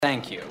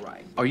Thank you.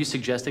 Right. Are you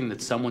suggesting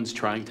that someone's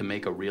trying to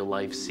make a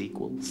real-life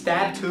sequel?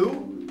 Stab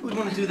 2? Who'd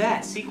want to do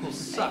that? Sequels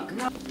suck.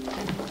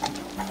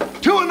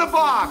 Two in the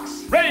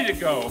box! Ready to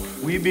go.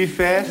 We be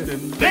fast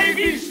and They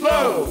be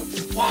slow.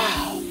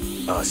 wow!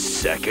 A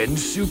second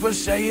Super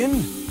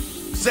Saiyan?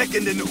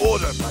 Second in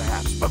order,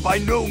 perhaps, but by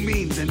no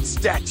means in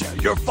stature.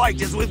 Your fight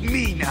is with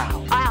me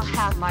now. I'll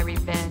have my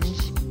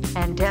revenge,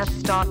 and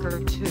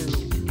Deathstalker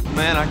too.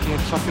 Man, I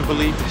can't fucking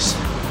believe this.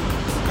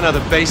 Another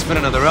basement,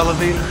 another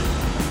elevator.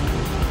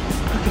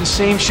 How can the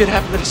same shit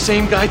happen to the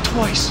same guy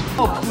twice?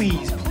 Oh,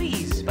 please,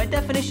 please. By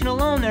definition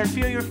alone, they're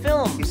inferior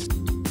films.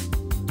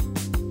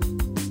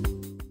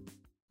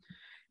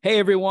 Hey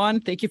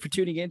everyone, thank you for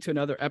tuning in to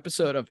another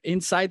episode of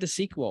Inside the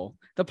Sequel,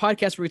 the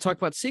podcast where we talk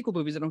about sequel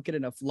movies that don't get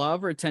enough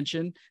love or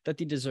attention that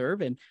they deserve.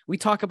 And we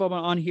talk about them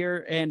on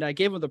here and I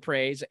give them the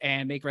praise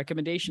and make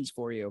recommendations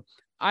for you.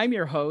 I'm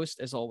your host,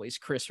 as always,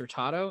 Chris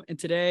Hurtado. And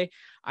today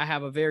I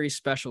have a very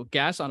special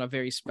guest on a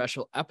very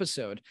special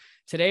episode.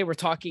 Today we're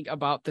talking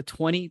about the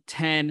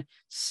 2010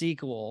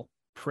 sequel,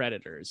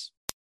 Predators.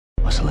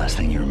 What's the last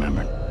thing you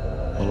remembered?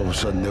 All of a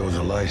sudden, there was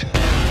a light, and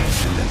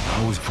then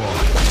I was falling.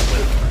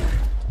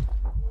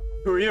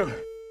 Who are you?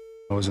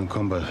 I was in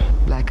combat.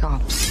 Black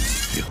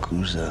Ops.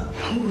 Yakuza.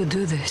 Who would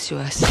do this to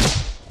us?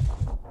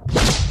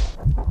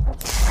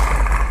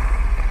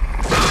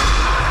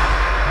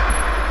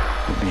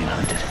 We're being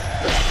hunted.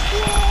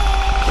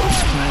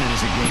 This planet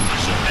is a game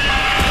preserve.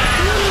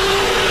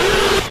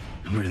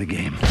 And we're the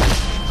game.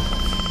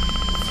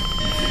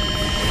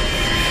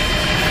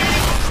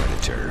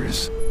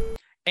 Predators.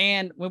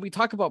 And when we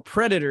talk about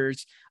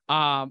Predators,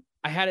 I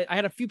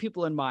had a few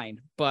people in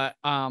mind, but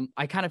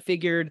I kind of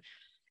figured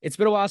it's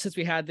been a while since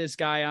we had this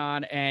guy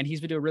on and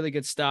he's been doing really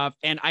good stuff.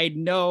 And I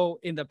know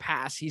in the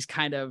past, he's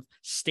kind of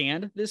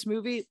stanned this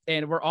movie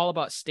and we're all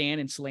about stan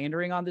and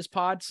slandering on this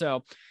pod.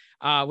 So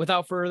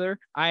without further,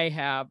 I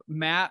have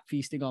Matt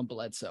feasting on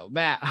Bledsoe.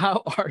 Matt,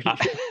 how are you?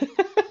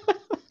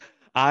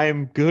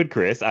 I'm good,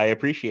 Chris. I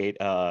appreciate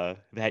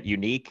that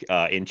unique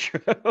intro.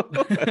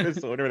 I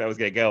was wondering where that was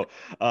going to go.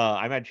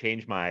 I might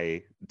change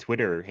my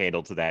Twitter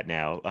handle to that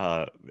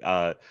now.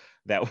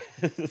 That was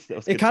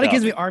It kind of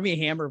gives me Army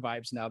Hammer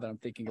vibes now that I'm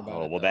thinking about it.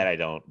 Oh, well, though. that I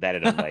don't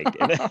like.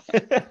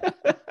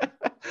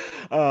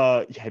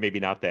 Yeah, maybe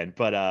not then.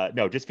 But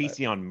no, just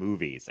feasting on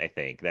movies, I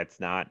think. That's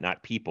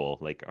not people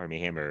like Army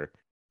Hammer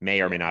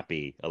may or may not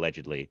be,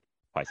 allegedly.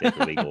 I say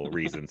for legal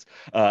reasons.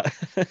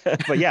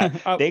 But yeah,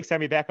 thanks for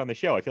having me back on the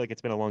show. I feel like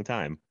it's been a long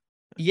time.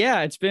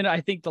 Yeah, it's been,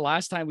 I think the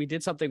last time we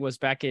did something was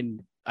back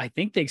in, I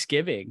think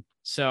Thanksgiving.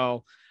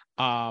 So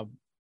no,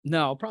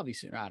 probably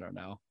soon. I don't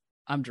know.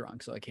 I'm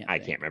drunk, so I can't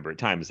remember.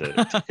 Time's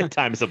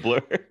a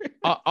blur.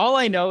 All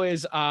I know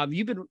is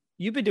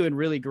you've been doing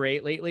really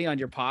great lately on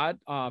your pod,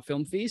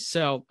 Film Feast.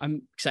 So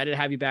I'm excited to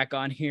have you back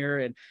on here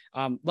and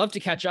love to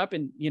catch up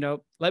and,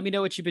 let me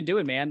know what you've been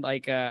doing, man.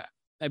 Like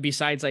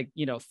besides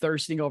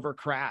thirsting over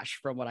Crash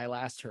from what I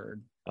last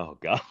heard. Oh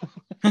God.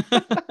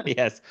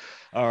 Yes.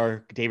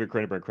 Our David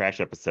Cronenberg Crash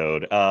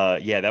episode.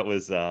 Yeah, that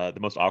was the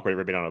most awkward I've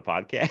ever been on a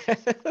podcast.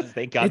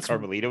 Thank God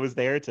Carmelita was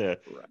there to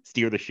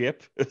steer the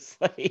ship.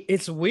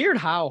 It's weird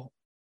how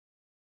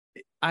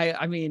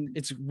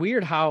it's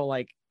weird how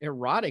like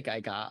erotic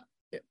I got.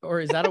 Or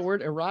is that a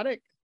word?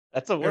 Erotic?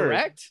 That's a word.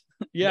 Erect?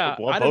 Yeah.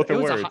 Well, both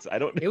are words. I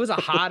don't know. It was a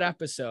hot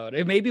episode.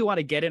 It made me want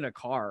to get in a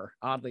car,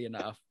 oddly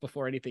enough,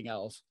 before anything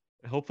else.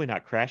 Hopefully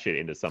not crash it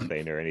into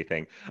something or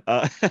anything.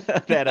 Film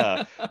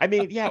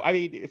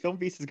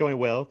Feast is going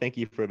well. Thank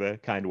you for the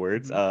kind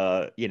words.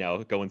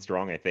 Going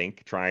strong, I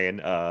think.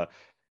 Trying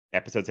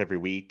episodes every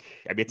week.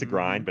 I mean, it's a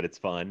grind, but it's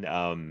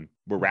fun.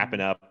 We're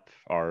wrapping up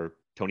our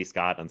Tony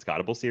Scott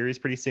Unscottable series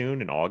pretty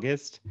soon in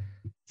August.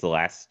 It's the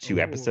last 2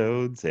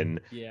 episodes, and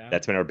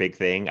that's been our big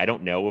thing. I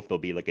don't know if there'll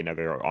be like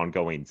another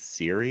ongoing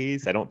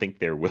series. I don't think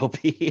there will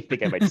be. I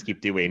think I might just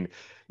keep doing,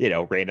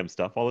 random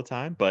stuff all the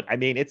time. But I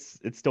mean, it's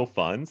still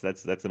fun. So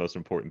that's the most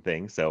important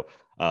thing. So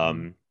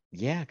going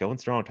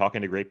strong,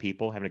 talking to great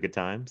people, having a good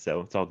time.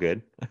 So it's all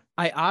good.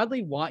 I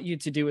oddly want you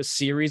to do a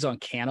series on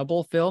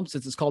cannibal films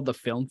since it's called the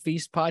Film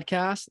Feast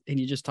podcast, and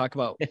you just talk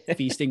about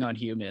feasting on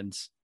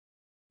humans.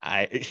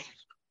 The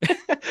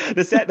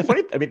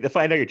funny,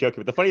 I know you're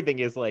joking, but the funny thing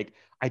is, like,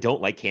 I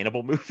don't like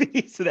cannibal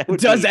movies. So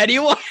Does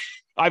anyone?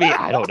 I mean,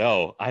 I don't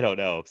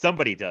know.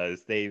 Somebody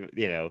does.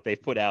 They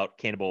put out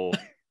Cannibal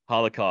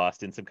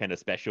Holocaust in some kind of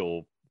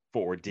special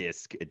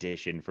 4-disc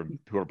edition from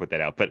whoever put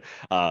that out. But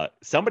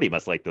somebody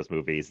must like those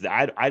movies.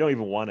 I don't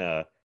even want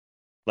to.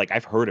 Like,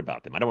 I've heard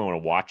about them. I don't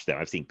want to watch them.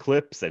 I've seen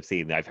clips.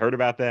 I've heard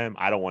about them.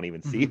 I don't want to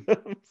even see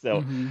them.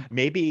 So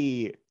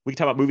maybe we can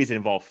talk about movies that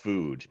involve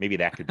food. Maybe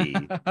that could be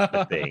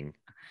a thing.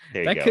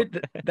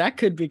 That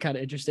could be kind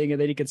of interesting, and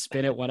then you could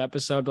spin it one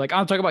episode like,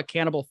 I'm talking about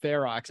Cannibal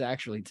Ferox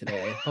actually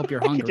today. Hope you're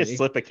hungry. Just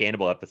slip a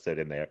cannibal episode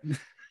in there.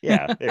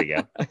 Yeah, there you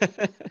go.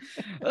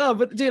 Oh,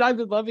 but dude, I've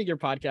been loving your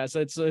podcast.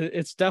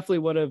 It's definitely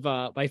one of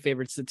my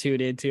favorites to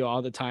tune into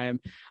all the time.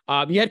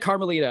 You had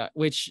Carmelita,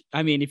 which,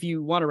 I mean, if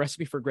you want a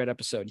recipe for a great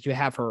episode, you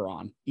have her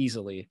on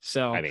easily.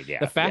 So I mean,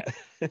 the fact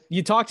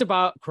you talked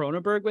about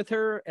Cronenberg with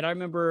her, and I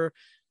remember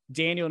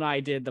Daniel and I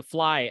did the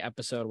Fly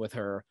episode with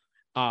her,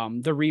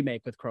 the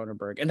remake with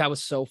Cronenberg, and that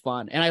was so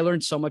fun. And I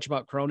learned so much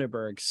about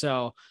Cronenberg.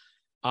 So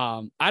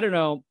I don't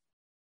know,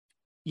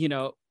 are you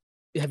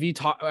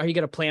going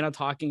to plan on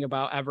talking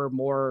about ever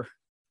more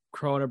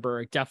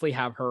Cronenberg? Definitely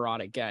have her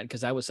on again,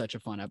 because that was such a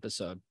fun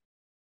episode.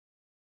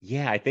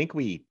 Yeah, I think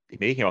maybe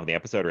it came up in the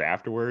episode or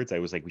afterwards. I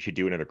was like, we should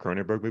do another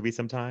Cronenberg movie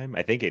sometime.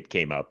 I think it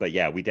came up, but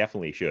yeah, we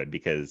definitely should,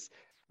 because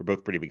we're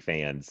both pretty big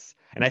fans.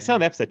 And I saw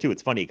an episode too.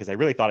 It's funny because I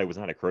really thought I was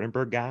not a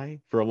Cronenberg guy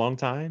for a long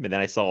time. And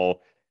then I saw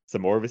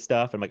some more of his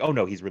stuff. I'm like, oh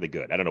no, he's really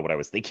good. I don't know what I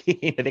was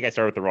thinking. I think I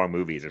started with the wrong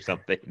movies or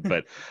something.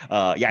 But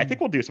yeah, I think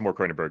we'll do some more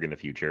Cronenberg in the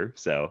future.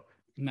 So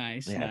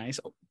nice.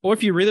 Or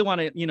if you really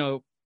want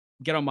to,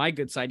 get on my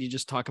good side, you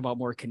just talk about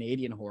more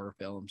Canadian horror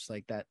films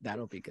like that.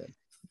 That'll be good.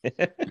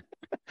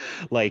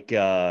 Like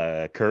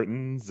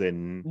Curtains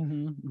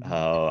and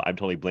I'm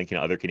totally blanking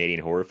on other Canadian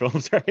horror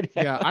films right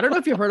now. Yeah, I don't know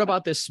if you've heard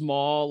about this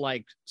small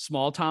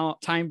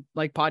time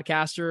like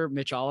podcaster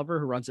Mitch Oliver,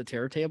 who runs the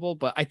Terror Table,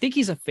 but I think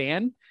he's a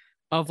fan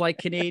of like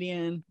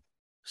Canadian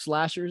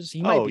slashers.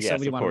 He might be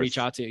somebody you want to reach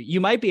out to. You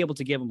might be able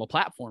to give him a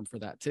platform for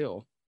that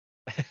too.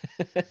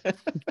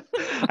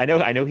 I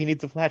know he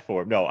needs a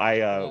platform. No,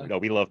 no,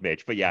 we love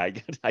Mitch, but yeah,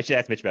 I should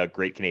ask Mitch about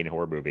great Canadian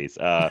horror movies.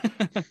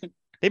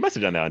 They must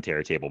have done that on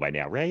Terror Table by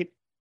now, right?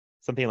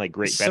 Something like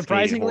great best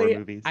Canadian horror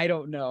movies. I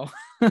don't know.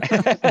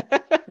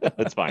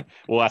 That's fine.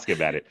 We'll ask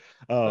about it.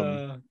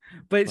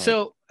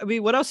 So, I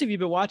mean, what else have you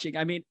been watching?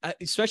 I mean,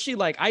 especially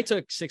like I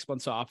took 6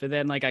 months off, and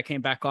then like I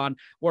came back on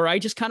where I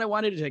just kind of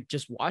wanted to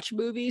just watch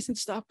movies and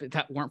stuff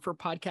that weren't for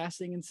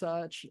podcasting and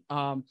such.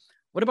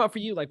 What about for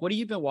you? Like, what have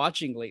you been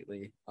watching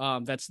lately?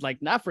 That's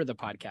like not for the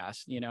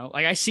podcast,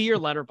 like I see your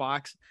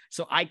letterbox,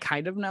 so I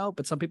kind of know,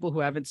 but some people who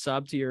haven't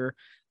subbed to your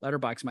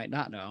letterbox might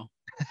not know.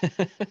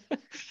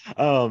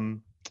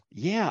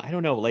 Yeah, I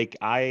don't know. Like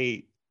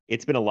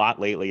it's been a lot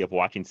lately of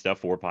watching stuff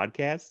for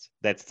podcasts.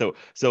 That's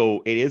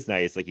so it is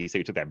nice. Like you say,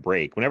 you took that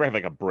break. Whenever I have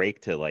like a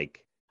break to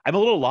like, I'm a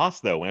little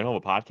lost though. When I don't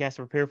have a podcast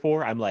to prepare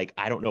for, I'm like,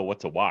 I don't know what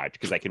to watch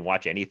because I can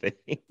watch anything.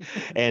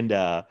 And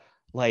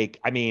like,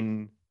 I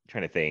mean,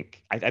 trying to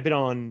think. I've been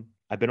on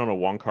a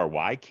Wong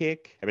Kar-wai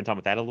kick. I've been talking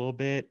about that a little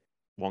bit.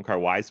 Wong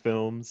Kar-wai's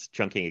films,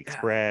 Chungking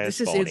Express.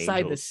 This is Fallen inside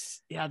Angels.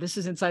 this. Yeah, this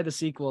is inside the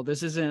sequel.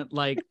 This isn't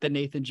like the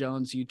Nathan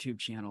Jones YouTube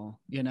channel,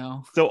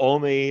 So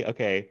only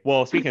okay.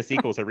 Well, speaking of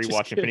sequels, I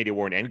rewatched Infinity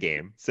War and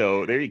Endgame.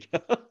 So there you go.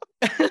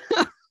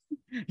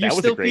 You're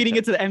still feeding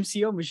it to the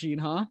MCU machine,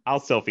 huh? I'll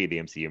still feed the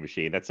MCU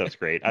machine. That stuff's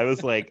great. I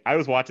was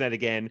watching that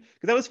again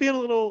because I was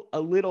feeling a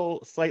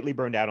little slightly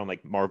burned out on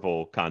like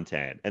Marvel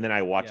content, and then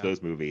I watched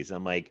those movies. And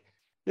I'm like,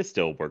 this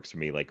still works for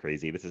me like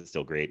crazy. This is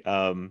still great.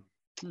 All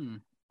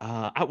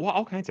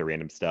kinds of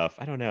random stuff.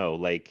 I don't know,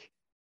 like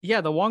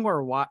the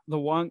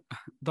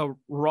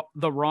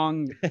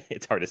wrong.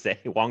 It's hard to say.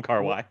 Wong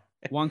Kar-wai.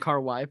 Wong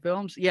Kar-wai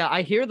films. Yeah,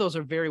 I hear those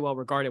are very well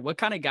regarded. What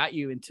kind of got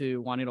you into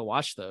wanting to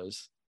watch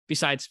those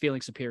besides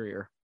feeling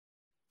superior?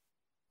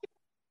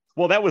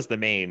 Well, that was the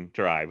main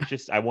drive.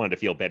 Just I wanted to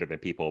feel better than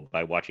people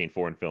by watching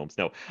foreign films.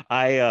 No,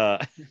 I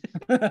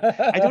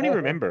don't even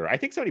remember. I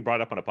think somebody brought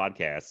it up on a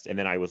podcast, and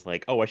then I was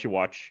like, oh, I should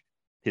watch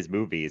his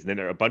movies. And then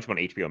there are a bunch of them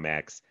on HBO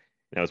Max.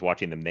 And I was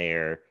watching them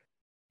there,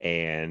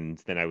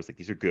 and then I was like,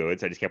 these are good.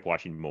 So I just kept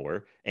watching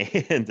more.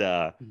 And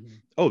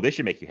oh, this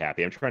should make you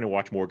happy. I'm trying to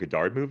watch more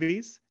Godard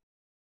movies.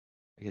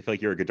 I feel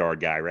like you're a Godard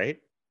guy, right?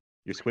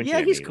 You're squinting.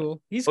 Yeah, he's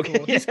cool. He's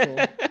cool. He's cool.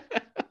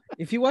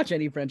 If you watch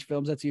any French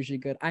films, that's usually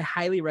good. I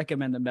highly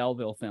recommend the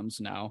Melville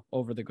films now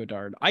over the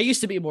Godard. I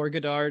used to be more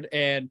Godard,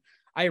 and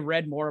I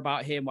read more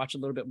about him, watched a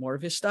little bit more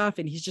of his stuff,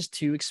 and he's just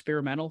too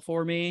experimental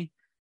for me.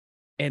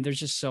 And there's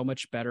just so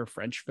much better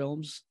French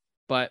films.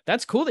 But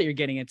that's cool that you're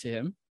getting into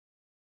him.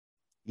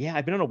 Yeah,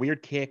 I've been on a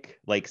weird kick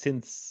like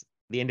since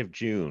the end of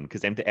June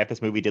because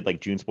this movie did like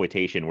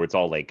Junesploitation, where it's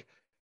all like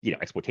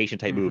exploitation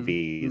type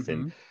movies,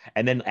 and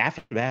then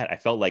after that, I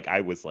felt like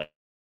I was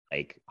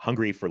like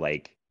hungry for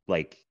like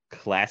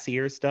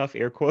classier stuff,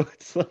 air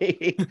quotes.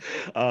 Like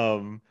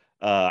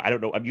I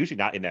don't know. I'm usually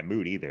not in that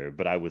mood either,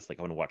 but I was like,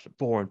 I want to watch some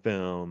foreign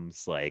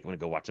films. Like, I want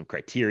to go watch some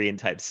Criterion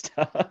type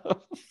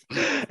stuff.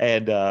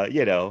 And,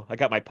 I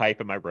got my pipe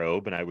and my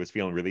robe and I was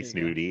feeling really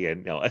snooty.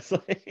 And it's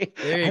like,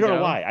 I don't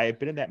know why. I've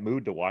been in that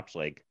mood to watch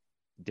like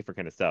different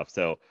kind of stuff.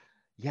 So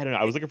yeah, I don't know.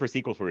 I was looking for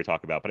sequels we were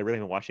talking about, but I really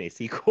haven't watched any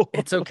sequels.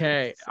 It's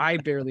okay. I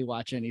barely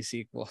watch any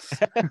sequels.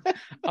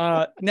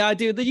 No,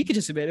 dude, you can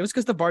just admit it was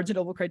because the Barnes &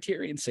 Noble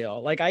Criterion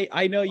sale. Like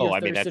I know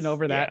you're thirsting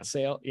over that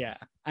sale. Yeah,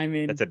 I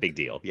mean that's a big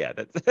deal. Yeah,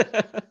 that's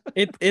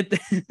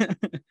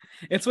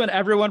it's when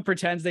everyone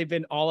pretends they've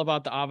been all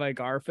about the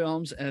avant-garde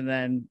films and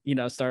then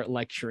start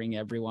lecturing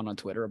everyone on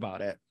Twitter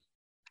about it.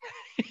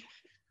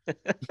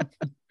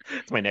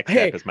 It's my next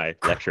step is my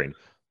lecturing.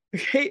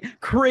 Hey,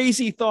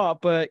 crazy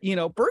thought, but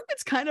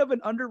Bergman's kind of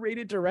an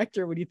underrated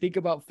director when you think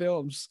about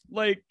films.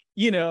 Like,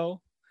 you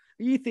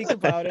think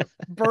about it,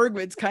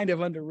 Bergman's kind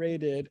of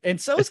underrated, and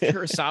so is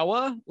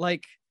Kurosawa.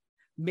 Like,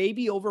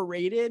 maybe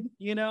overrated.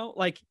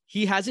 Like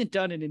he hasn't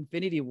done an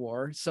Infinity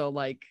War, so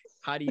like,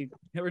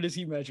 where does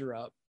he measure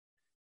up?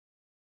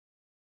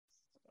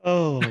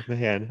 Oh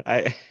man,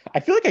 I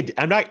feel like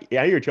I'm not.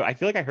 Yeah, you're true. I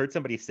feel like I heard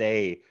somebody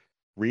say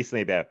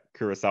recently about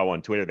Kurosawa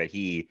on Twitter that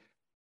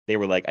they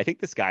were like, I think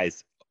they say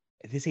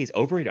he's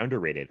overrated,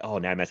 underrated. Oh,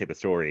 now I'm messing up the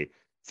story.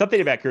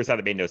 Something about Kurosawa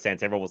that made no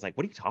sense. Everyone was like,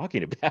 "What are you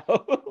talking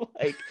about?"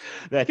 Like,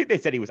 I think they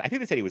said he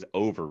was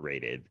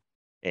overrated,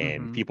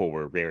 and people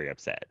were very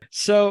upset.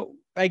 So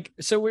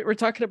we're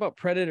talking about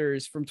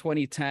Predators from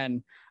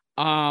 2010.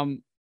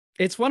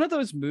 It's one of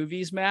those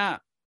movies,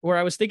 Matt, where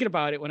I was thinking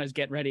about it when I was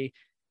getting ready.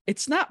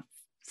 It's not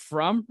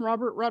from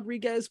Robert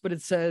Rodriguez, but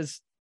it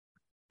says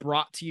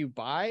brought to you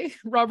by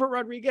Robert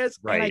Rodriguez.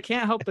 Right. And I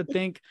can't help but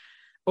think,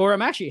 or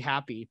I'm actually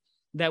happy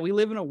that we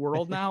live in a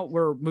world now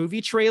where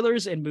movie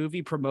trailers and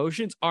movie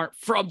promotions aren't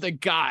from the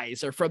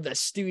guys or from the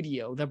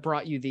studio that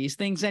brought you these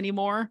things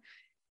anymore.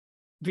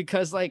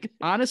 Because like,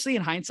 honestly,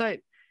 in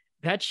hindsight,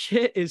 that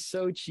shit is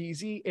so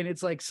cheesy and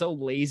it's like so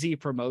lazy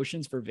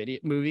promotions for video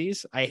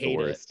movies. I hate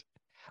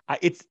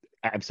it.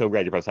 I'm so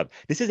glad you brought this up.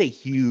 This is a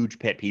huge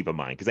pet peeve of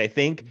mine because I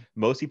think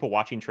most people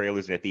watching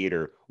trailers in a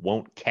theater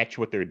won't catch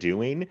what they're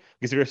doing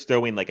because they're just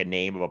throwing like a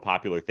name of a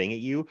popular thing at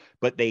you.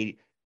 But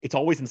it's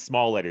always in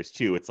small letters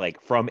too. It's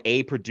like from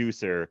a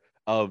producer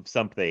of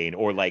something,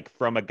 or like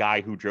from a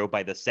guy who drove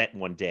by the set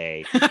one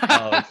day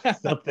of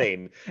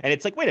something. And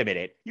it's like, wait a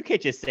minute, you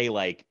can't just say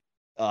like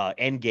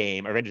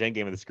Endgame, Avengers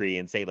Endgame on the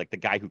screen and say like the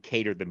guy who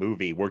catered the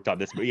movie worked on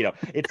this movie. You know,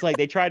 it's like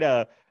they try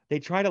to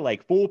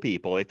like fool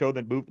people. They throw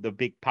the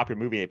big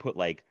popular movie. They put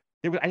like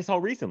I saw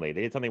recently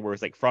they did something where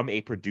it's like from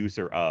a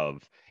producer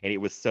of, and it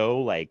was so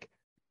like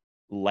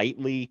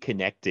lightly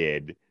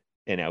connected,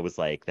 and I was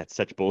like, that's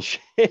such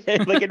bullshit.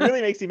 Like it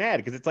really makes me mad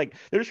because it's like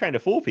they're just trying to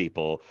fool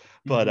people.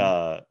 But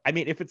I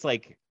mean, if it's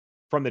like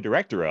from the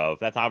director of,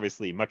 that's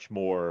obviously much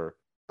more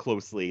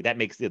closely.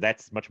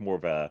 That's much more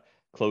of a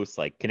close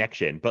like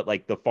connection. But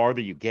like the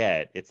farther you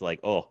get, it's like,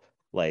 oh,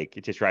 like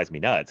it just drives me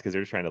nuts because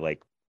they're just trying to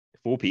like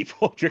fool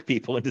people, trick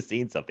people into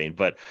seeing something.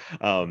 But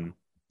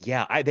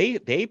yeah,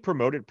 they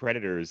promoted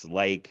Predators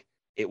like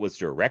it was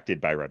directed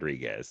by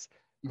Rodriguez,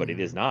 but it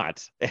is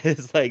not.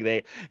 It's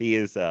like he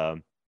is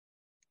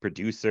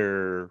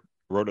producer,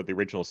 wrote the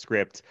original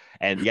script,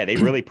 and yeah, they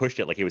really pushed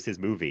it like it was his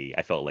movie.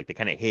 I felt like they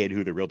kind of hid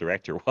who the real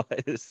director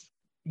was.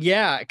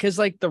 Yeah, because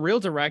like the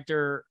real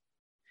director,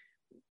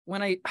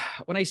 when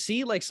I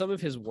see like some of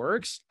his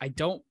works, I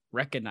don't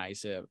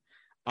recognize him.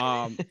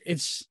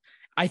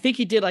 I think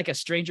he did like a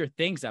Stranger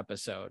Things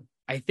episode.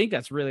 I think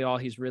that's really all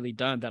he's really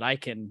done that I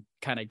can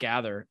kind of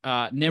gather.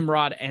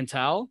 Nimrod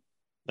Antal.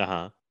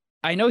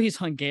 I know he's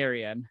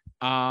Hungarian.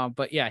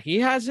 But yeah, he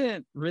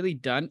hasn't really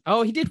done.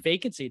 Oh, he did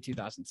Vacancy in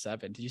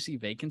 2007. Did you see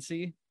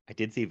Vacancy? I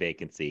did see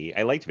Vacancy.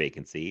 I liked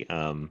Vacancy.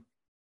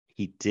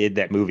 He did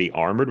that movie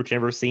Armored, which I've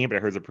never seen, but I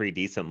heard it's a pretty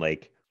decent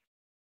like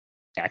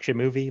action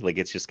movie. Like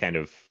it's just kind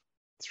of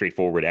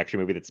straightforward action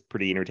movie that's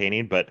pretty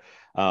entertaining. But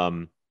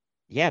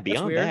yeah,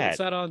 beyond that, it's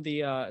not on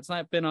the it's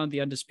not been on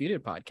the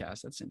Undisputed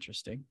podcast. That's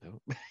interesting.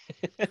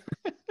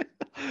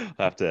 I'll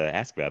have to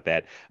ask about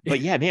that.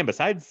 But yeah, man,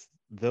 besides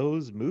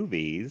those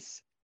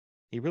movies,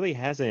 he really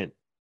hasn't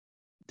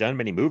done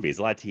many movies,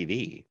 a lot of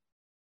TV.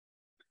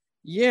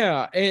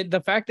 Yeah, and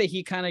the fact that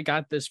he kind of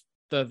got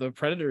the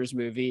Predators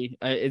movie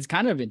is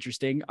kind of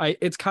interesting.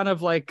 It's kind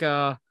of like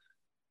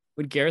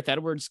when Gareth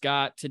Edwards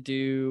got to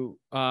do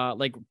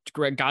like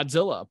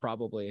Godzilla,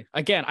 probably.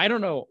 Again, I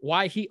don't know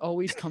why he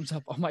always comes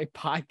up on my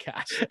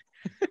podcast.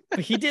 But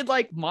he did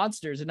like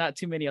Monsters and not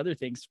too many other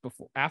things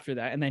after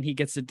that, and then he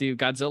gets to do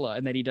Godzilla,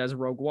 and then he does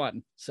Rogue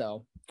One.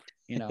 So,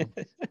 you know,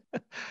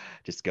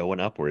 just going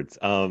upwards.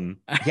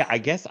 Yeah, I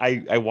guess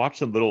I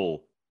watched a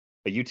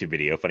YouTube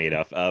video, funny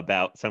enough,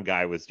 about some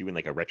guy was doing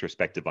like a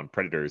retrospective on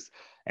Predators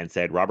and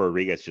said Robert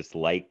Rodriguez just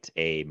liked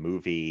a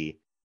movie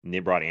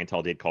Nimrod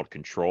Antal did called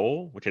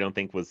Control, which I don't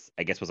think was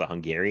a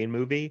Hungarian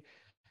movie.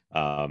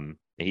 And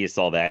he just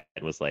saw that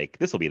and was like,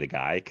 this will be the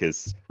guy,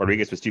 because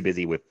Rodriguez was too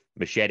busy with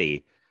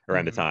Machete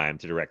around the time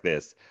to direct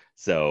this.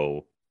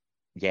 So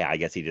yeah, I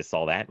guess he just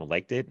saw that and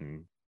liked it.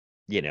 And,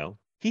 you know,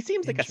 he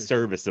seems like a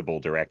serviceable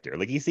director.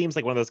 Like he seems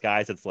like one of those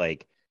guys that's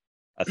like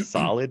a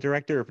solid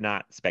director, if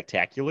not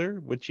spectacular,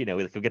 which, you know,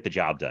 he'll get the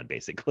job done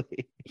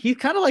basically. He's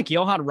kind of like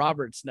Johan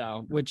Roberts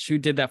now, who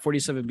did that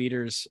 47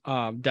 meters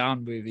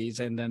down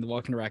movies and then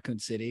Welcome to Raccoon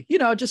City. You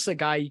know, just a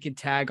guy you can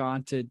tag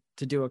on to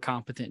do a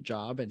competent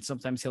job, and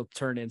sometimes he'll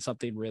turn in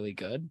something really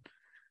good.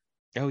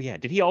 Oh yeah.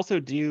 Did he also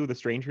do the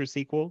Strangers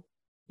sequel?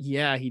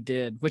 Yeah, he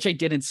did, which I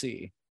didn't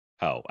see.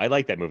 Oh, I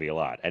like that movie a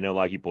lot. I know a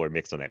lot of people are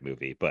mixed on that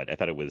movie, but I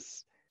thought it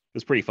was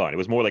pretty fun. It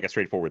was more like a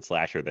straightforward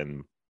slasher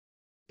than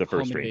the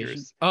first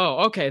Strangers.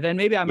 Oh, okay. Then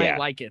maybe I might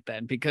like it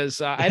then, because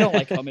I don't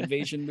like home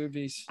invasion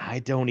movies. I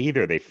don't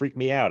either. They freak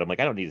me out. I'm like,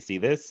 I don't need to see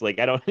this. Like,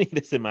 I don't need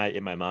this in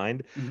my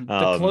mind.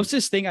 The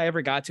closest thing I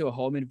ever got to a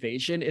home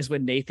invasion is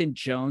when Nathan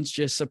Jones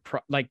just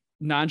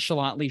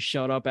nonchalantly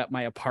showed up at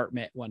my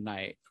apartment one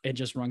night and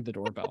just rung the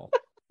doorbell.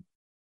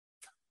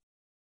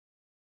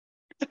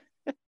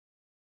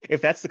 If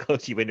that's the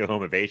closest you've been to a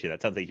home invasion,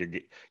 that sounds like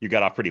you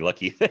got off pretty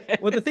lucky.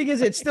 Well, the thing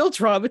is, it still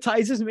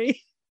traumatizes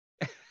me.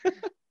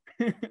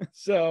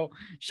 So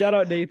shout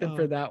out Nathan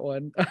for that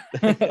one.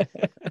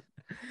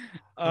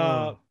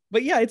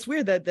 But yeah, it's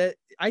weird that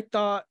I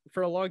thought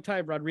for a long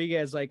time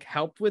Rodriguez like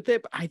helped with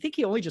it, but I think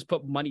he only just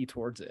put money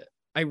towards it.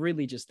 I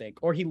really just think,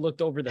 or he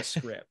looked over the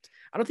script.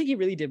 I don't think he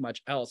really did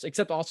much else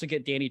except also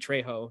get Danny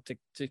Trejo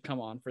to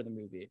come on for the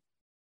movie.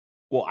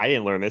 Well, I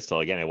didn't learn this till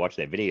again I watched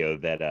that video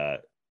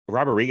that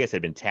Robert Rodriguez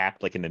had been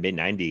tapped like in the mid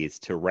 '90s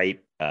to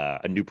write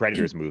a new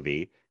Predators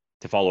movie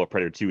to follow up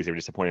Predator 2 because they were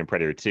disappointed in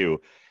Predator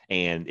 2,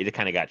 and it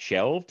kind of got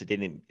shelved. It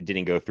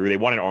didn't go through. They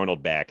wanted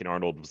Arnold back, and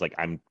Arnold was like,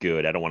 "I'm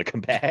good. I don't want to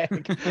come back."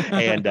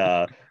 And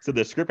so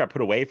the script got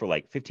put away for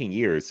like 15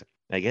 years.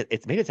 I guess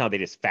it's made it sound like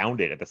they just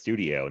found it at the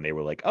studio, and they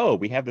were like, "Oh,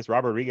 we have this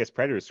Robert Rodriguez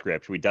Predator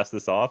script. Should we dust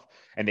this off?"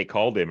 And they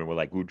called him and were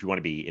like, "Would you want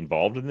to be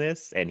involved in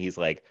this?" And he's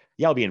like,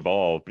 "Yeah, I'll be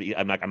involved, but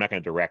I'm not going to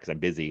direct because I'm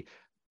busy,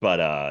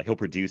 but he'll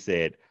produce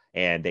it."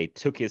 And they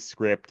took his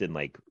script and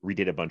like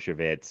redid a bunch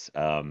of it.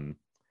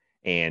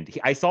 And he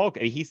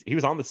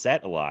was on the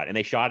set a lot, and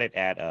they shot it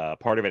at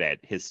part of it at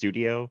his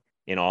studio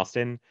in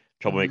Austin,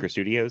 Troublemaker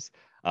Studios.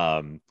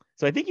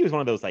 So I think he was one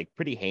of those like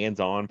pretty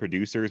hands-on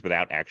producers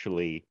without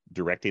actually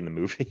directing the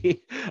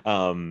movie.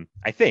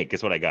 I think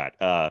is what I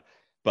got.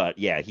 But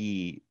yeah,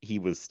 he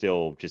was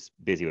still just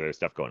busy with other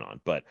stuff going on.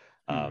 But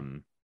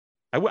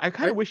I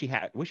kind of wish he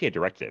had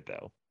directed it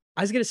though.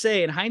 I was gonna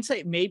say, in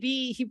hindsight,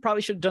 maybe he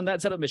probably should have done that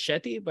instead of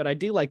Machete, but I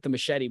do like the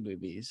Machete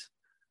movies.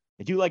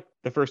 I do like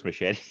the first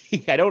Machete.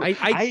 Yeah, go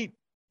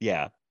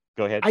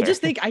ahead. I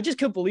just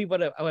couldn't believe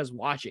what I was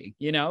watching,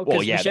 you know,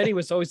 because Machete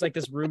was always like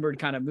this rumored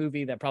kind of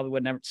movie that probably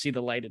would never see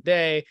the light of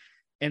day.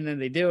 And then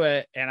they do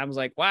it. And I was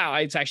like, wow,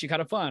 it's actually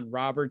kind of fun.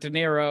 Robert De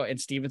Niro and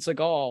Steven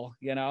Seagal,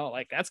 you know,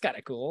 like that's kind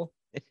of cool.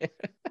 I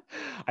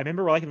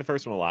remember liking the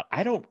first one a lot.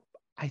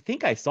 I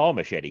think I saw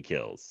Machete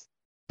Kills,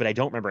 but I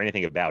don't remember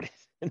anything about it.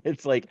 And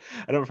it's like,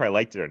 I don't know if I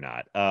liked it or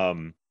not.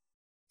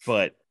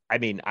 But I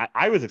mean,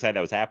 I was excited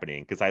that was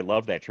happening because I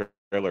love that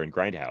trailer in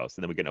Grindhouse,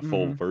 and then we get a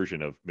full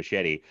version of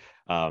Machete.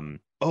 And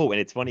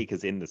it's funny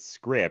because in the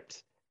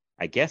script,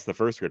 I guess the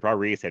first script,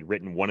 Rodriguez had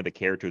written one of the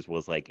characters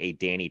was like a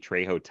Danny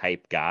Trejo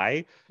type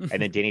guy,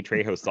 and then Danny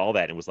Trejo saw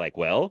that and was like,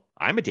 "Well,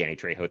 I'm a Danny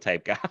Trejo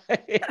type guy."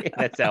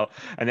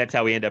 and that's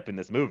how we end up in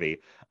this movie.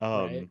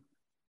 Right. And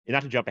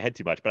not to jump ahead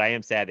too much, but I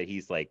am sad that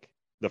he's like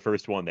the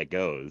first one that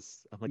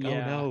goes. I'm like, oh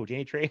no,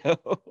 Danny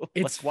Trejo.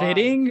 It's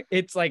fitting.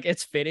 It's like,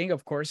 it's fitting.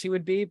 Of course he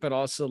would be, but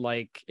also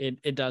like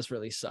it does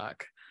really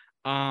suck.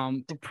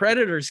 The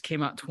Predators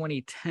came out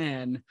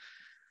 2010.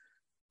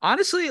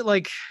 Honestly,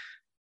 like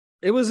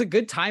it was a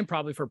good time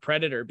probably for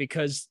Predator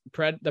because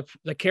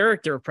the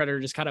character of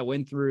Predator just kind of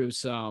went through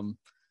some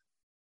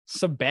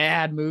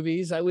bad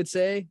movies, I would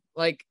say.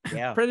 Like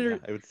Predator,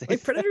 I would say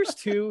like Predators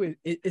 2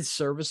 is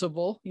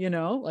serviceable, you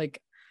know,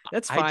 like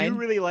that's fine. I do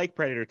really like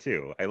Predator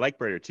 2. I like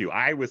Predator 2.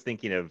 I was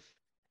thinking of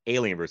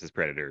Alien versus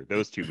Predator,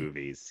 those two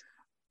movies.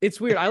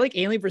 It's weird. I like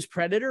Alien versus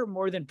Predator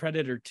more than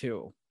Predator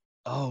 2.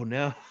 Oh,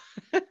 no.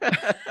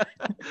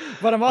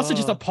 But I'm also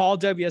just a Paul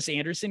W.S.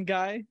 Anderson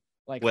guy.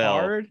 Like,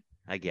 hard.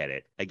 I get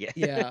it.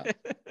 Yeah.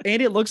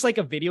 And it looks like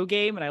a video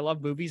game, and I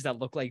love movies that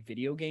look like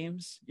video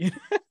games.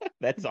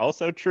 That's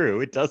also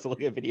true. It does look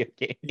like a video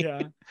game.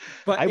 Yeah.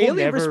 But I will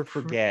never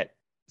forget.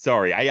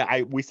 Sorry,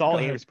 we saw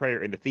Alien vs.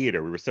 Predator in the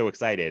theater. We were so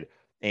excited.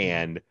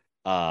 And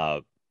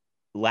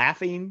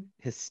laughing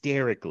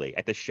hysterically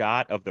at the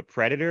shot of the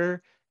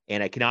Predator,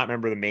 and I cannot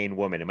remember the main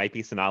woman. It might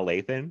be Sanaa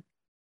Lathan,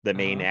 the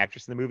main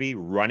actress in the movie,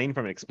 running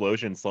from an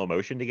explosion in slow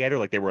motion together,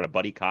 like they were in a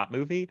buddy cop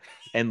movie.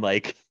 And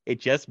like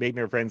it just made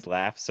my friends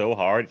laugh so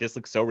hard. It just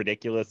looks so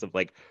ridiculous of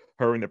like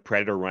her and the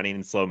Predator running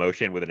in slow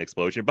motion with an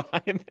explosion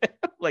behind them.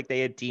 Like they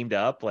had teamed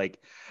up.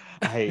 Like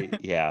I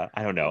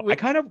don't know. I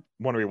kind of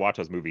want to rewatch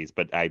those movies,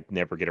 but I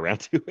never get around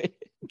to it.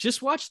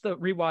 Just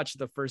rewatch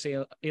the first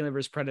Alien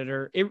vs.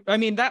 Predator. I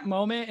mean, that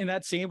moment in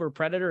that scene where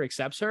Predator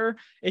accepts her,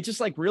 it's just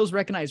like reals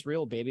recognize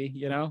real, baby.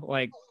 You know,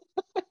 like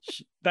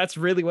that's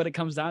really what it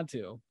comes down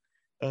to.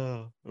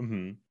 Yeah.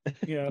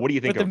 What do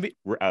you think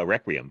of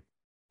Requiem?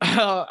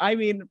 I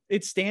mean,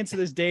 it stands to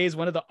this day as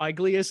one of the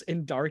ugliest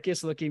and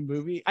darkest looking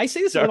movie. I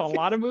say this with a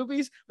lot of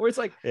movies where it's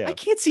like I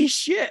can't see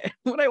shit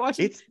when I watch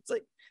it. It's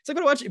like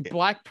when I watch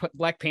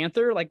Black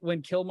Panther, like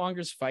when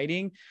Killmonger's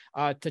fighting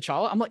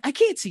T'Challa, I'm like, I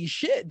can't see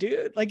shit,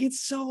 dude. Like it's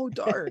so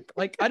dark.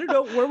 Like I don't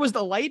know, where was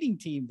the lighting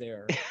team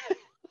there?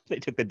 They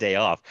took the day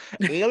off.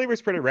 Alien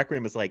vs. Predator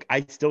Requiem is like,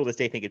 I still to this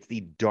day think it's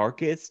the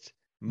darkest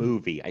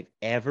movie I've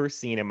ever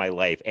seen in my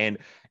life. And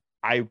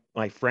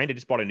my friend had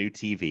just bought a new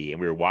TV and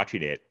we were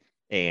watching it.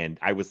 And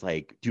I was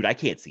like, dude, I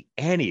can't see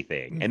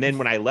anything. And then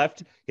when I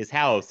left his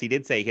house, he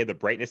did say he had the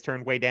brightness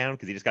turned way down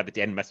because he just got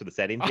the hadn't messed with the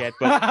settings yet.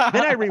 But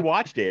then I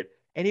rewatched it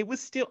and it was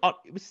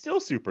still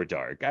super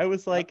dark. I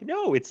was like,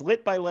 no, it's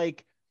lit by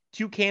like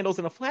 2 candles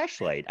and a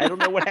flashlight. I don't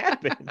know what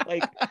happened.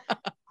 Like,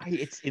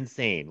 it's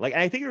insane. Like,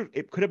 and I think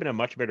it could have been a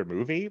much better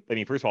movie. I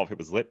mean, first of all, if it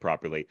was lit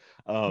properly,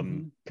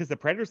 because the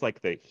Predator's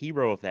like the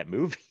hero of that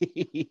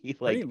movie,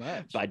 like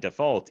by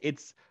default.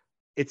 It's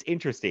it's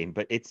interesting,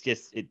 but it's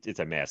just it's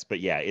a mess. But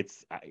yeah,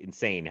 it's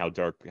insane how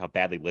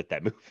badly lit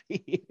that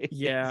movie is.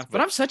 Yeah,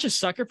 but I'm such a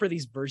sucker for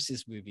these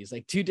versus movies,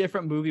 like two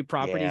different movie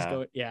properties Yeah.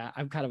 go. Yeah,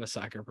 I'm kind of a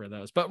sucker for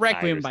those. But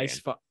Requiem by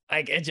understand.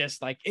 like it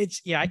just like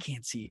it's I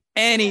can't see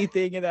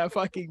anything in that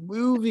fucking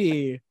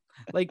movie.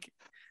 Like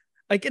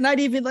not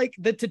even like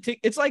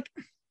it's like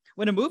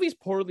when a movie's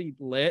poorly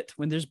lit,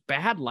 when there's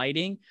bad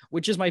lighting,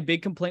 which is my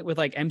big complaint with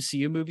like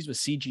MCU movies with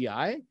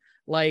CGI,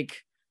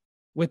 like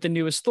with the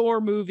newest Thor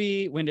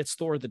movie, when it's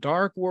Thor the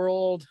Dark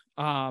World,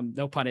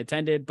 no pun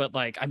intended, but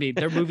like, I mean,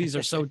 their movies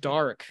are so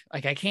dark.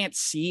 Like I can't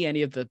see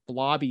any of the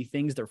blobby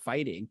things they're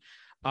fighting.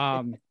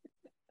 And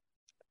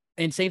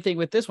same thing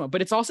with this one,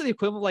 but it's also the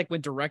equivalent of like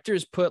when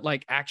directors put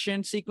like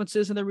action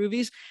sequences in their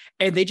movies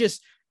and they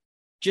just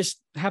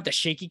have the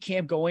shaky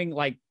cam going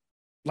like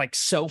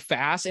so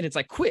fast, and it's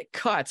like quick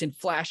cuts and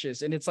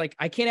flashes, and it's like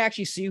I can't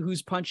actually see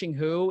who's punching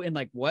who and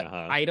like what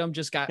item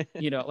just got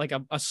like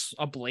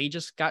a blade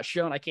just got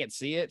shown. I can't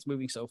see it, it's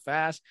moving so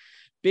fast.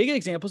 Big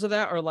examples of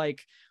that are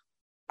like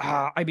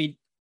I mean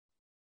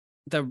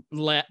the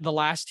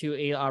last two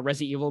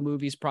Resident Evil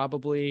movies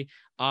probably.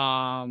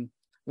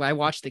 When I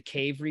watched The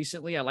Cave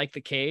recently, I like The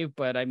Cave,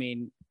 but I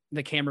mean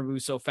the camera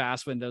moves so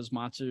fast when those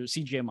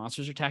CGI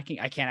monsters are attacking,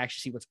 I can't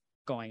actually see what's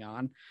going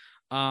on.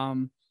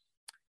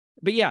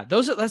 But yeah,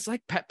 that's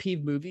like pet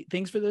peeve movie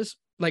things for this.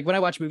 Like when I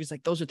watch movies,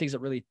 like those are things that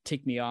really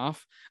tick me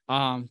off.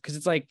 Because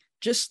it's like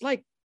just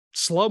like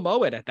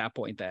slow-mo it at that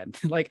point then.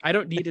 Like I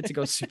don't need it to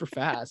go super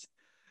fast.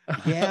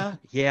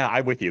 Yeah,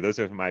 I'm with you. Those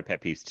are my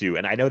pet peeves too.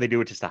 And I know they do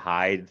it just to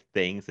hide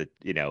things that,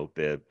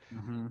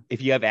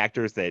 if you have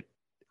actors that,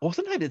 well,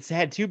 sometimes it's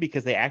sad too,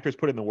 because the actors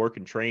put in the work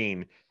and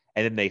train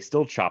and then they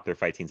still chop their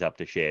fight scenes up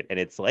to shit. And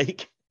it's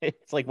like,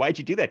 why'd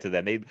you do that to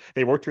them?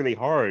 They worked really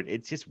hard.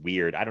 It's just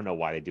weird. I don't know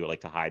why they do it,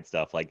 like to hide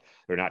stuff, like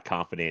they're not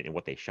confident in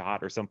what they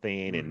shot or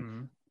something.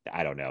 And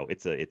I don't know.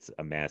 It's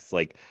a mess.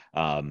 Like,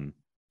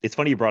 it's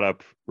funny you brought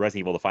up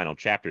Resident Evil: The Final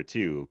Chapter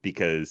too,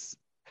 because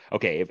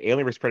okay, if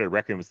Alien vs Predator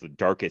Requiem was the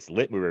darkest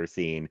lit movie I've ever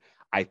seen,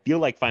 I feel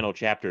like Final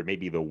Chapter may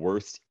be the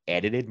worst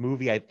edited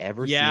movie I've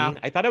ever seen.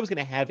 I thought I was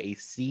going to have a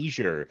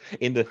seizure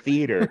in the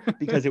theater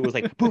because it was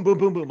like boom, boom,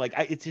 boom, boom. Like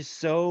it's just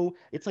so,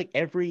 it's like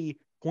every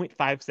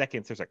 0.5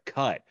 seconds there's a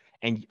cut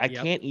and I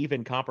can't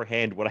even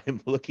comprehend what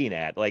I'm looking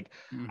at. Like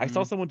I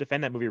saw someone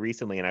defend that movie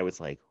recently and I was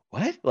like,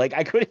 what? Like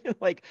I couldn't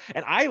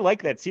and I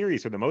like that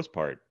series for the most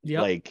part.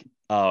 Like,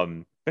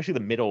 especially the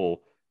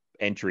middle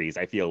entries,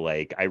 I feel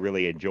like I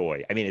really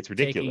enjoy. I mean, it's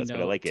ridiculous,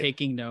 but I like it.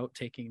 Taking note.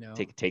 Take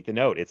the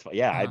note. It's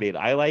I mean,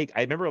 I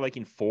remember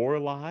liking 4 a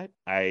lot.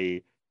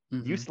 I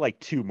used to like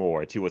 2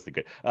 more. 2 was the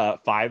good.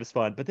 5 is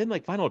fun, but then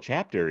like Final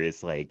Chapter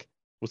is like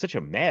was such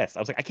a mess. I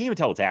was like, I can't even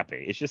tell what's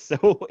happening. It's just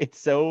it's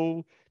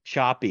so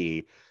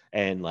choppy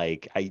and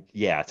like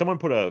someone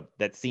put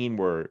that scene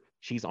where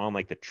she's on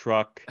like the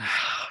truck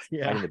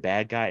fighting the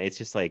bad guy. It's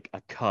just like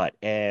a cut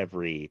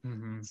every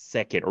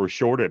second or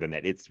shorter than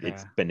that. It's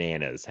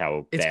bananas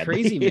how it's badly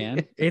crazy,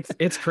 man.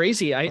 It's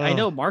crazy. I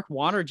know Mark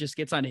Warner just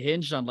gets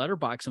unhinged on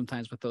Letterboxd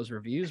sometimes with those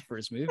reviews for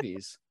his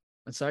movies.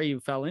 I'm sorry you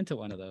fell into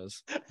one of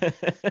those.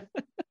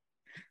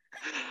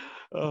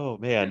 Oh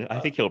man, I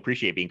think he'll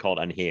appreciate being called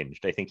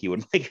unhinged. I think he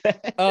would like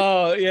that.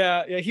 Oh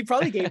yeah. He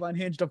probably gave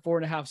Unhinged a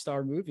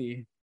 4.5-star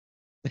movie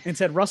and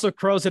said Russell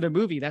Crowe's in a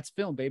movie. That's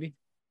film, baby.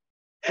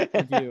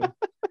 Review.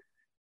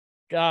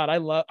 God, I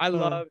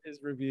love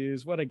his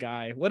reviews. What a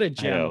guy. What a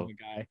gem of a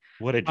guy.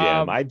 What a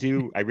gem.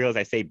 I realize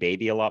I say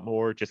baby a lot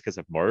more just because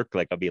of Mark.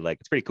 Like I'll be like,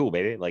 it's pretty cool,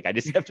 baby. Like I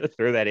just have to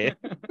throw that in.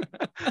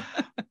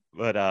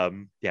 But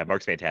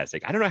Mark's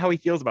fantastic. I don't know how he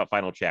feels about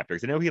Final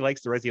Chapters. I know he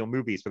likes the Resident Evil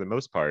movies for the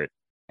most part,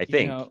 I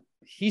think.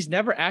 He's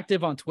never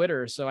active on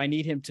Twitter, so I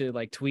need him to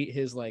like tweet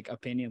his like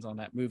opinions on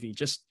that movie.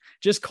 Just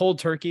cold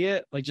turkey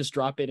it, like just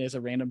drop it as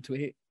a random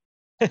tweet.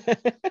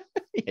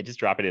 Just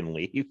drop it and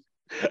leave.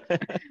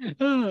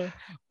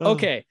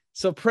 Okay,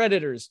 so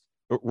Predators,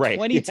 right?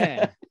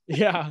 2010.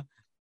 Yeah.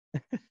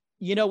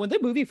 When the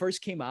movie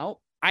first came out,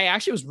 I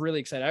actually was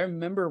really excited. I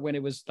remember when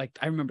it was like,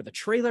 I remember the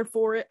trailer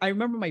for it. I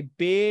remember my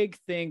big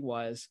thing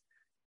was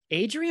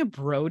Adrian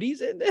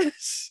Brody's in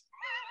this.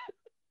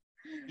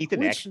 He's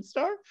an action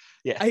star.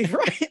 Yeah.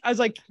 I was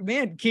like,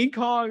 man, King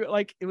Kong,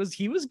 like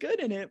he was good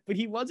in it, but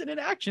he wasn't an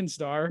action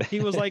star.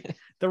 He was like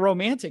the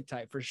romantic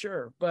type for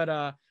sure.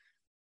 But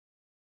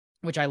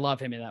which I love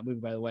him in that movie,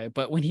 by the way.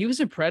 But when he was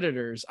in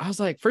Predators, I was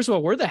like, first of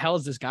all, where the hell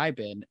has this guy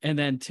been? And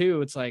then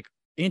 2, it's like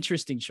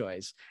interesting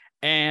choice.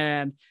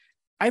 And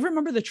I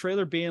remember the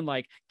trailer being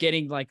like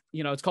getting like,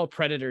 it's called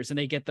Predators and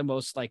they get the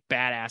most like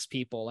badass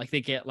people. Like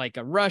they get like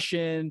a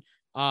Russian,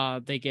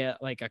 they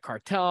get like a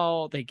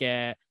cartel, they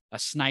get a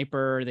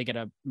sniper, they get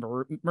a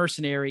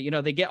mercenary,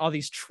 they get all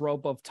these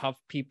trope of tough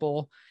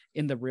people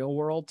in the real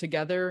world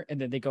together. And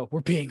then they go,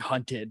 we're being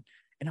hunted.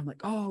 And I'm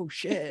like, oh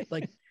shit.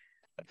 Like,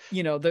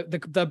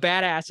 the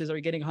badasses are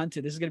getting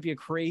hunted. This is going to be a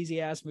crazy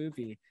ass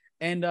movie.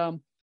 And I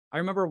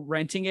remember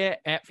renting it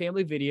at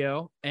Family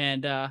Video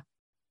and, I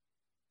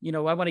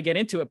want to get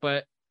into it,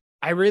 but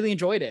I really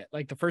enjoyed it.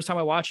 Like the first time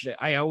I watched it,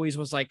 I always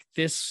was like,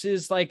 this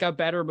is like a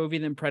better movie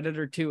than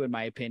Predator 2, in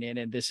my opinion.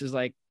 And this is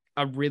like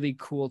a really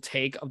cool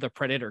take of the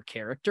Predator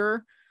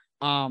character.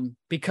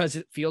 Because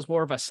it feels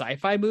more of a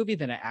sci-fi movie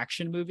than an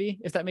action movie,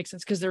 if that makes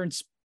sense. Because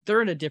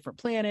they're in a different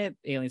planet,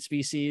 alien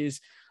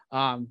species.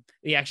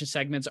 The action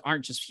segments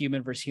aren't just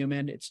human versus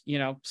human. It's,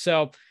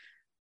 so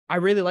I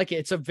really like it.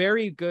 It's a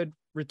very good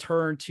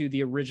return to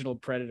the original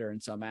Predator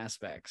in some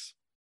aspects.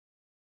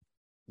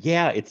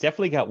 Yeah, it's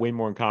definitely got way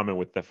more in common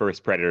with the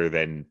first Predator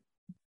than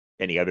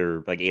any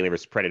other, like Alien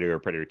vs. Predator or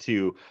Predator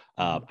 2.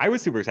 I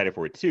was super excited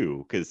for it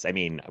too, because I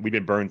mean, we've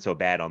been burned so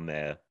bad on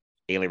the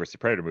Alien vs.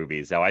 Predator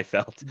movies, how I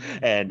felt.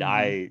 And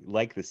I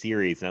like the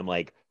series, and I'm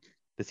like,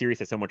 the series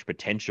has so much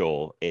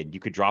potential, and you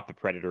could drop the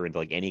Predator into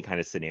like any kind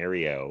of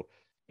scenario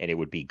and it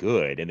would be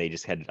good. And they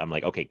just I'm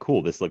like, okay,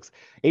 cool. This looks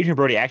Adrian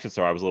Brody action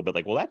star. I was a little bit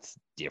like, well, that's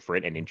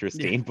different and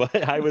interesting,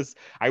 but I was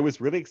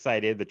really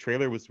excited. The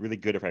trailer was really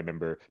good. If I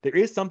remember, there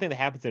is something that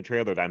happens in the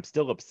trailer that I'm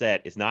still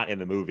upset is not in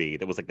the movie.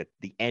 That was like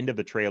the end of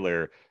the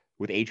trailer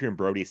with Adrian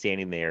Brody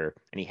standing there,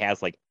 and he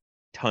has like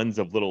tons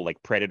of little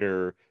like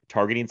Predator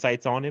targeting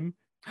sights on him.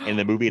 In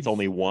the movie, it's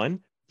only one.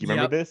 Do you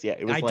remember this? Yeah,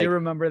 it was. I do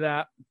remember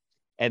that.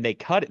 And they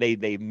cut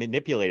it. They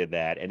manipulated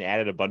that and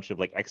added a bunch of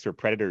like extra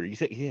Predator. You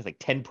said he has like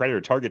 10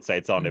 Predator target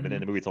sights on him, and in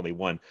the movie it's only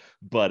one.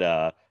 But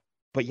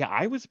yeah,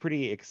 I was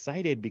pretty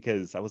excited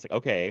because I was like,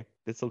 okay,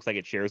 this looks like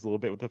it shares a little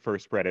bit with the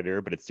first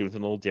Predator, but it's doing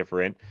something a little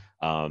different.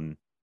 And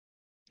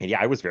yeah,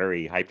 I was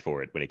very hyped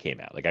for it when it came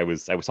out. Like I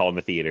was all in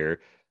the theater.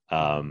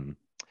 And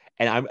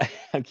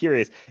I'm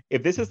curious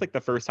if this is like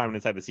the first time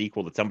inside the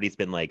sequel that somebody's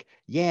been like,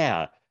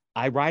 yeah,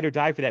 I ride or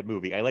die for that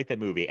movie. I like that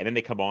movie. And then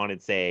they come on and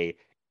say,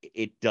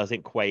 it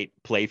doesn't quite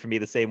play for me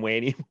the same way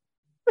anymore.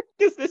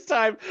 Because this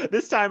time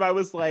I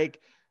was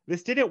like,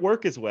 this didn't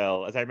work as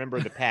well as I remember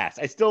in the past.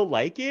 I still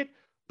like it,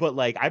 but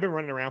like I've been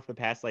running around for the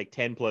past like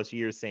 10 plus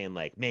years saying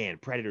like, man,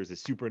 Predators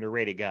is super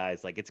underrated,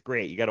 guys. Like it's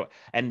great. You gotta,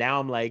 and now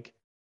I'm like,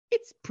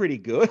 it's pretty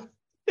good.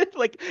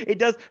 Like it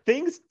does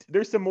things.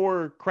 There's some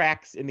more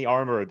cracks in the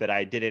armor that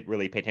I didn't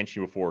really pay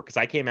attention to before, because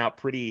I came out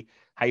pretty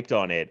hyped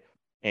on it.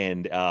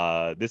 And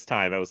this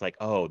time I was like,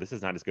 oh, this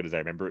is not as good as I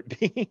remember it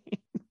being.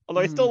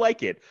 Although I still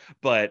like it.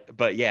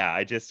 But yeah,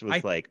 I just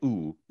was like,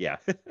 ooh, yeah.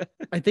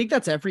 I think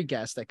that's every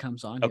guest that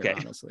comes on here,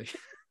 honestly.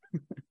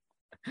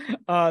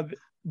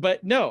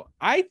 But no,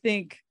 I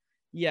think,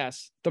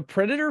 yes, the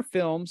Predator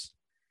films,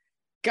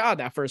 God,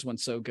 that first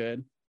one's so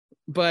good.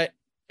 But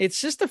it's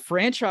just a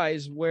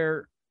franchise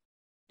where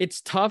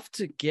it's tough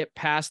to get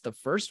past the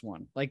first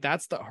one. Like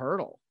that's the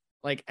hurdle.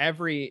 Like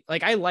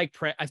I like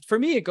for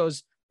me, it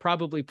goes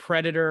probably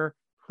Predator,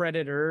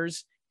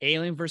 Predators,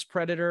 Alien vs.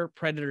 Predator,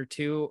 Predator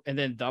 2, and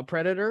then The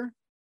Predator,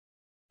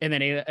 and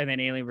then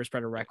Alien vs.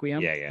 Predator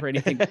Requiem. Yeah. For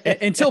anything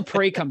until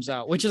Prey comes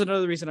out, which is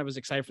another reason I was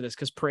excited for this,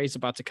 because Prey's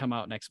about to come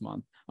out next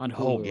month on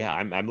Hulu. Oh yeah,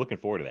 I'm looking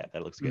forward to that.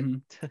 That looks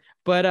good.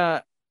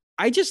 But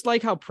I just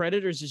like how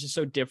Predators is just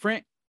so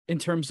different in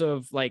terms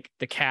of like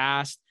the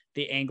cast,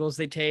 the angles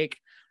they take.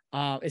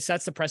 It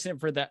sets the precedent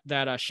for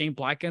that Shane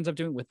Black ends up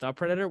doing with The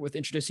Predator, with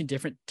introducing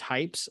different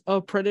types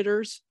of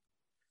predators.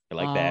 I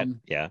like that.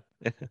 Yeah.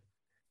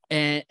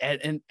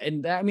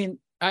 and I mean,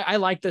 I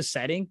like the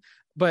setting,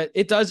 but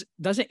it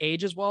doesn't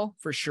age as well,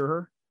 for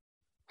sure.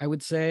 I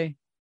would say,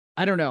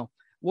 I don't know.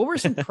 What were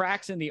some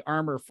cracks in the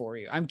armor for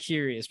you? I'm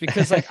curious,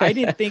 because like I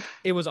didn't think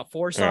it was a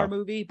 4-star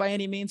movie by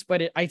any means,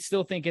 but I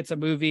still think it's a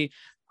movie.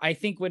 I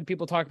think when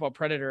people talk about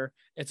Predator,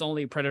 it's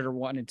only Predator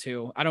 1 and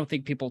 2. I don't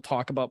think people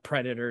talk about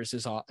Predators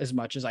as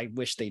much as I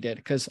wish they did,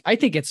 because I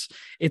think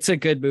it's a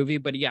good movie.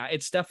 But yeah,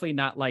 it's definitely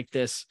not like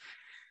this,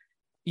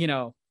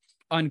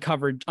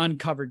 uncovered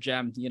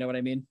gem. You know what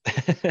I mean?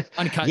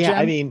 Uncut gem.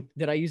 I mean,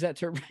 did I use that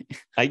term?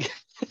 I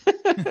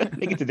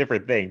think it's a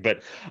different thing,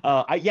 but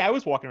I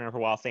was walking around for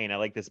a while saying I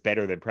like this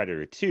better than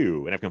Predator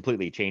 2, and I've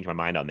completely changed my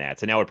mind on that.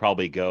 So now I'd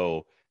probably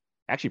go,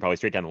 probably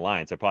straight down the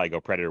line. So I'd probably go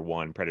Predator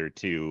 1, Predator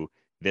 2,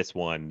 this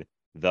one,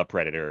 The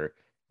Predator,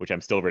 which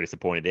I'm still very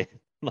disappointed in.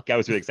 Like I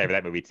was really excited for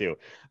that movie too,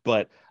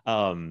 but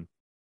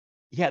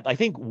yeah, I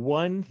think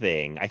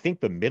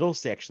the middle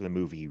section of the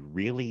movie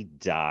really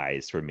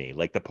dies for me.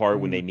 Like the part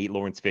when they meet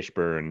Lawrence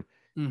Fishburne,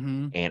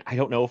 and I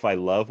don't know if I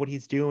love what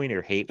he's doing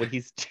or hate what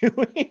he's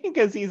doing,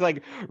 because he's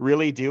like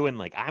really doing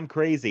like, I'm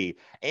crazy.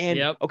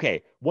 And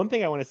okay, one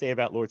thing I want to say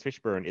about Lawrence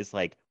Fishburne is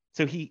like,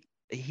 so he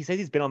says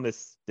he's been on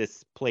this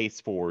place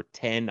for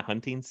 10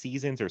 hunting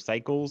seasons or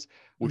cycles,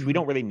 which we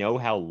don't really know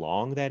how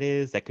long that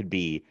is. That could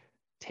be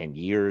 10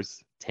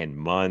 years, 10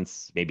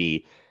 months,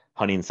 maybe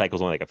hunting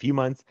cycles only like a few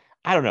months.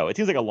 I don't know. It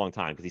seems like a long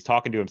time because he's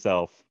talking to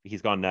himself.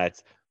 He's gone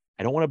nuts.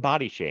 I don't want to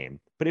body shame,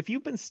 but if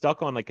you've been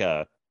stuck on like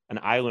an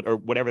island or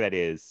whatever that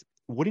is,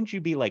 wouldn't you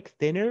be like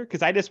thinner?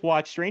 Because I just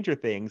watched Stranger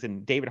Things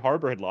and David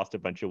Harbour had lost a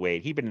bunch of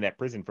weight. He'd been in that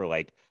prison for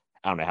like,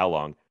 I don't know how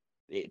long,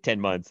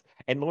 10 months.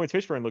 And Lawrence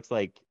Fishburne looks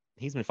like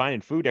he's been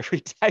finding food every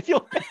day. I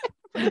feel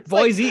bad.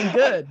 Boy's eating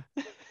good.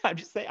 I'm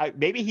just saying,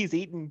 maybe he's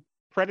eating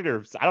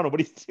Predator. I don't know what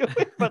he's doing,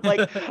 but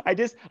like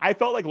I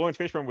felt like Lawrence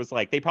Fishburne was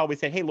like, they probably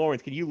said, hey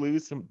Lawrence, can you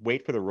lose some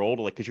weight for the role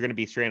to like, because you're gonna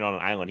be stranded on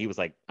an island. He was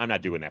like, I'm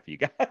not doing that for you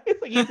guys.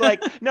 Like he's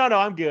like, no,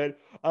 I'm good.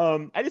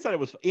 I just thought it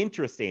was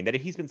interesting that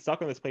if he's been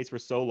stuck on this place for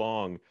so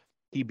long,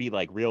 he'd be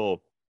like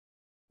real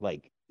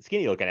like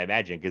skinny looking, I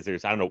imagine, because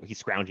there's, I don't know, he's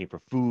scrounging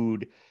for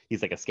food,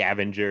 he's like a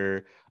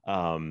scavenger.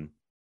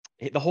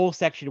 The whole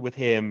section with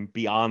him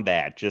beyond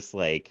that just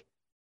like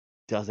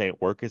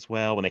doesn't work as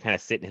well when they kind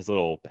of sit in his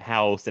little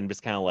house and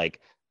just kind of like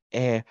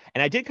and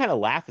I did kind of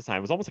laugh this time.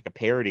 It was almost like a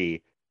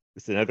parody.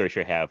 This is another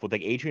issue I have with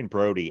like Adrian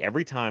Brody.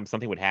 Every time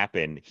something would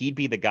happen, he'd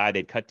be the guy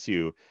they'd cut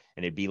to,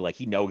 and it'd be like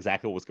he'd know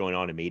exactly what was going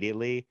on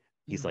immediately.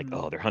 He's like,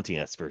 oh, they're hunting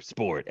us for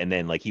sport, and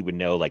then like he would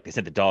know like they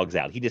sent the dogs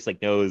out. He just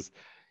like knows,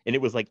 and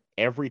it was like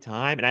every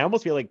time. And I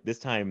almost feel like this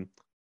time,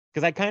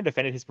 because I kind of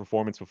defended his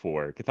performance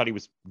before, I thought he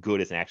was good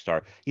as an action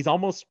star. He's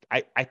almost,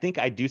 I think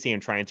I do see him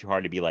trying too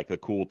hard to be like a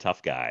cool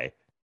tough guy.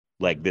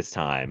 Like this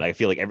time, like, I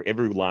feel like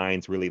every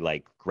line's really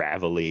like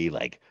gravelly,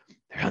 like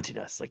they're hunting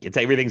us. Like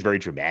everything's very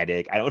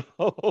dramatic. I don't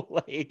know,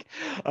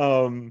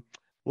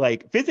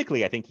 like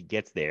physically, I think he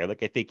gets there.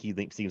 Like I think he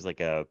seems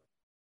like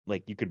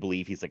you could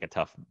believe he's like a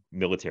tough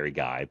military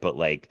guy, but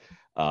like,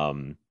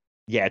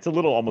 yeah, it's a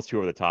little almost too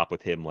over the top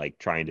with him like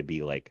trying to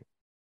be like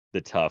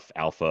the tough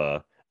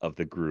alpha of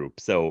the group.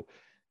 So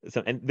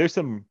and there's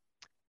some.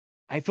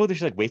 I feel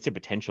there's like wasted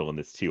potential in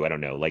this too. I don't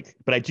know, like,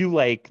 but I do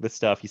like the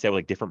stuff you said with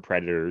like different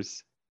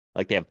predators.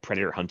 Like they have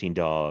predator hunting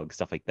dogs,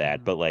 stuff like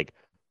that. But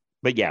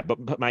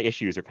my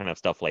issues are kind of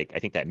stuff like I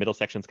think that middle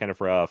section's kind of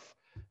rough.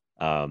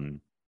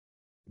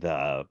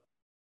 The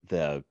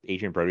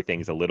Adrian Brody thing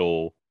is a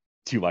little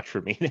too much for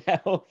me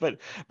now.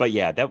 But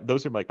yeah,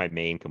 those are like my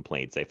main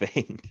complaints, I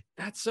think.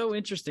 That's so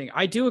interesting.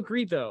 I do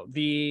agree though.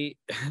 The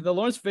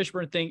Lawrence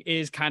Fishburne thing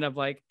is kind of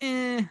like,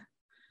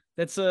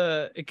 That's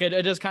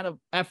it just kind of,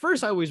 at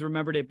first I always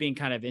remembered it being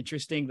kind of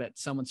interesting that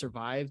someone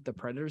survived the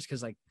predators,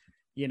 because like,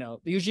 you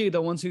know, usually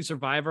the ones who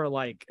survive are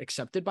like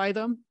accepted by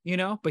them, you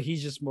know, but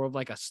he's just more of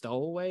like a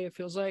stowaway, it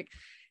feels like.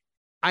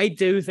 I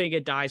do think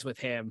it dies with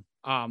him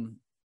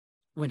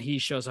when he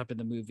shows up in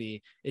the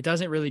movie. It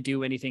doesn't really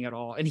do anything at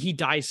all, and he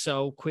dies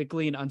so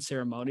quickly and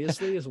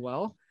unceremoniously as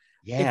well.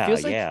 Yeah, it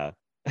feels like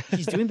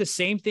he's doing the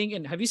same thing.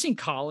 And have you seen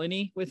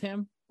Colony with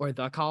him, or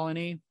The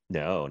Colony?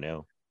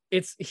 No.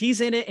 He's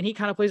in it, and he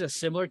kind of plays a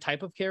similar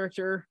type of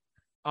character,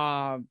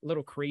 a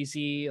little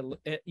crazy,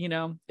 you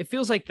know. It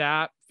feels like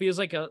that. Feels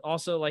like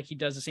also like he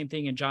does the same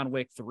thing in John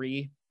Wick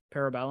 3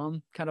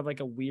 Parabellum, kind of like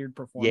a weird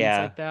performance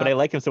like that. But I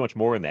like him so much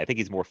more in that. I think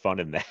he's more fun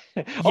in that.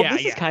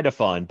 This is kind of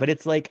fun, but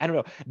it's like, I don't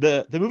know,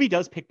 the movie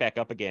does pick back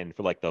up again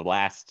for like the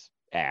last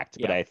act,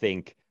 but I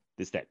think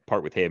that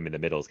part with him in the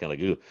middle is kind of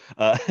like,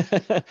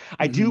 ooh.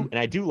 I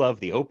do love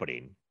the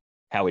opening,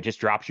 how it just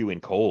drops you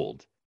in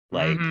cold,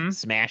 like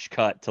smash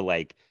cut to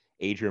like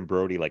Adrian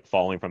Brody like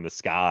falling from the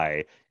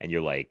sky, and you're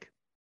like,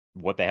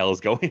 what the hell is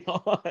going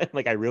on?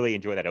 Like, I really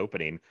enjoy that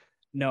opening.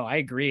 No, I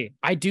agree.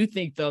 I do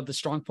think though the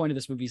strong point of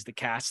this movie is the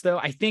cast though.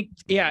 I think,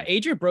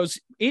 Adrian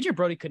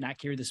Brody could not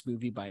carry this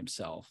movie by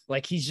himself.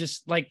 Like he's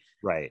just like,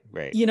 right.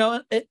 You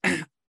know,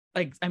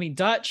 like, I mean,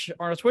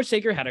 Arnold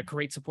Schwarzenegger had a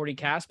great supporting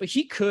cast, but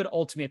he could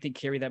ultimately, I think,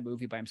 carry that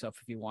movie by himself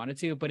if he wanted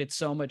to, but it's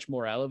so much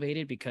more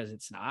elevated because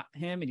it's not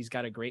him and he's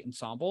got a great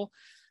ensemble.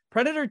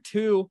 Predator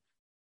 2,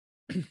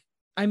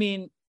 I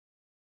mean,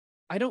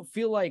 I don't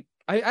feel like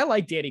I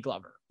like Danny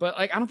Glover, but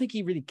like I don't think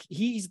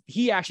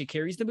he actually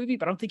carries the movie,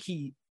 but I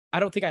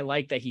don't think I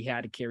like that he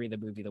had to carry the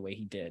movie the way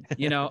he did,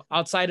 you know,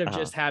 outside of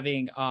just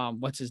having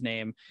what's his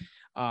name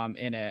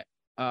in it.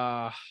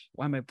 Why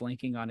am I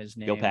blanking on his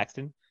name?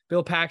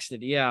 Bill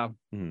Paxton, yeah.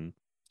 Mm-hmm.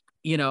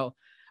 You know,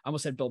 I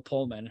almost said Bill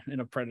Pullman in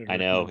a Predator. I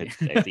know, it's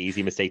an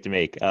easy mistake to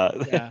make.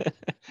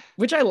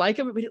 Which I like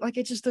him, but like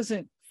it just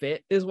doesn't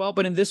fit as well.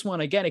 But in this one,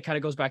 again, it kind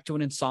of goes back to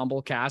an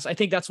ensemble cast. I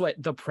think that's what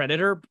the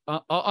Predator,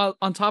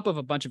 on top of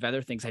a bunch of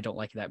other things I don't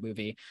like in that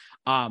movie,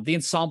 the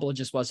ensemble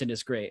just wasn't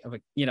as great.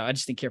 You know, I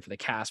just didn't care for the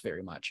cast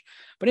very much.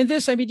 But in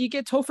this, I mean, you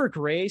get Topher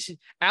Grace,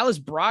 Alice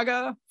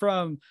Braga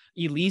from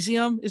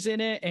Elysium is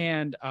in it,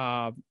 and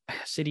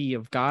City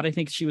of God, I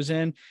think she was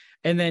in,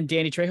 and then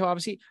Danny Trejo,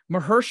 obviously,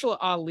 Mahershala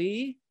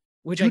Ali,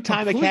 which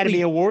two-time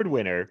Academy Award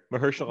winner,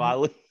 Mahershala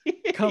Ali.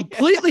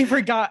 Completely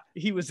forgot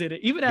he was in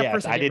it. Even at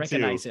first, I didn't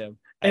recognize him.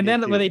 And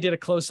then when they did a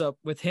close-up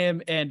with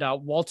him and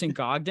Walton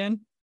Goggins,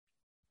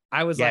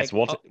 I was like,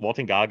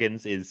 Walton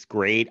Goggins is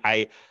great.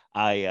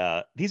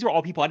 These are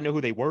all people I didn't know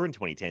who they were in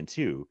 2010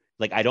 too.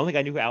 Like, I don't think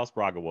I knew who Alice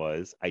Braga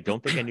was. I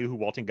don't think I knew who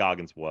Walton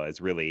Goggins was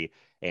really.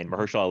 And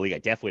Mahershala Ali, I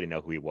definitely didn't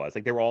know who he was.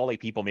 Like, they were all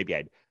like people maybe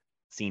I'd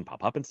seen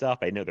pop up and stuff.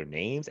 I didn't know their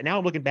names. And now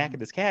I'm looking back at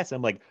this cast, and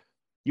I'm like,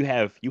 you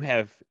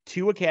have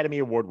two Academy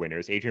Award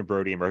winners, Adrian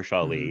Brody and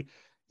Mahershala Ali.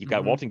 You've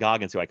got Walton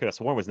Goggins, who I could have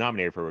sworn was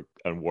nominated for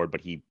an award,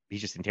 but he's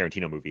just in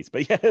Tarantino movies.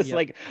 But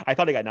like I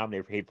thought he got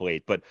nominated for Hateful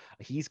Eight, but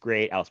he's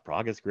great. Alice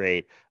Braga's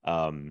great.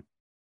 Danny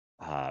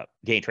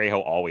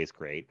Trejo, always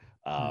great.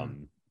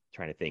 Trying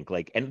to think,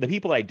 like, and the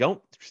people I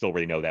don't still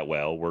really know that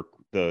well were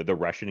the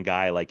Russian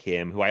guy like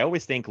him, who I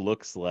always think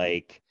looks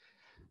like,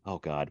 oh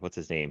God, what's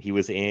his name? He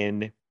was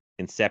in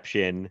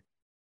Inception.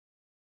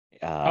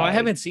 I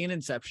haven't seen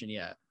Inception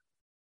yet.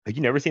 Have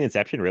you never seen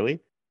Inception, really?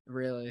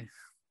 Really?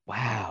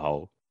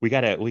 Wow. We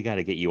gotta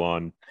get you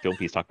on Film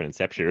Piece talking about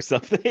Inception or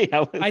something.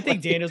 I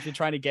think Daniel's been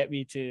trying to get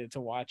me to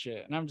watch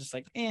it, and I'm just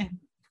like, eh.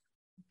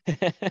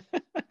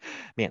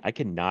 Man, I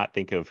cannot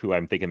think of who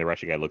I'm thinking the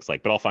Russian guy looks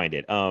like, but I'll find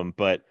it.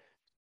 But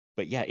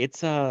yeah,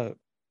 it's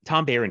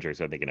Tom Berenger is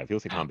what I'm thinking of. He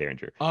looks like Tom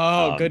Berenger.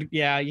 Oh, good.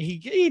 Yeah,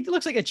 he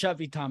looks like a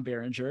chubby Tom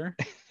Berenger.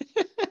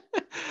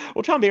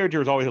 Well, Tom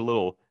Berenger is always a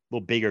little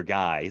bigger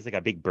guy. He's like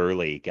a big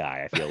burly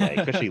guy, I feel like,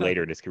 especially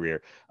later in his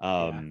career.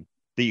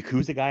 The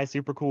Yakuza guy is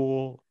super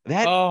cool.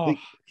 My God,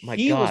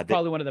 was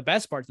probably one of the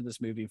best parts of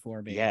this movie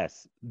for me.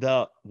 Yes.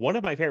 One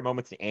of my favorite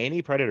moments in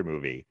any Predator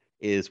movie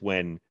is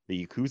when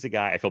the Yakuza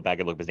guy, I feel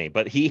bad I look up his name,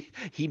 but he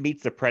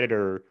meets the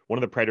Predator, one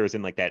of the Predators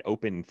in like that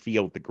open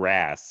field, the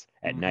grass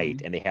at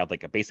night, and they have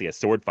like basically a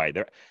sword fight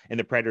there. And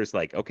the Predator's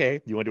like,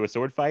 okay, you want to do a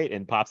sword fight?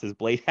 And pops his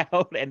blade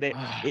out. And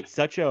it's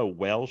such a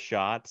well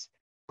shot,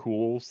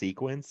 cool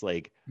sequence.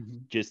 Like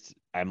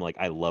I'm like,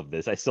 I love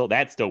this.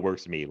 That still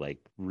works for me like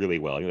really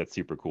well. I think that's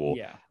super cool.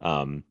 Yeah.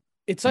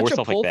 It's such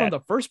a pull from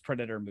the first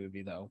Predator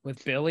movie though,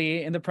 with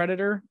Billy and the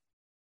Predator.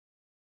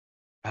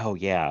 Oh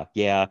yeah,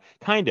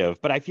 kind of.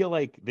 But I feel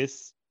like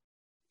this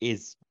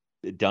is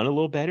done a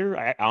little better.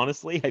 I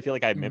feel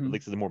like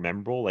this is more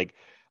memorable. Like,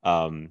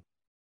 I feel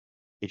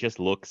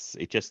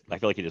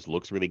like it just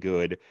looks really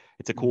good.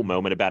 It's a cool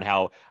moment about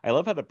how I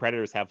love how the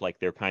Predators have like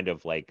their kind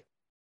of like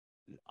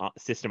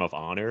system of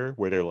honor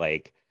where they're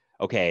like,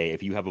 okay,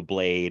 if you have a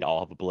blade,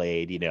 I'll have a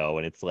blade,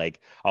 and it's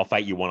like, I'll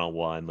fight you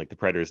one-on-one. Like the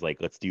Predator's like,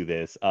 let's do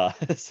this. And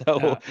it's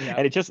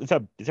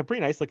a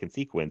pretty nice looking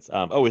sequence.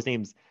 His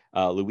name's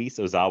Luis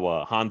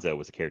Ozawa. Hanzo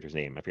was the character's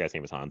name. I forgot his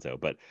name was Hanzo,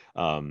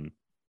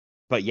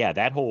 but yeah,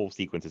 that whole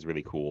sequence is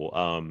really cool.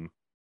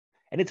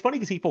 And it's funny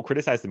because people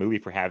criticize the movie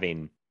for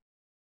having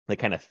like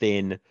kind of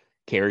thin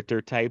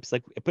character types,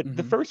 like, but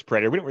the first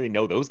Predator, we don't really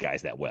know those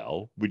guys that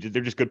well.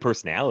 They're just good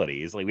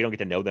personalities. Like we don't get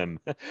to know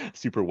them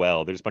super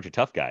well. They're just a bunch of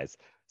tough guys.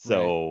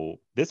 So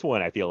this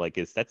one, I feel like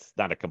that's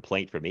not a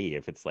complaint for me.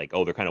 If it's like,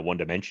 oh, they're kind of one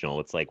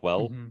dimensional, it's like,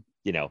 well,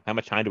 how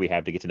much time do we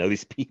have to get to know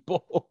these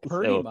people?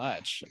 Pretty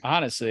much,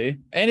 honestly.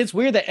 And it's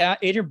weird that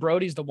Adrian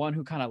Brody's the one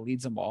who kind of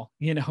leads them all.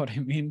 You know what I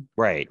mean?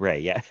 Right,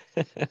 yeah.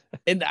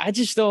 And I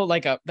just still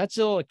that's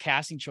still a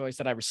casting choice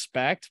that I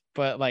respect,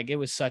 but like it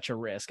was such a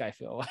risk. I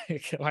feel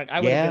like I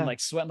would have been like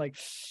sweating, like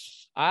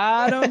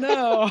I don't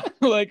know,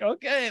 like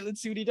okay,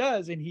 let's see what he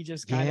does. And he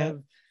just kind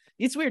of,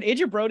 it's weird.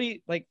 Adrian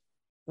Brody, like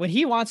when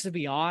he wants to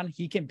be on,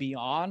 he can be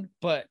on,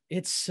 but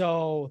it's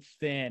so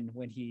thin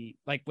when he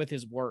like with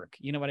his work.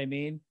 You know what I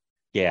mean?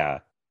 Yeah,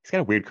 he's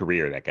got a weird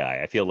career, that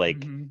guy. I feel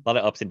like a lot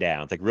of ups and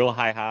downs, like real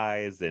high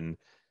highs and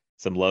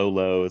some low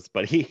lows.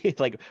 But he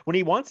like when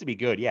he wants to be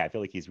good, I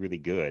feel like he's really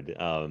good.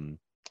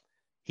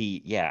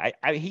 He's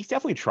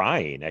definitely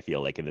trying. I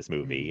feel like in this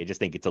movie, I just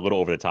think it's a little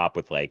over the top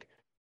with like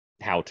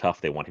how tough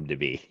they want him to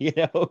be.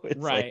 It's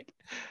right. Like...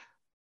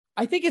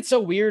 I think it's so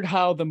weird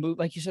how the movie,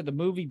 like you said, the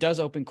movie does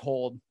open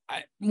cold.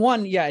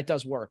 One, it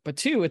does work, but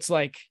two, it's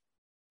like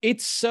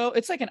it's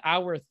like an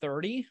hour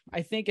 30.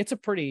 I think it's a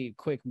pretty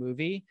quick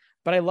movie,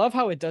 but I love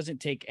how it doesn't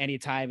take any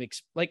time.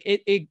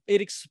 It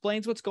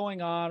explains what's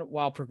going on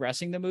while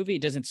progressing the movie.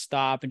 It doesn't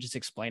stop and just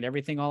explain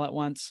everything all at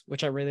once,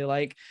 which I really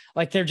like.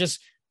 Like they're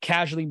just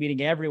casually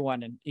meeting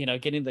everyone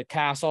and, getting the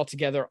cast all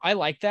together. I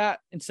like that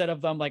instead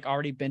of them like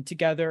already been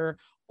together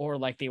or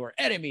like they were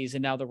enemies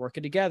and now they're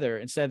working together.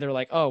 Instead, they're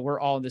like, oh, we're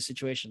all in this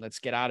situation. Let's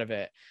get out of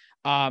it.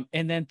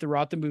 And then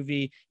throughout the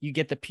movie, you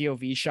get the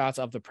POV shots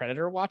of the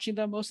Predator watching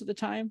them most of the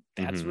time.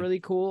 That's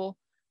really cool.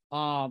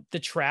 The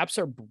traps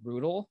are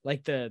brutal.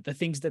 Like the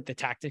things that the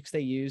tactics they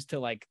use to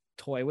like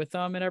toy with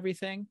them and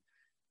everything.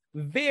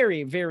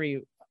 Very,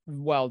 very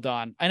well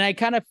done. And I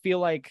kind of feel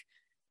like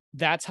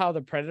that's how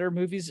the Predator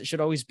movies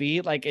should always be.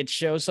 Like it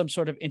shows some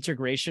sort of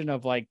integration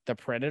of like the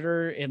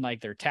Predator in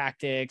like their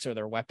tactics or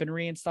their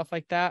weaponry and stuff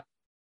like that.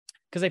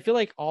 Because I feel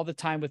like all the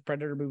time with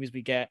Predator movies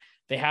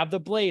they have the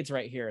blades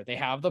right here, they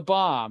have the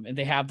bomb, and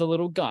they have the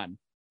little gun,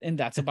 and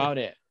that's about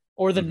it.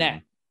 Or the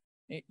net,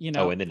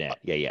 Oh, in the net.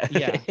 Yeah.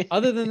 Yeah.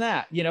 Other than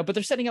that, but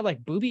they're setting up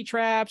like booby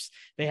traps.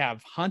 They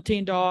have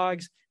hunting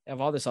dogs. They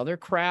have all this other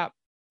crap.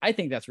 I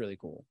think that's really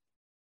cool.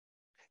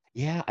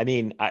 Yeah, I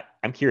mean,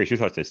 I'm curious your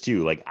thoughts on this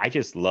too. Like, I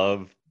just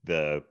love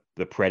the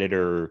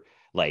Predator,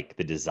 like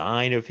the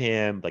design of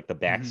him, like the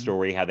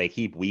backstory, how they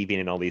keep weaving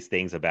in all these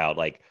things about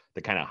like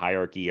the kind of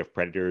hierarchy of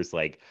predators.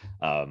 Like,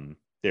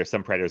 there's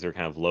some predators that are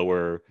kind of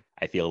lower,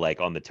 I feel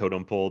like, on the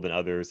totem pole than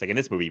others. Like in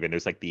this movie, even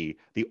there's like the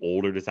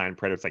older design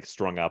predators like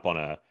strung up on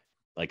a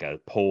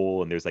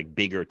pole, and there's like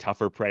bigger,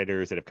 tougher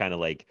predators that have kind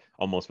of like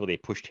almost where they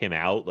pushed him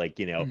out, like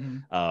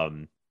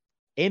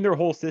and their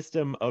whole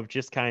system of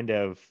just kind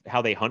of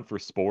how they hunt for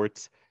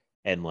sports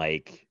and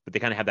like, but they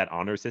kind of have that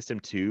honor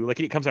system too. Like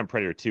it comes on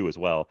Predator 2 as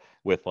well,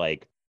 with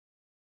like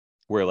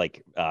where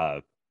like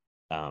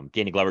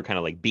Danny Glover kind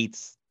of like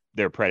beats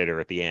their predator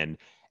at the end,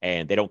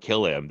 and they don't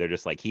kill him. They're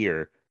just like,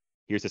 here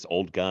here's this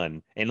old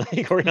gun, and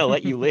like we're gonna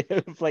let you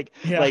live. Like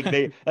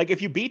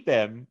if you beat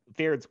them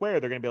fair and square,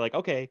 they're gonna be like,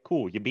 okay,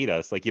 cool, you beat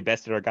us, like you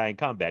bested our guy in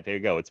combat. There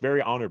you go. It's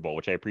very honorable,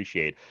 which I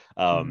appreciate.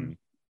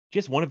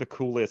 Just one of the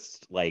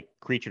coolest like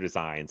creature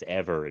designs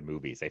ever in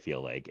movies, I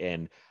feel like.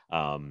 And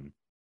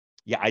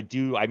yeah, I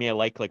do. I mean, I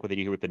like what they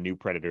do here with the new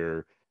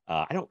Predator.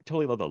 I don't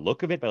totally love the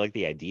look of it, but I like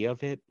the idea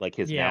of it. Like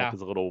his mouth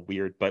is a little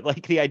weird, but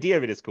like the idea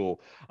of it is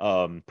cool.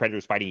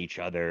 Predators fighting each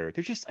other.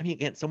 There's just, I mean,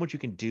 again, so much you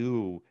can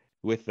do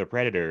with the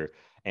Predator,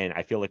 and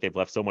I feel like they've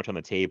left so much on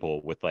the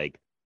table with like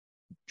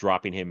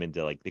dropping him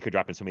into like they could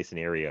drop in so many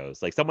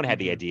scenarios. Like someone had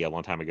the idea a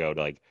long time ago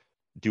to like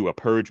do a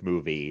Purge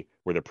movie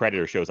where the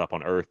Predator shows up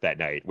on Earth that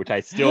night, which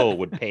I still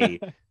would pay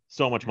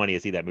so much money to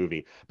see that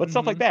movie. But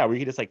stuff like that where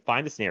you can just like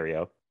find a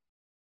scenario,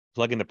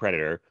 plug in the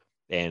Predator,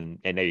 and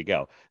there you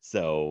go.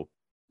 So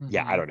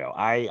yeah, I don't know.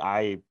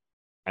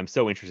 I'm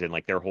so interested in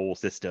like their whole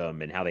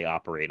system and how they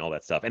operate and all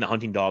that stuff. And the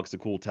hunting dog's a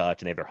cool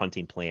touch, and they have their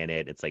hunting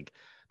planet. It's like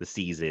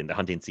the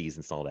hunting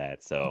seasons and all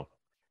that. So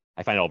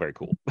I find it all very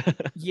cool.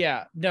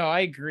 Yeah, no,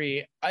 I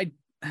agree.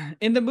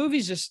 In the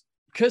movies, just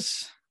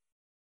because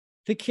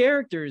the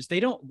characters, they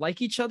don't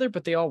like each other,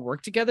 but they all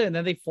work together, and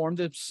then they form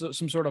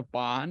some sort of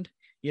bond,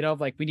 you know,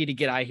 like we need to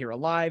get out of here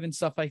alive and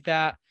stuff like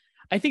that.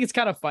 I think it's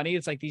kind of funny.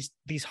 It's like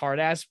these hard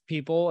ass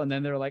people, and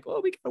then they're like, "Oh,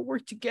 we gotta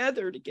work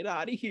together to get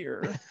out of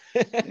here,"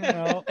 you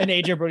know. And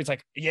Adrian Brody's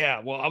like,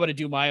 "Yeah, well, I'm gonna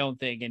do my own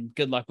thing, and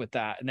good luck with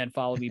that, and then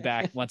follow me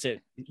back once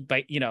it,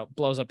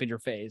 blows up in your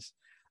face."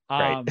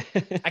 Right.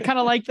 I kind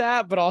of like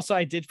that, but also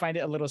I did find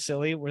it a little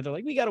silly where they're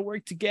like, "We got to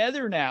work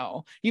together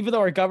now," even though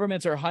our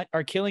governments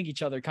are killing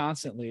each other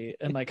constantly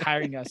and like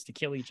hiring us to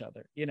kill each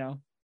other, you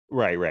know.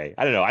 Right.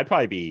 I don't know. I'd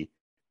probably be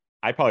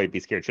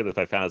scared shitless if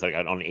I found us like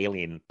on an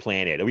alien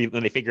planet.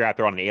 When they figure out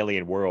they're on an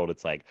alien world,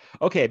 it's like,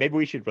 okay, maybe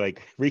we should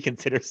like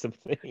reconsider some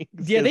things.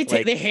 Yeah,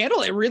 they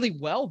handle it really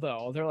well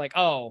though. They're like,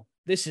 oh,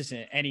 this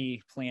isn't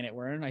any planet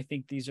we're in. I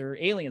think these are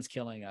aliens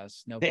killing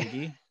us. No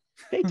biggie.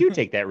 They do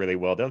take that really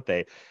well, don't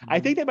they? I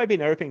think that might be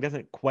another thing that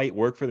doesn't quite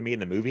work for me in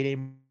the movie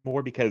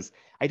anymore, because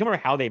I don't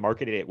remember how they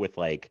marketed it with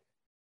like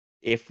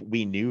if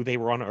we knew they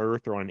were on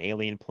Earth or on an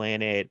alien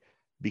planet,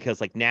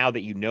 because like now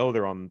that you know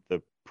they're on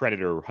the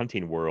Predator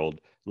hunting world,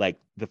 like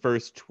the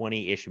first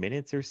 20-ish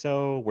minutes or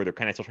so where they're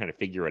kind of still trying to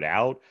figure it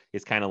out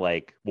is kind of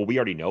like, well, we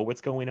already know what's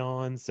going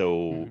on,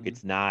 so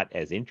it's not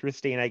as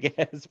interesting, I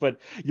guess. But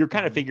you're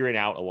kind of figuring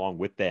out along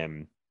with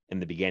them in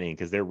the beginning,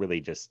 because they're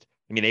really just,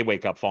 I mean, they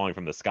wake up falling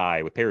from the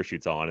sky with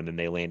parachutes on, and then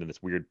they land in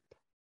this weird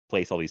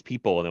place, all these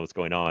people, and then what's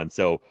going on.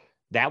 So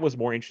that was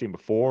more interesting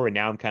before, and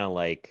now I'm kind of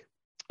like,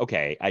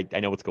 okay, I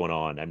know what's going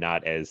on. I'm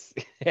not as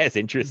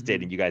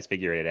interested in you guys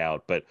figuring it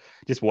out, but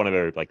just one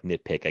other like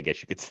nitpick, I guess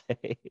you could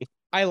say.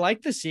 I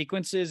like the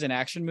sequences in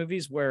action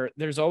movies where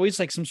there's always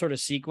like some sort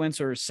of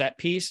sequence or set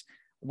piece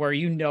where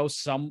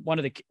one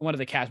of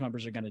the cast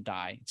members are going to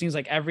die. It seems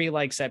like every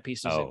like set piece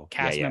is a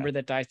cast member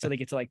that dies till they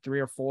get to like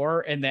 3 or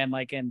 4, and then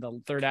like in the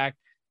third act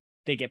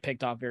they get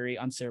picked off very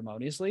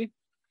unceremoniously.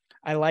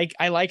 I like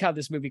how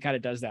this movie kind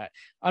of does that.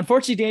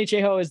 Unfortunately, Danny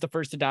Trejo is the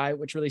first to die,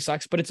 which really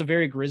sucks, but it's a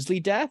very grisly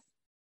death.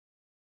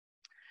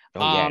 Oh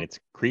yeah, and it's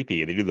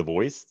creepy. They do the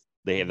voice.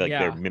 They have like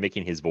they're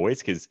mimicking his voice,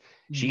 because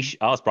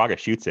Alice Braga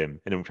shoots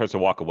him and then tries to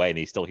walk away, and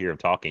you still hear him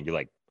talking. You're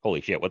like, holy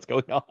shit, what's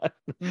going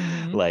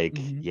on?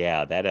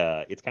 Yeah,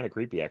 that it's kind of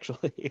creepy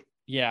actually.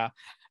 Yeah,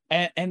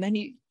 and then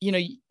you know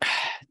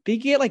they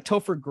get like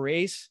Topher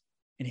Grace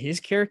and his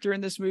character in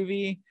this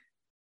movie.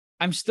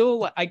 I'm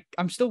still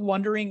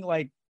wondering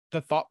like the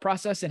thought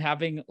process in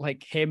having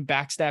like him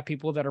backstab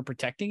people that are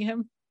protecting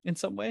him in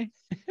some way.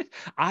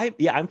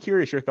 I'm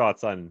curious your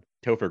thoughts on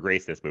Topher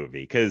Grace this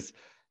movie, because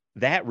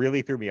that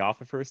really threw me off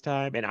the first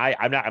time, and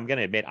I'm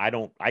gonna admit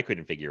I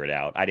couldn't figure it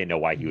out. I didn't know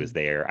why he was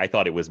there. I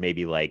thought it was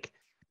maybe like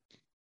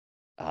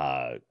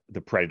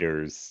the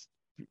Predators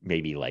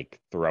maybe like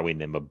throwing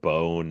them a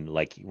bone,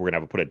 like we're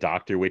gonna put a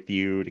doctor with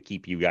you to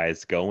keep you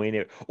guys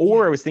going,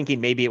 or I was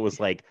thinking maybe it was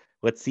like,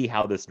 let's see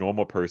how this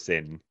normal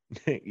person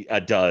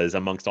does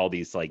amongst all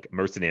these like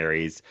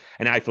mercenaries,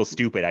 and I feel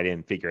stupid I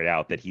didn't figure it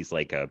out that he's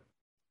like a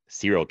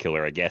serial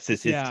killer, I guess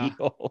is his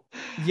deal.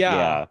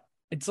 Yeah.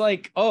 It's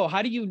like, oh,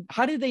 how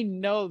did they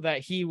know that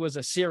he was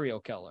a serial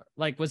killer?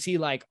 Like, was he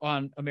like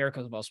on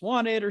America's Most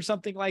Wanted or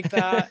something like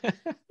that?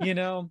 You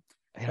know,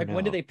 like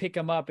when did they pick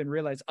him up and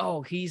realize,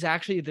 oh, he's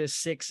actually this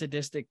sick,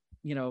 sadistic,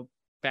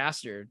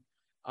 bastard.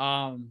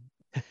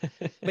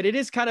 But it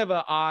is kind of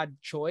an odd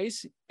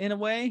choice in a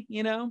way,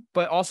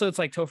 but also it's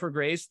like Topher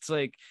Grace. It's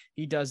like,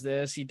 he does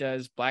this, he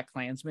does Black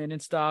Klansman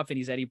and stuff, and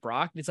he's Eddie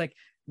Brock. And it's like,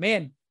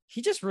 man,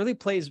 he just really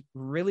plays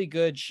really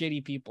good,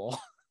 shitty people.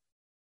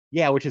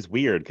 Yeah, which is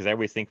weird, because I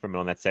always think from him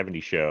on that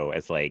 70s show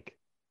as like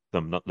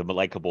the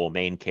likable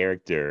main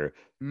character.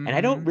 And I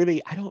don't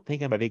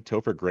think I'm a big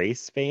Topher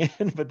Grace fan,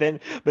 but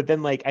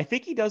then like I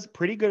think he does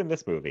pretty good in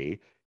this movie,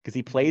 because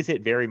he plays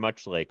it very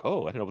much like,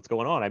 oh, I don't know what's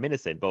going on, I'm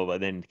innocent, but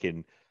then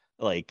can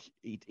like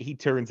he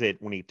turns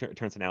it when he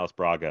turns to Alice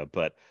Braga,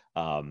 but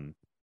and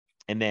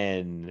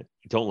then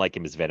don't like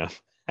him as Venom.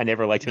 I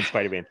never liked him in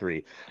Spider-Man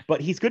 3,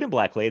 but he's good in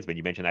Black Klansman.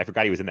 You mentioned, I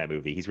forgot he was in that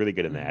movie. He's really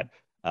good in that.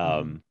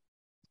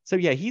 So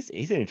yeah, he's an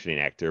interesting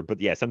actor, but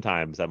yeah,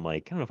 sometimes I'm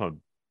like, I don't know if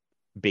I'm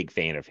a big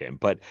fan of him,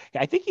 but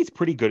I think he's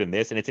pretty good in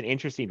this. And it's an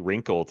interesting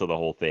wrinkle to the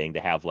whole thing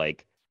to have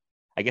like,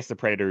 I guess the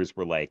Predators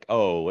were like,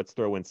 oh, let's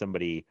throw in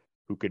somebody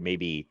who could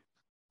maybe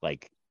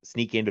like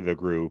sneak into the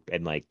group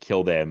and like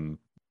kill them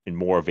in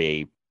more of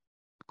a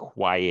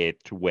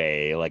quiet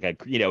way. Like,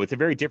 it's a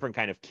very different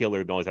kind of killer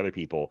than all those other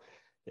people,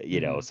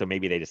 so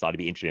maybe they just thought it'd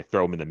be interesting to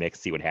throw them in the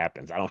mix, see what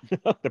happens. I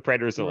don't know. The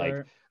Predators are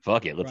like,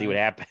 fuck it, let's see what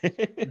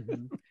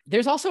happens.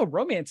 There's also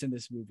romance in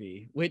this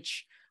movie,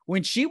 which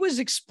when she was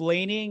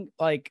explaining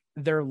like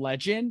their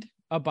legend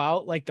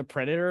about like the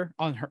Predator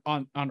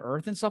on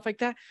Earth and stuff like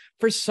that,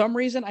 for some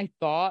reason I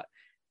thought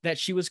that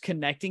she was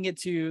connecting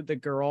it to the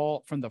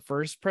girl from the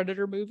first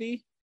Predator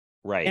movie.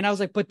 Right. And I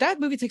was like, but that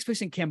movie takes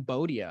place in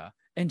Cambodia.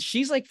 And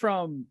she's like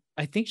from,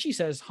 I think she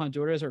says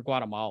Honduras or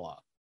Guatemala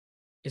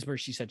is where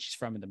she said she's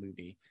from in the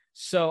movie.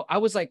 So I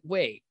was like,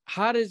 wait,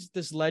 how does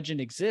this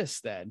legend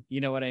exist then?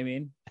 You know what I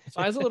mean?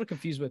 So I was a little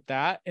confused with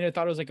that. And I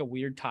thought it was like a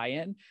weird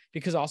tie-in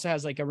because it also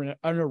has like an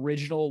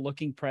original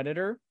looking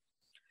Predator,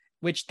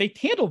 which they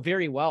handle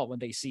very well when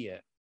they see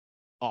it.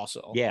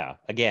 Also, yeah,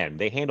 again,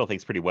 they handle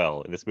things pretty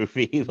well in this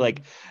movie.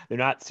 Like they're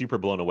not super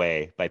blown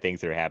away by things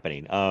that are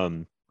happening.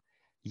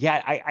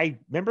 Yeah, I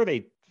remember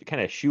they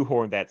kind of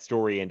shoehorned that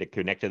story into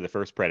connect to the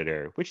first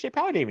Predator, which they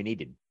probably didn't even need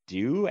to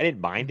do. I didn't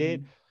mind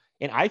it,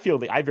 and I feel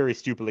that I very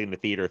stupidly in the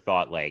theater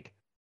thought like,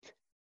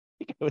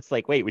 it was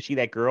like, wait, was she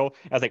that girl?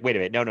 I was like, wait a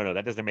minute, no,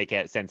 that doesn't make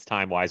sense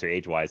time wise or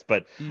age wise.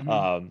 But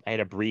I had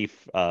a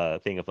brief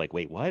thing of like,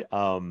 wait, what?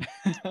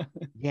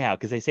 Yeah,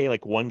 because they say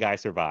like one guy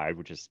survived,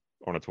 which is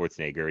Arnold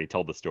Schwarzenegger. He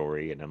told the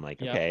story, and I'm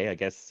like, okay, I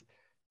guess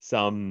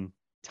some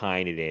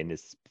tying it in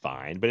is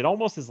fine, but it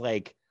almost is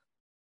like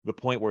the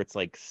point where it's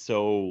like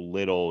so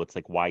little, it's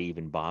like, why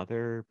even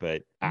bother?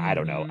 But I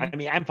don't know. I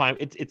mean, I'm fine.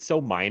 It's so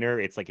minor.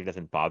 It's like it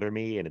doesn't bother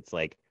me, and it's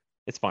like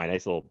it's fine.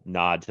 Nice little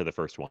nod to the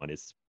first one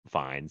is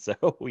fine.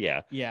 So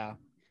yeah.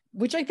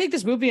 Which I think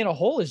this movie in a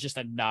whole is just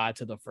a nod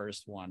to the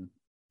first one.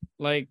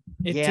 Like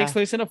it takes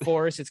place in a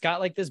forest. It's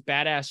got like this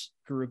badass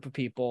group of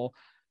people.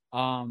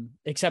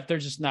 Except they're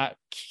just not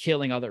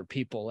killing other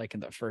people like in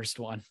the first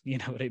one. You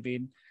know what I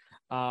mean?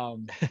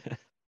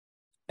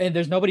 And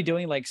there's nobody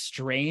doing like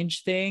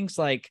strange things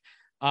like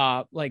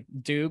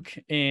Duke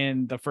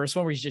in the first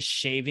one where he's just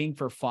shaving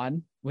for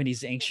fun when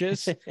he's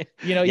anxious.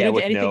 You don't get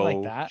anything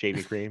like that.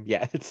 Shaving cream.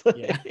 Yeah. It's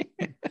like...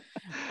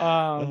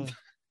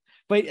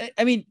 But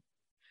I mean,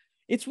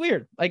 it's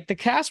weird. Like the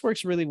cast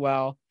works really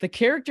well. The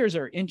characters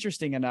are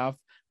interesting enough,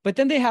 but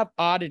then they have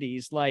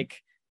oddities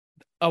like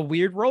a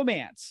weird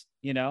romance,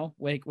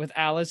 like with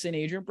Alice and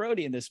Adrian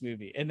Brody in this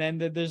movie. And then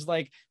there's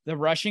like the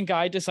Russian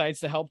guy decides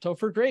to help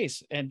Topher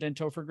Grace, and then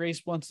Topher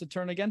Grace wants to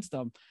turn against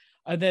them.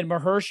 And then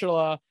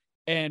Mahershala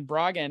and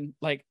Bogan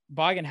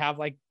have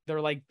like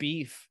they're like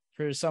beef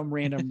for some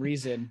random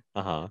reason.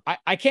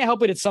 I can't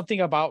help it. It's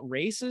something about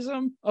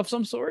racism of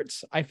some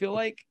sorts. I feel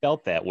like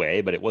felt that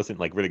way, but it wasn't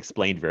like really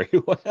explained very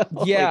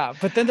well. Yeah,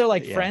 but then they're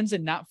like friends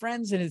and not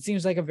friends, and it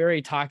seems like a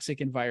very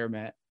toxic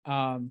environment.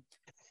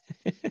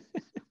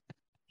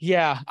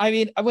 Yeah, I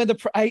mean, when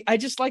I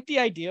just like the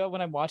idea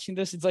when I'm watching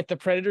this. It's like the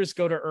Predators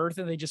go to Earth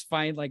and they just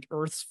find like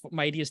Earth's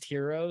mightiest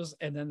heroes,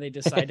 and then they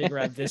decide to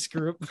grab this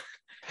group.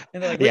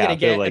 And they're like, we're gonna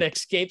get an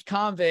escaped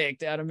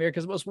convict out of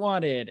America's Most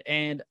Wanted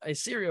and a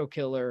serial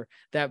killer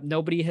that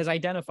nobody has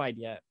identified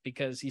yet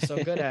because he's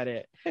so good at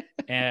it.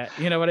 And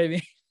you know what I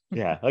mean?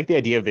 Yeah, I like the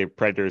idea of the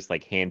Predators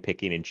like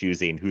handpicking and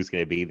choosing who's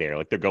going to be there.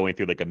 Like they're going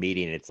through like a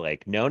meeting and it's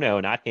like, no,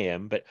 not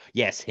him, but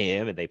yes,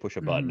 him. And they push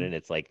a button and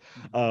it's like,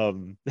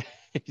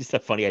 just a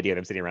funny idea of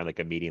them sitting around like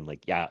a meeting,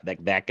 like, yeah,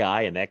 that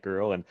guy and that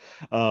girl.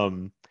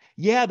 And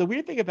yeah, the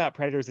weird thing about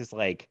Predators is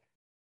like,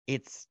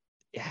 it's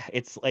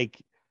like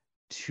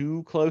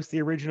too close to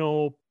the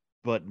original,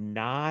 but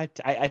not.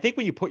 I think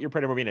when you put your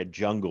Predator movie in a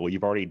jungle,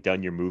 you've already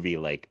done your movie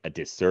like a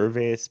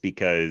disservice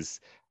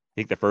because I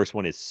think the first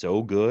one is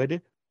so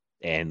good.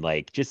 And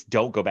like, just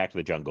don't go back to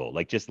the jungle.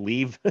 Like, just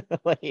leave.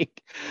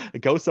 Like,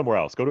 go somewhere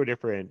else. Go to a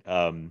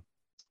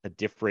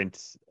different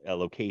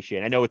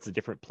location. I know it's a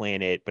different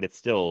planet, but it's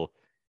still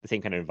the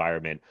same kind of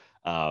environment.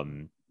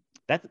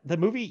 That the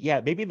movie,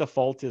 yeah. Maybe the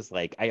fault is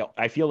like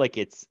I feel like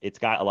it's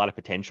got a lot of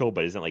potential,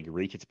 but isn't like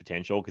reach its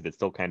potential because it's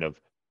still kind of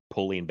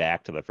pulling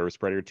back to the first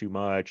Predator too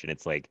much, and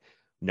it's like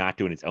not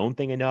doing its own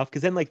thing enough.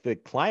 Because then like the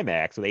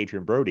climax with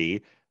Adrian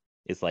Brody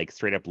is like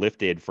straight up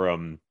lifted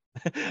from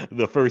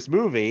the first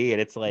movie,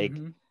 and it's like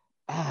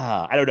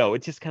I don't know,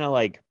 it's just kind of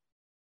like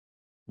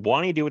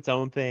wanting to do its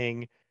own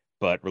thing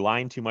but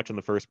relying too much on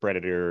the first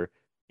Predator.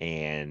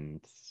 And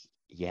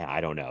yeah,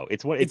 I don't know,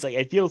 it's like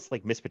it feels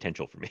like missed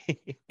potential for me.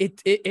 it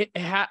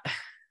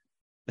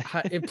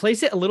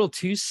plays it a little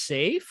too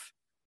safe,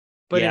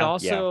 but it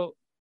also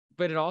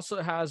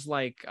has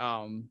like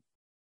some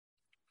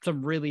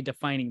really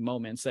defining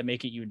moments that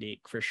make it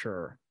unique for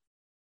sure.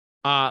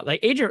 like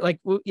Adrian, like,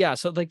 yeah,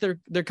 so like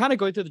they're kind of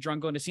going through the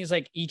jungle, and it seems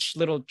like each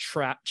little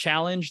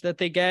challenge that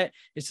they get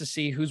is to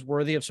see who's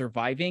worthy of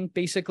surviving,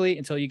 basically,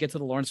 until you get to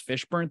the Lawrence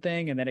Fishburne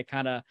thing, and then it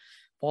kind of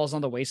falls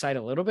on the wayside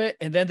a little bit,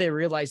 and then they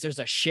realize there's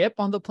a ship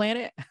on the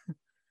planet.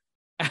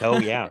 Oh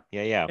yeah.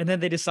 And then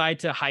they decide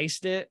to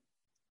heist it.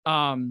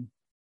 And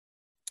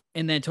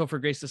then Topher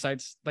Grace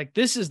decides, like,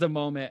 this is the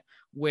moment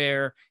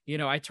where, you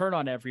know, I turn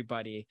on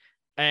everybody,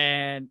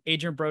 and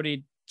Adrian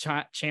Brody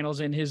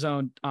channels in his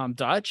own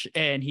Dutch,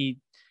 and he,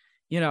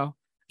 you know,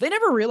 they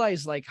never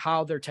realize like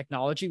how their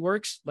technology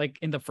works, like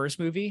in the first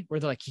movie where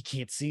they're like, you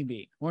can't see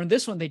me, or in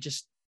this one they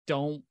just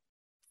don't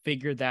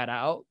figure that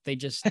out. They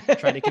just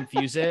try to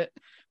confuse it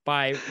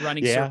by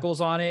running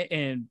circles on it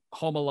and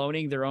Home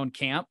Aloneing their own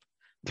camp,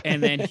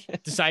 and then he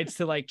decides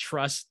to like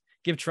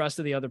give trust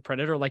to the other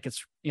predator like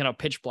it's, you know,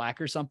 pitch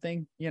black or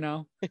something, you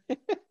know.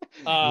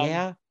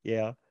 Yeah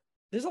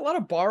There's a lot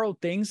of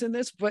borrowed things in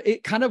this, but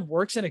it kind of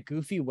works in a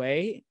goofy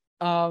way.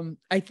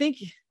 I think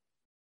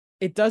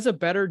it does a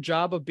better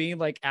job of being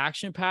like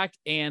action packed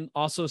and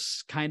also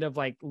kind of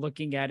like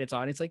looking at its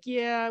audience like,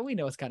 yeah, we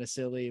know it's kind of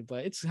silly,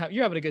 but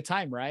you're having a good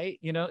time, right?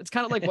 You know, it's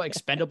kind of like what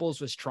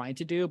Expendables was trying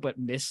to do, but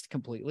missed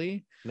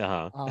completely.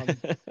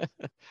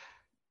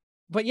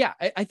 But yeah,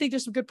 I think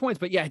there's some good points,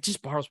 but yeah, it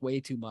just borrows way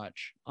too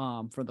much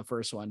from the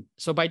first one.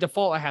 So by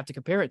default, I have to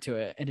compare it to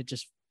it, and it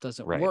just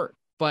doesn't work,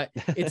 but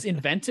it's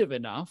inventive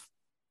enough.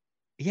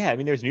 Yeah, I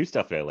mean, there's new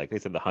stuff there, like they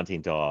said, the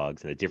hunting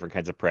dogs and the different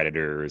kinds of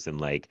predators, and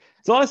like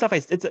it's a lot of stuff.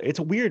 It's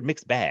a weird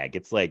mixed bag.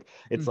 It's like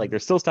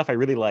there's still stuff I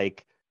really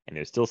like, and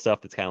there's still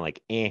stuff that's kind of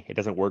like, it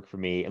doesn't work for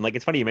me. And like,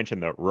 it's funny you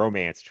mentioned the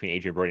romance between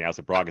Adrian Brody and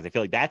Alison Brodkin, because I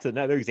feel like that's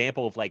another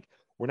example of like,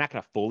 we're not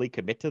going to fully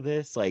commit to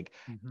this. Like,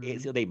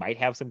 they might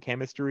have some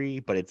chemistry,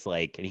 but it's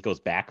like, and he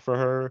goes back for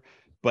her,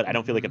 but I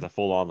don't feel like it's a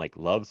full on like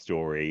love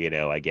story, you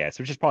know, I guess,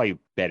 which is probably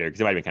better, because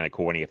it might have been kind of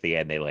corny if the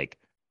end they like,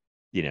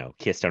 you know,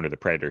 kissed under the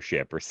predator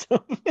ship or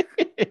something.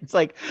 It's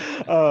like,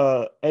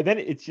 and then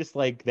it's just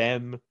like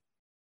them.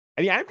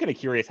 I mean, I'm kind of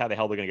curious how the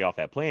hell they're going to get off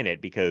that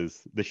planet,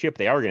 because the ship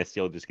they are going to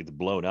steal just gets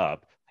blown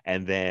up,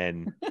 and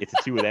then it's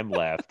the two of them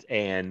left,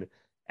 and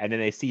then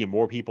they see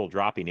more people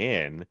dropping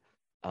in.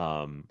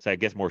 So I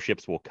guess more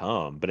ships will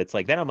come, but it's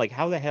like, then I'm like,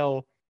 how the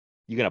hell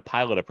you going to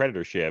pilot a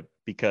predator ship?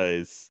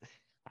 Because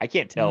I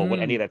can't tell what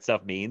any of that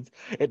stuff means.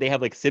 They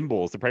have like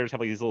symbols. The predators have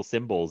like these little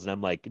symbols, and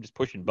I'm like just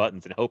pushing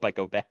buttons and hope I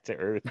go back to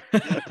Earth.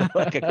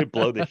 Like I could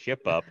blow the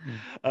ship up.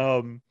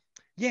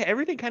 Yeah,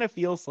 everything kind of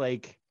feels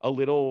like a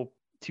little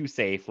too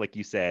safe, like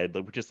you said,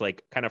 which is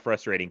like kind of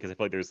frustrating, because I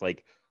feel like there's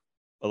like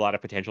a lot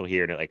of potential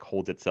here, and it like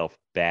holds itself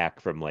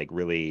back from like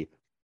really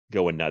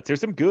going nuts.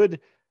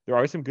 There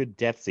are some good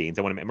death scenes.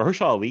 I want to.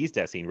 Mahershala Ali's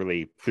death scene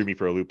really threw me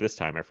for a loop this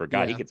time. I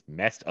forgot he gets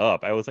messed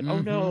up. I was like, oh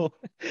no.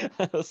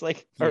 I was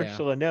like,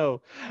 Mahershala,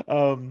 no.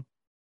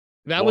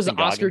 That was an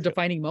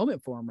Oscar-defining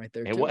moment for him right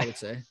there, too, I would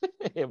say.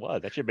 It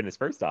was. That should have been his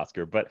first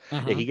Oscar, but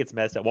yeah, he gets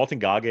messed up. Walton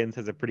Goggins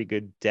has a pretty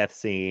good death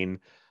scene.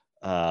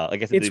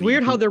 Like I said, it's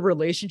weird how their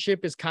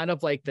relationship is kind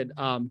of like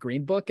the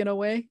Green Book in a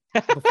way,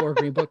 before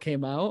Green Book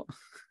came out.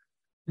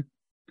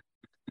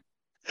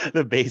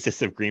 The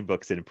basis of Green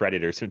Books and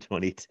Predators from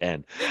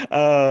 2010.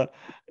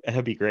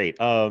 That'd be great.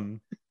 The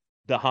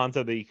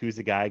Hanzo, the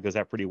Yakuza guy, goes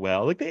out pretty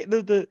well. Like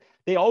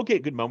they all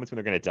get good moments when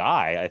they're gonna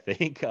die, I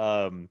think.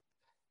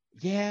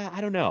 Yeah,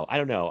 I don't know. I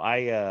don't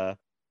know.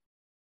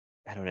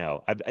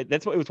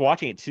 That's what I was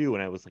watching it too,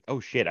 and I was like, oh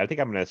shit, I think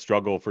I'm gonna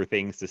struggle for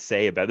things to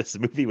say about this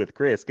movie with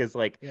Chris, because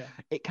like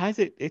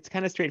it's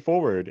kind of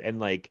straightforward, and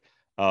like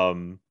I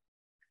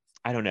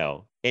don't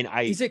know, and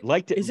I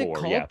liked it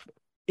more.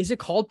 Is it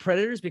called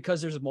Predators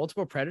because there's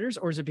multiple predators,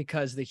 or is it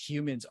because the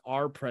humans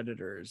are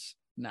predators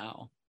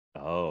now?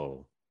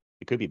 Oh,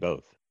 it could be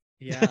both.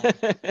 Yeah,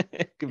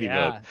 it could be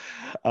both.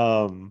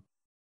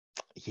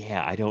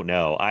 Yeah, I don't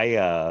know.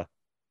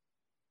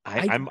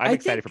 I'm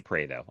excited for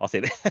Prey, though. I'll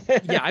say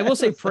that. Yeah, I will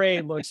say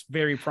Prey looks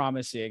very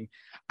promising.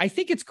 I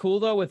think it's cool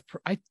though. With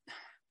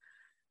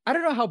I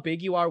don't know how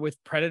big you are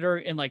with Predator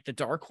in like the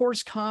Dark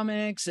Horse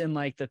comics and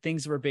like the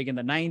things that were big in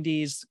the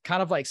 90s,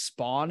 kind of like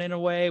Spawn in a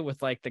way,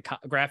 with like the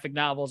graphic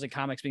novels and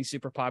comics being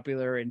super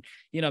popular, and,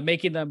 you know,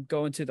 making them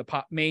go into the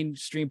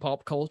mainstream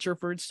pop culture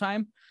for its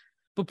time.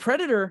 But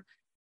Predator,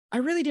 I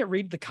really didn't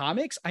read the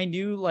comics. I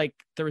knew like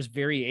there was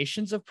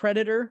variations of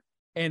Predator,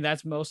 and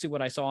that's mostly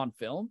what I saw on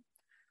film.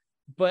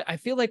 But I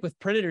feel like with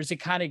Predators, it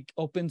kind of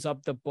opens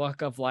up the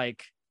book of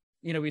like,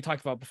 you know, we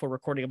talked about before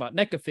recording about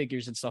NECA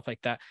figures and stuff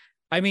like that.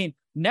 I mean,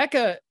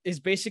 NECA is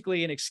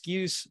basically an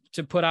excuse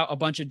to put out a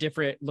bunch of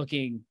different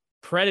looking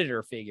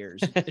Predator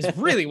figures. Is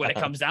really what it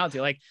comes down to.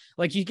 Like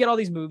you get all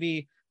these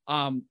movie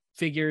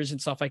figures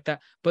and stuff like that,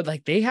 but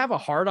like they have a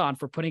hard on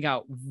for putting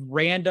out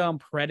random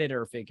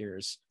Predator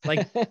figures.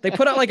 Like they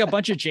put out like a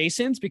bunch of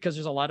Jasons because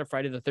there's a lot of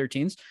Friday the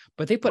 13th,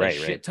 but they put a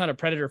shit ton of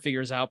Predator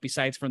figures out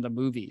besides from the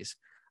movies,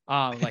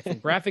 like from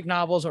graphic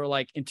novels or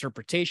like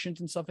interpretations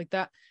and stuff like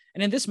that.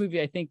 And in this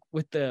movie, I think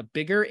with the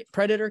bigger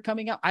Predator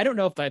coming out, I don't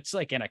know if that's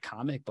like in a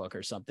comic book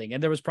or something.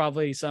 And there was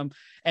probably some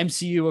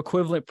MCU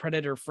equivalent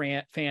Predator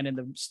fan in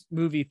the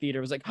movie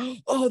theater was like,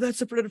 oh, that's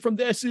the Predator from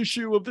this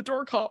issue of the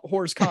Dark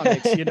Horse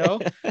comics, you know?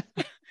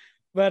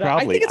 But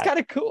I think it's kind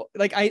of cool.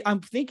 Like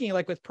I'm thinking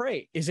like with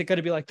Prey, is it going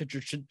to be like the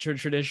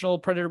traditional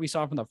Predator we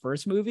saw from the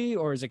first movie,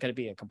 or is it going to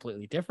be a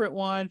completely different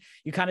one?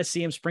 You kind of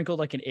see him sprinkled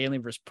like an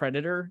Alien versus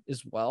Predator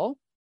as well.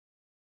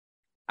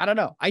 I don't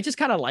know. I just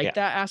kind of like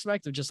that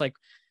aspect of just like,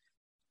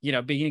 you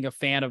know, being a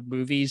fan of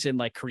movies and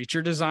like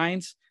creature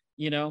designs,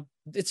 you know,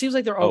 it seems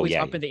like they're always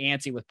up in the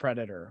ante with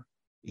Predator.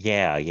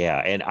 Yeah.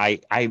 And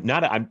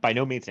I'm by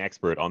no means an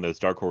expert on those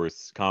Dark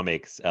Horse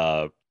comics,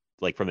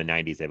 like from the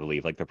 90s, I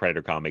believe, like the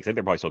Predator comics. I think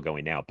they're probably still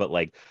going now, but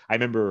like I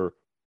remember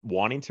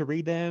wanting to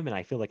read them and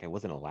I feel like I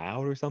wasn't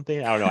allowed or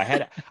something. I don't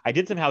know. I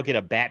did somehow get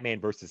a Batman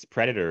versus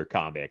Predator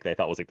comic that I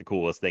thought was like the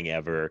coolest thing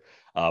ever,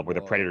 where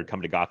the Predator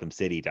come to Gotham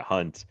City to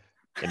hunt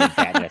and then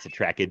Batman has to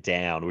track it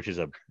down, which is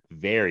a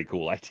very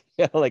cool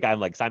idea. Like I'm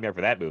like, sign me up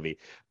for that movie.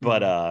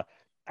 But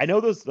I know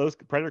those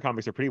Predator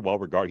comics are pretty well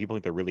regarded. People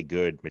think they're really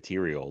good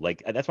material.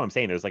 Like that's what I'm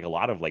saying. There's like a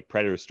lot of like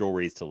Predator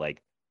stories to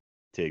like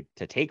to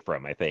take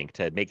from, I think,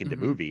 to make into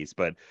movies,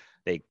 but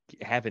they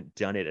haven't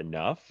done it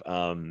enough.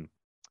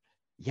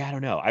 Yeah, I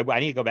don't know. I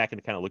need to go back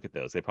and kind of look at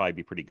those. They'd probably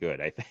be pretty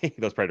good, I think,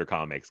 those Predator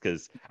comics,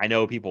 because I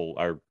know people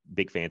are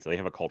big fans. So they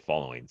have a cult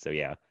following. So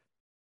yeah.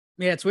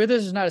 Yeah, it's weird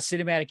there's not a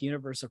cinematic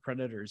universe of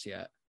Predators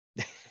yet.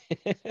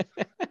 I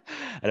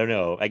don't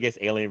know. I guess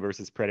Alien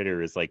versus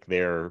Predator is like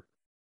their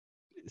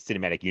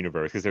cinematic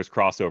universe because there's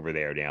crossover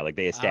there now. Like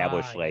they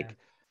established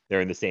they're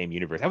in the same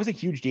universe. That was a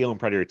huge deal in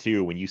Predator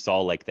 2 when you saw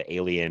like the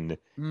alien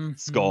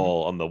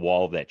skull on the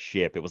wall of that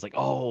ship. It was like,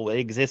 oh, it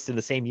exists in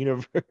the same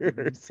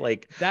universe.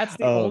 Like that's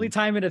the only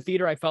time in a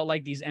theater I felt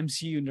like these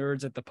MCU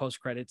nerds at the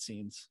post-credit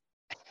scenes.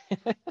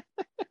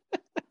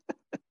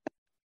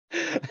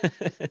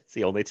 It's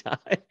the only time.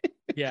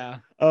 Yeah.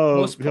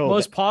 Oh,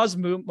 most pause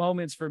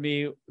moments for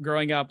me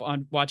growing up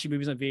on watching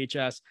movies on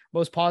VHS.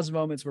 Most pause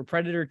moments were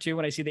Predator 2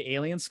 when I see the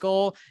alien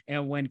skull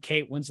and when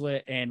Kate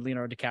Winslet and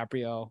Leonardo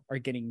DiCaprio are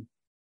getting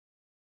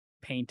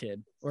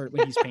painted, or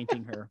when he's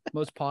painting her.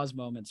 Most pause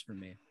moments for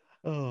me.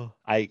 Oh,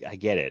 I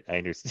get it. I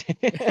understand.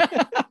 It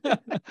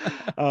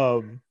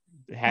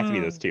had to be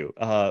those two.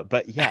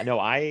 But yeah, no,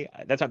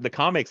 that's not the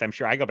comics. I'm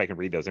sure I go back and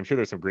read those. I'm sure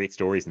there's some great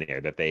stories in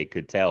there that they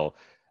could tell.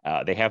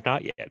 They have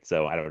not yet,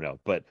 so I don't know.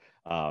 But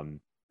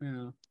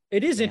yeah,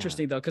 it is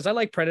interesting though, because I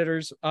like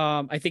Predators.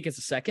 I think it's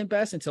the second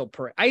best until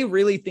Prey. I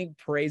really think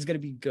Prey is going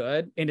to be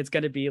good, and it's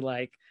going to be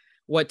like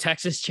what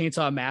Texas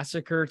Chainsaw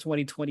Massacre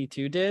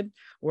 2022 did,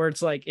 where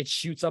it's like it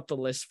shoots up the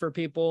list for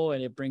people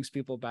and it brings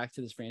people back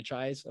to this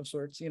franchise of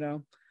sorts. You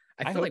know,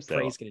 I feel like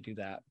Prey is going to do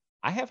that.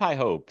 I have high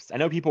hopes. I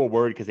know people are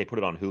worried because they put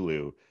it on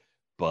Hulu,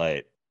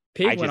 but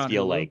I just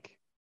feel like,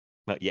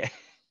 yeah.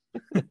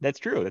 That's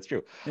true.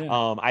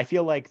 Yeah. I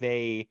feel like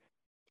they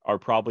are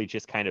probably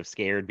just kind of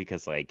scared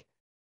because like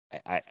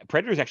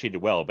Predators actually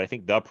did well, but I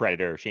think the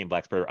Predator, Shane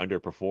Black's Predator,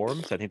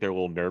 underperformed. So I think they're a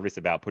little nervous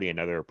about putting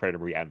another Predator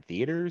movie out in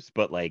theaters.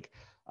 But like,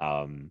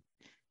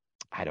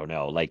 I don't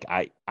know. Like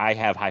I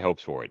have high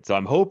hopes for it, so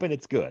I'm hoping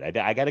it's good.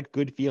 I got a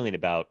good feeling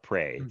about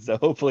Prey, so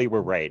hopefully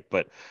we're right.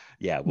 But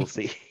yeah, we'll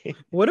see.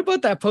 What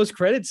about that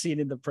post-credit scene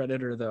in the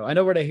Predator, though? I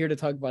know we're not here to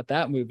talk about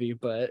that movie,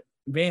 but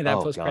man, that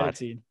post-credit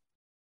scene.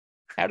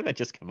 How did that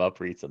just come up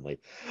recently?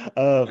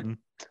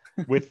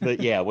 With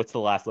the what's the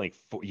last, like,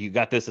 you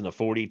got this in a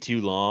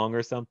 42 long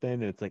or something?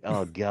 And it's like,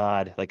 oh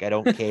God, like I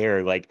don't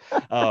care. Like,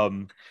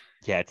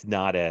 it's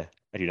not I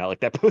do not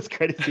like that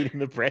post-credit scene in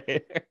the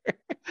Predator.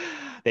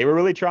 They were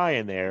really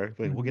trying there.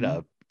 Like, we're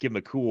gonna give him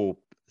a cool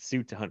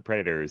suit to hunt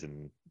predators,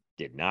 and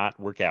did not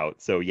work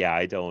out. So yeah,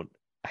 I don't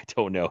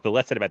know. The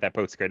less said about that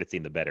post-credit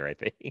scene, the better, I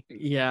think.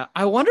 Yeah.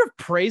 I wonder if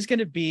Prey's going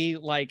to be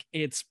like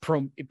it's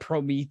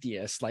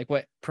Prometheus, like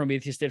what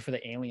Prometheus did for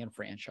the Alien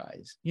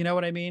franchise. You know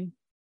what I mean?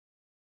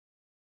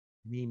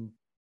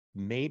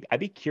 Maybe. I'd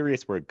be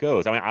curious where it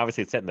goes. I mean,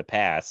 obviously it's set in the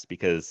past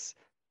because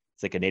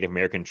it's like a Native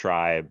American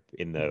tribe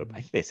in the,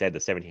 I think they said the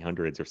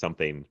 1700s or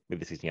something,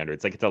 maybe the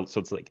 1600s. Like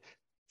it's like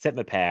set in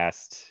the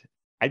past.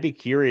 I'd be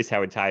curious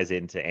how it ties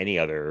into any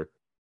other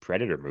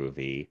Predator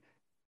movie.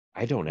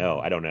 I don't know.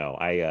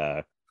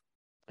 I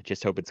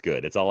just hope it's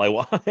good. That's all I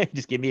want.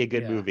 Just give me a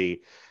good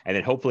movie, and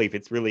then hopefully, if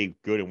it's really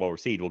good and well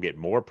received, we'll get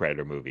more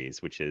Predator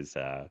movies, which is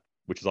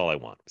all I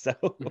want. So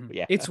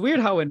yeah, it's weird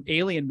how in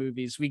Alien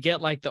movies we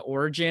get like the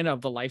origin of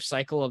the life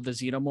cycle of the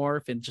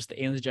xenomorph and just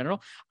the aliens in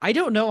general. I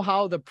don't know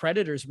how the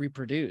Predators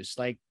reproduce.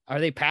 Like, are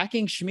they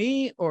packing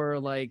shmee, or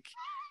like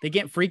they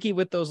get freaky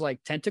with those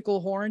like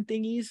tentacle horn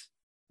thingies?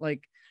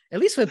 Like, at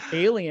least with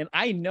Alien,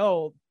 I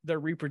know their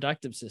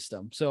reproductive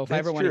system. So if I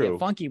ever want to get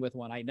funky with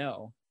one, I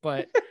know.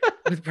 But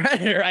with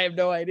Predator, I have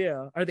no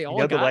idea. Are they all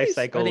guys? The life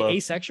cycle, are they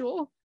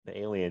asexual? The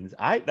aliens.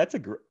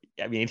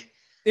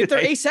 If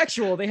they're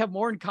asexual, they have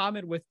more in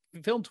common with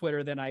film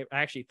Twitter than I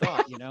actually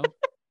thought, you know?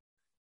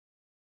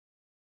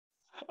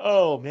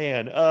 Oh,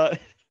 man.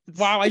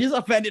 Wow, I just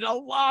offended a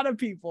lot of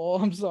people.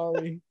 I'm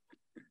sorry.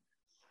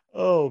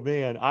 Oh,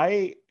 man.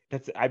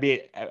 I mean,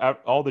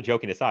 all the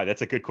joking aside,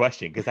 that's a good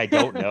question because I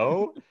don't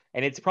know.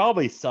 And it's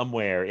probably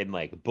somewhere in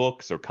like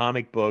books or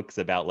comic books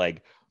about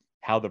like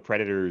how the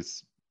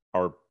predators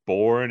are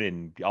born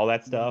and all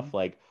that stuff.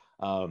 Like,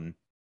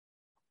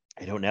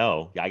 I don't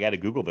know. I got to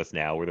Google this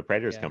now where the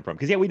predators come from.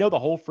 Because, yeah, we know the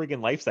whole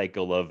freaking life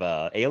cycle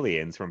of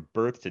aliens from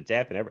birth to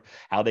death and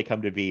how they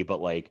come to be.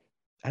 But, like,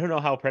 I don't know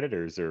how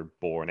predators are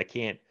born.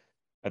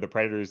 Are the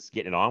predators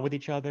getting on with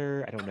each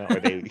other? I don't know.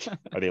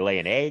 Are they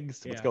laying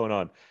eggs? What's going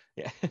on?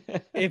 Yeah.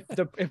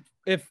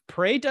 if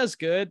Prey does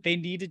good, they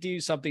need to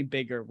do something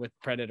bigger with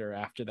Predator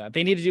after that.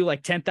 They need to do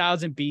like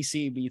 10,000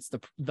 BC meets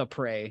the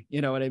Prey. You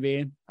know what I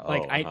mean?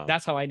 Like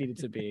that's how I need it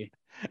to be.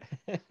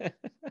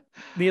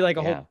 Need like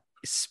a whole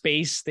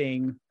space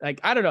thing.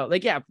 Like, I don't know.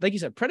 Like, yeah, like you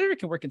said, Predator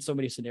can work in so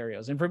many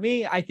scenarios. And for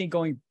me, I think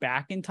going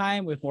back in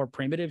time with more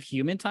primitive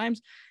human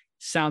times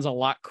sounds a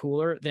lot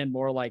cooler than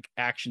more like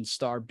action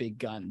star big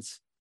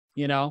guns,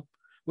 you know,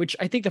 which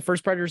I think the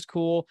first Predator is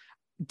cool.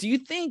 Do you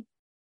think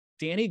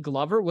Danny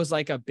Glover was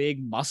like a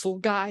big muscle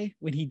guy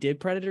when he did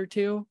Predator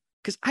 2?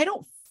 Because I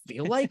don't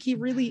feel like he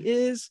really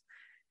is.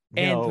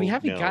 And we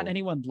haven't gotten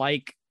anyone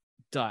like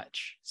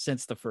Dutch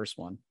since the first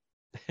one.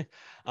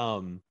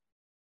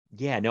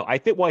 Yeah, no, I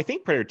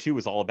think Predator 2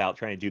 was all about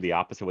trying to do the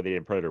opposite of what they did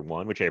in Predator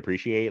 1, which I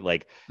appreciate.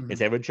 Like,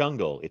 instead of a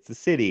jungle, it's the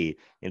city.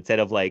 Instead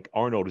of like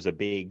Arnold, who's a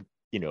big,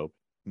 you know,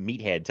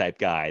 meathead type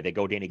guy, they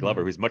go Danny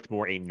Glover, who's much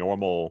more a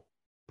normal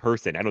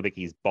person. I don't think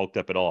he's bulked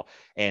up at all.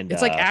 And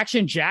it's like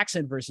Action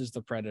Jackson versus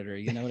the Predator.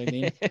 You know what I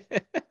mean?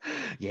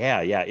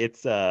 Yeah.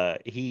 It's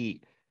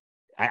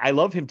I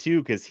love him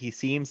too because he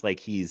seems like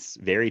he's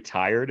very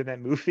tired in that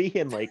movie,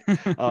 and like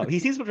he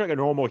seems like a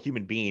normal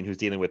human being who's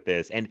dealing with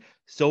this, and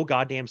so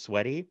goddamn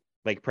sweaty.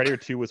 Like Predator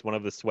 2 was one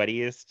of the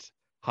sweatiest,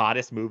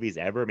 hottest movies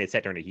ever. I mean, it's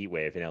set during a heat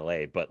wave in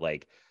LA, but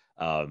like,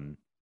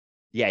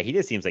 yeah, he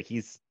just seems like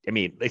I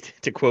mean, like,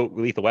 to quote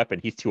Lethal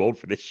Weapon, he's too old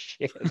for this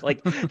shit.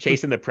 Like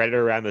chasing the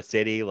Predator around the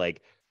city,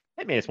 like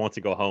that man just wants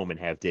to go home and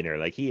have dinner.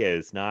 Like he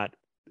is not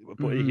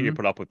here to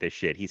put up with this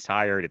shit. He's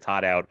tired. It's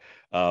hot out.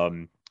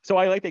 So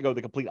I like they go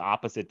the complete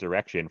opposite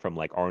direction from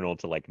like Arnold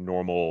to like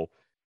normal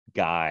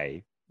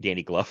guy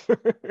Danny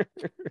Glover.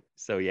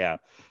 So yeah.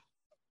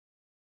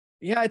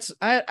 Yeah, it's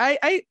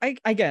I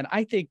again,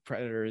 I think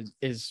Predator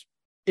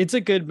it's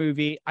a good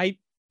movie. I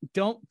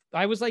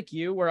was like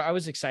you where I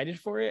was excited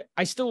for it.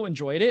 I still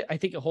enjoyed it. I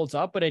think it holds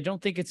up, but I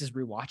don't think it's as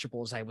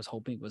rewatchable as I was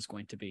hoping it was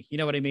going to be. You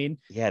know what I mean?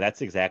 Yeah,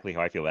 that's exactly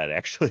how I feel about it.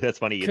 Actually, that's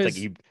funny. It's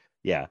like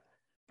yeah.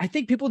 I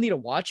think people need to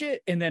watch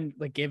it and then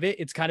like give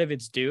it's kind of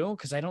its due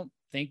because I don't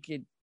think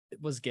it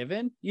was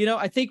given. You know,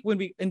 I think when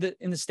we in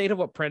the state of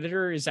what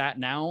Predator is at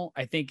now,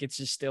 I think it's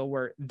just still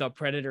where the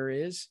Predator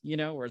is, you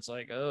know, where it's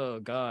like, oh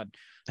God.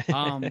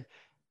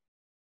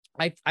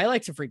 I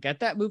like to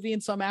forget that movie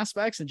in some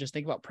aspects and just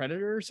think about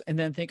Predators and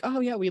then think, oh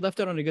yeah, we left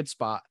it on a good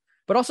spot.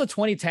 But also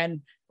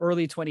 2010,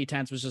 early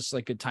 2010s was just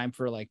like a good time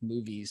for like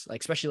movies,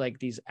 like especially like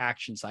these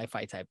action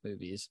sci-fi type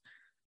movies.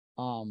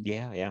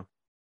 Yeah.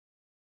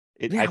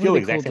 I feel the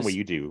exact same way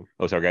you do.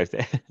 Oh, sorry, guys.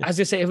 I was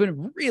gonna say it would have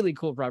been really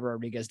cool if Robert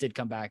Rodriguez did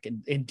come back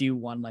and do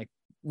one like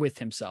with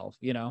himself,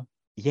 you know?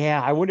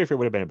 Yeah, I wonder if it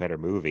would have been a better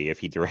movie if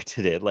he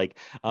directed it. Like,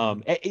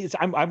 I'm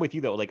with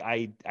you though. Like,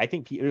 I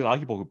think there's a lot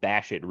of people who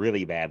bash it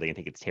really badly and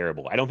think it's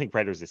terrible. I don't think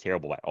Predators is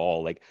terrible at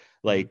all.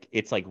 Like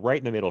it's like right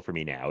in the middle for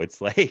me now.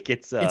 It's like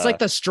it's like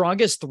the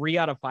strongest 3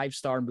 out of 5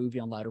 star movie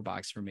on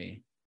Letterboxd for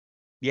me.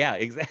 Yeah,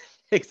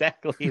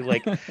 exactly.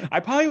 Like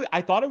I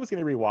thought I was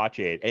gonna rewatch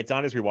it. It's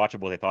not as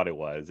rewatchable as I thought it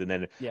was, and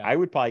then I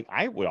would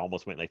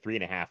almost went like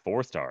 3.5,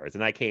 4 stars,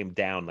 and I came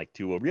down like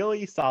to a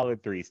really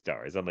solid 3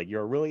 stars. I'm like,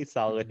 you're a really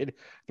solid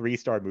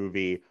 3-star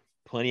movie,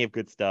 plenty of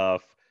good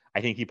stuff.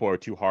 I think people are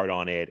too hard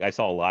on it. I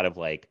saw a lot of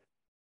like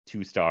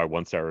 2-star,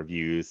 1-star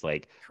reviews,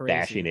 like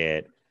bashing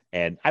it.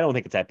 And I don't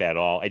think it's that bad at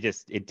all.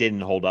 It didn't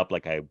hold up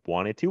like I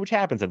wanted to, which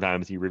happens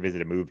sometimes. You revisit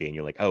a movie and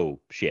you're like, oh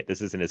shit, this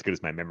isn't as good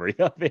as my memory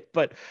of it.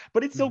 But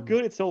it's still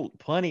good. It's still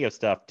plenty of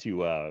stuff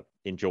to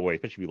enjoy,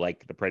 especially if you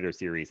like the Predator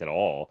series at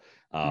all.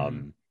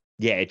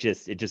 Yeah, it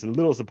just a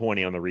little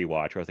disappointing on the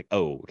rewatch where I was like,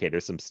 oh, okay,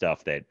 there's some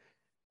stuff that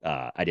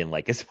I didn't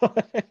like as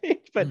much.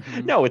 But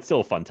no, it's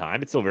still a fun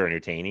time. It's still very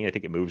entertaining. I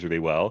think it moves really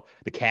well.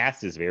 The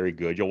cast is very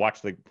good. You'll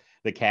watch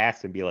the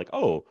cast and be like,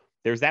 oh,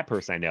 there's that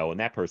person I know and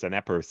that person.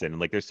 And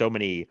like, there's so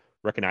many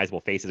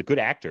recognizable faces, good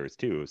actors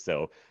too.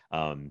 So,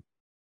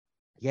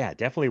 yeah,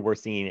 definitely worth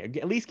seeing.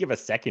 At least give a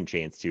second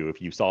chance to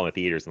if you saw it in the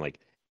theaters and like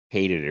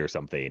hated it or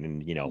something,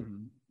 and you know,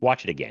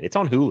 watch it again. It's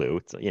on Hulu.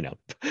 It's, you know,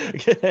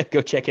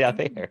 go check it out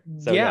there.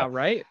 So, yeah,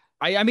 right.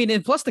 I mean,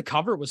 and plus the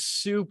cover was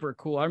super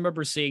cool. I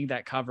remember seeing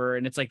that cover,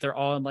 and it's like they're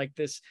all in like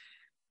this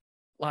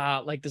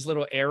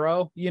little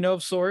arrow, you know,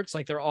 of sorts.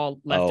 Like they're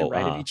all left and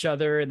right of each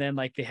other, and then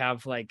like they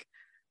have like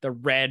the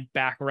red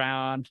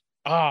background.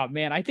 Oh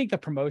man, I think the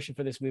promotion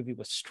for this movie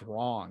was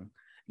strong.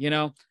 You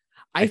know,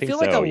 I feel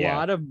like a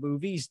lot of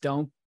movies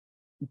don't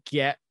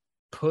get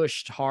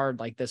pushed hard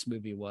like this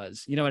movie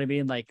was. You know what I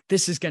mean? Like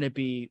this is going to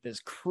be this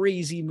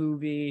crazy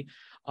movie.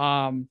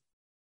 And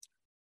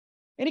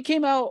it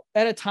came out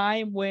at a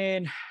time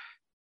when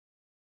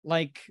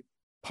like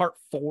part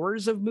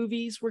fours of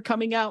movies were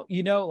coming out,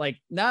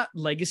 like not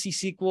legacy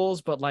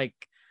sequels, but like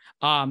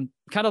kind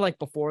of like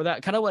before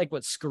that, kind of like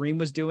what Scream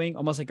was doing,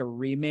 almost like a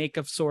remake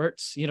of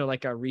sorts,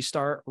 like a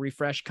restart,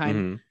 refresh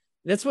kind of.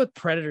 That's what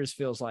Predators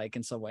feels like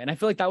in some way. And I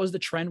feel like that was the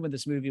trend when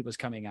this movie was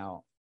coming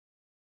out.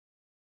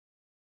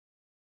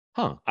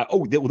 Huh.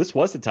 Well, this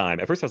was the time.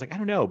 At first I was like, I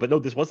don't know, but no,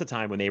 this was the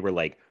time when they were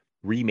like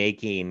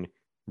rebooting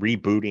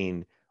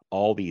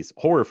all these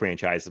horror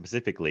franchises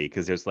specifically,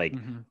 because there's like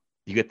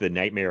you get the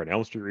Nightmare on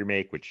Elm Street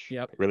remake, which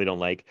I really don't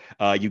like.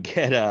 You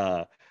get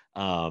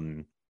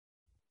Friday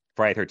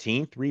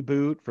 13th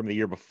reboot from the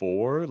year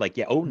before, like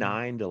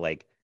 09 to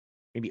like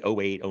maybe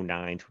 08,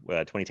 09,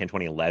 2010,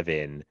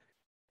 2011.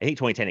 I think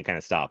 2010 it kind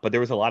of stopped, but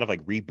there was a lot of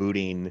like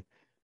rebooting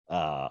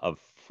of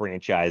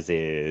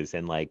franchises,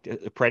 and like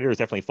Predators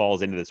definitely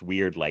falls into this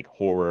weird like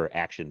horror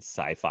action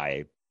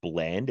sci-fi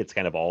blend. It's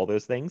kind of all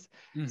those things.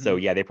 So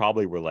yeah, they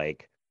probably were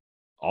like,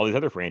 all these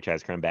other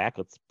franchises come back,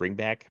 let's bring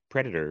back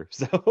Predator.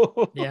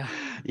 So yeah.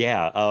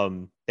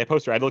 That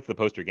poster, I looked at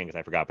the poster again because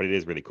I forgot, but it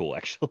is really cool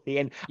actually.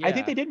 And I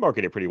think they did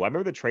market it pretty well. I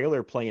remember the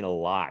trailer playing a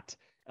lot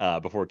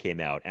before it came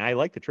out, and I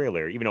liked the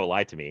trailer, even though it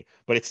lied to me,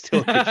 but it's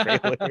still a good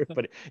trailer.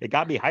 But it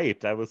got me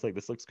hyped. I was like,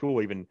 this looks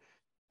cool. Even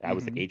I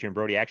was like, Adrian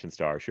Brody action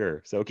star,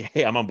 sure. So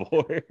okay, I'm on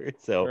board.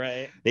 So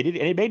they did,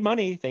 and it made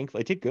money.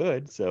 Thankfully, it did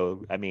good.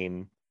 So I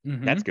mean,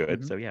 that's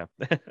good. So yeah.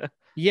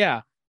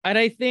 Yeah, and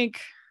I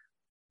think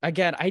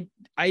again,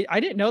 I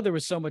didn't know there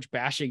was so much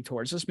bashing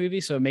towards this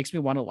movie, so it makes me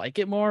want to like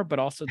it more. But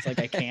also, it's like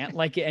I can't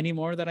like it any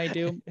more than I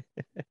do.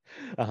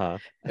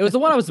 It was the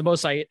one I was the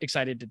most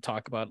excited to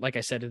talk about, like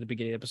I said at the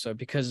beginning of the episode,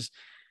 because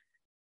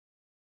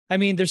I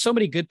mean, there's so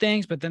many good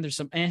things, but then there's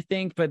some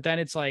things, but then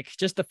it's like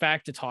just the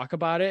fact to talk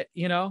about it,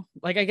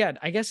 like again,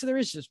 I guess there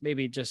is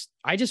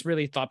I just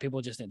really thought people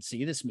just didn't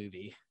see this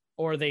movie,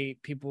 or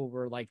people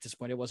were like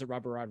disappointed it wasn't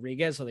Robert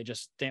Rodriguez, so they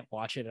just didn't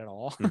watch it at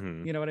all.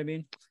 You know what I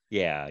mean?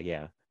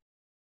 Yeah.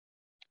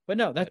 But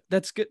no,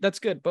 that's good. That's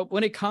good. But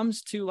when it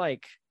comes to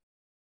like,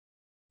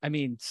 I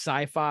mean,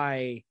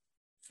 sci-fi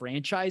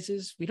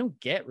franchises, we don't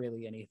get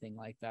really anything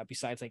like that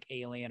besides like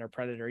Alien or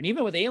Predator. And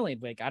even with Alien,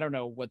 like I don't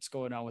know what's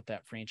going on with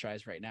that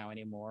franchise right now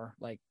anymore.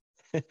 Like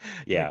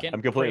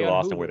I'm completely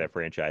lost on where that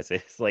franchise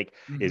is. Like,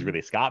 is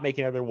Ridley Scott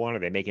making another one? Are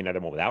they making another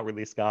one without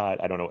Ridley Scott?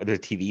 I don't know. There's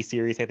a TV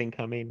series I think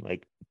coming.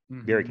 Like,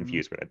 very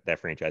confused where that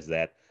franchise is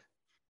at.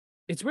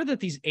 It's weird that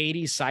these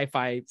 80s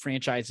sci-fi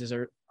franchises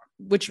are,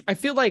 which I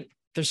feel like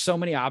there's so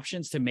many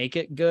options to make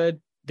it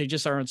good. They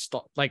just are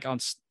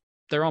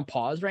they're on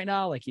pause right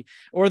now, like,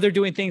 or they're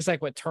doing things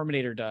like what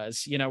Terminator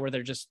does, where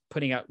they're just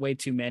putting out way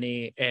too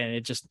many,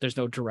 and there's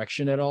no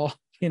direction at all.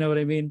 You know what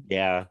I mean?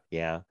 Yeah.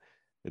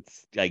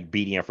 It's like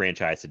beating a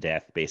franchise to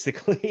death,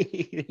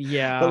 basically.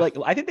 Yeah. But like,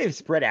 I think they've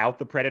spread out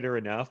the Predator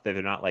enough that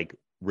they're not like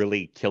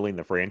really killing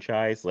the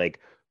franchise.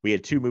 Like, we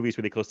had two movies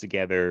really close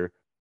together,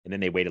 and then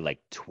they waited like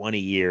 20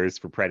 years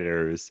for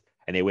Predators,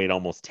 and they waited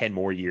almost 10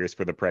 more years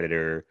for the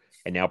Predator,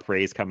 and now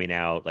Prey's coming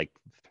out like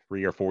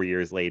 3 or 4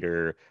 years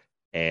later,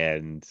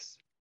 and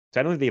so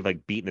I don't think they've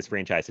like beaten this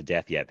franchise to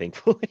death yet,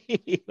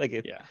 thankfully. Like,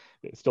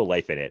 there's still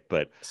life in it,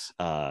 but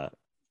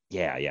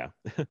yeah.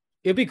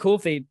 It'd be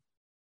cool if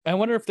I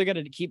wonder if they're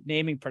going to keep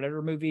naming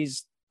Predator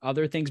movies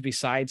other things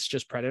besides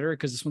just Predator,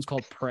 because this one's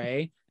called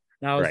Prey.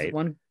 Now, is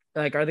one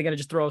like, are they going to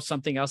just throw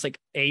something else like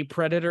A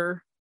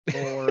Predator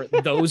or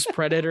Those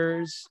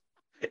Predators?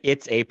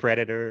 It's a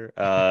Predator.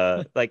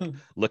 Like,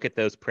 look at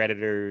those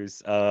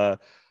predators. Hunt.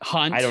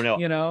 I don't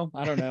know.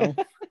 I don't know.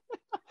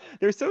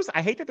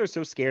 I hate that they're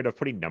so scared of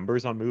putting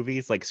numbers on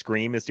movies. Like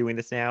Scream is doing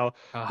this now,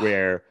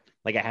 where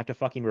like I have to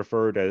fucking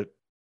refer to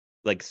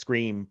like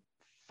Scream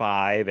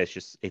 5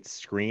 as it's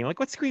Scream. Like,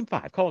 what's Scream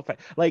 5? Call it 5.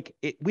 Like,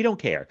 we don't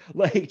care.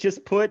 Like,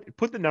 just put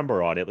the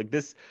number on it. Like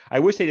this, I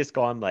wish they just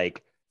gone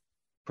like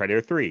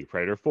Predator 3,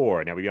 Predator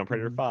 4, now we be on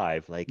Predator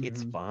 5. Like,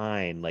 it's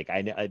fine. Like,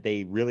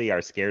 they really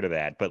are scared of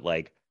that, but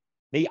like,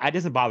 it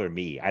doesn't bother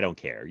me. I don't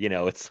care.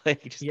 It's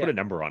like, just put a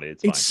number on it.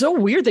 It's fine. It's so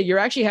weird that you're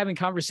actually having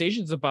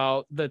conversations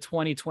about the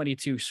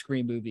 2022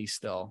 Scream movie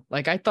still.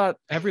 Like, I thought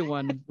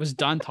everyone was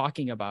done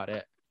talking about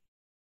it.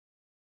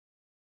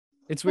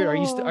 It's weird.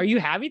 Are you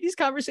having these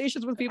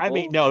conversations with people? I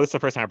mean, no, this is the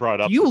first time I brought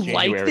it up. You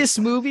like this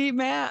movie,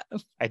 Matt?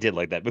 I did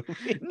like that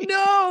movie.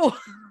 No,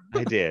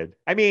 I did.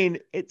 I mean,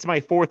 it's my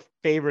 4th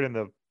favorite in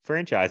the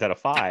franchise out of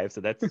 5.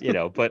 So that's,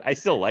 but I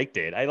still liked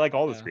it. I like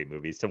all the Scream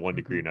movies to one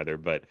degree or another,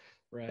 but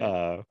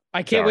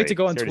I can't wait to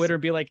go on Twitter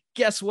and be like,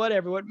 guess what,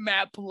 everyone?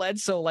 Matt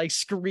Bledsoe likes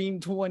Scream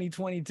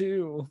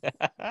 2022.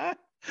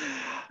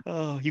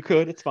 Oh, you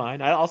could. It's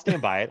fine. I'll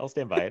stand by it.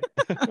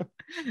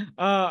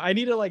 I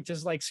need to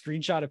just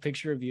screenshot a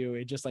picture of you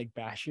and just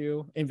bash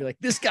you and be like,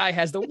 this guy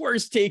has the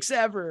worst takes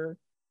ever.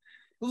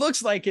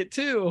 Looks like it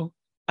too.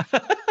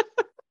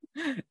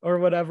 Or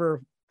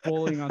whatever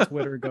bullying on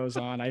Twitter goes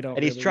on. I don't.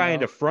 And he's trying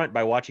to front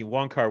by watching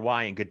Wong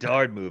Kar-wai and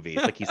Godard movies,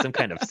 like he's some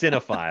kind of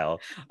cinephile.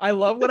 I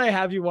love when I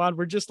have you on.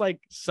 We're just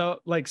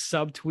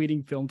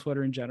subtweeting film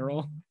Twitter in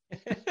general.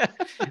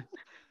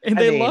 And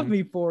they love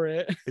me for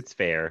it. It's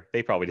fair.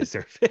 They probably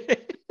deserve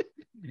it.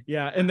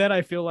 Yeah, and then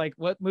I feel like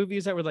what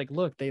movies that were like,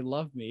 look, they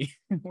love me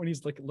when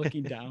he's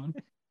looking down.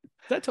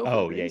 Is that Topher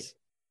Oh, Grace?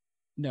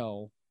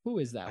 No. Who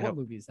is that? I What don't-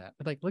 movie is that?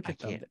 But like, look I at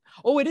them. can't-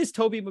 Oh, it is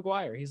Tobey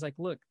Maguire. He's like,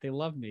 look, they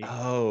love me.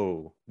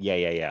 Oh,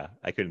 yeah.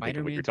 I couldn't think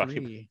of what Spider-Man you're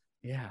talking 3.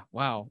 Yeah.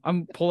 Wow.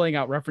 I'm pulling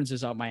out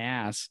references out my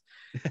ass.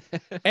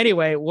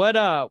 Anyway, what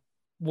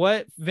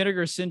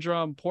Vinegar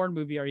Syndrome porn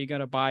movie are you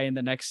gonna buy in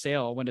the next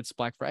sale when it's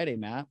Black Friday,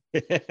 Matt?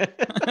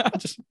 about.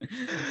 Just-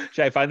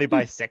 Should I finally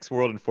buy Sex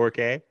World in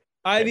 4K?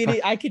 I mean,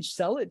 I could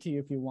sell it to you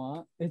if you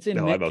want. It's in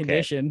No, mint I'm okay.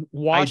 condition,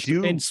 washed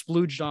do- and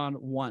splooged on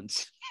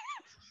once.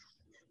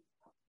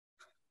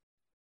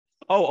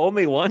 Oh,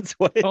 only once?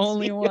 What is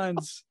Only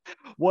once.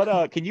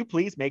 What can you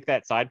please make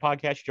that side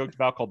podcast you joked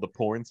about called The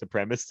Porn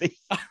Supremacy?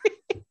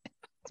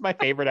 It's my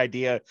favorite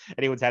idea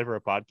anyone's had for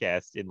a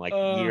podcast in like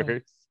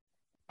years.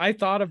 I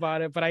thought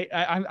about it, but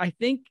I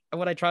think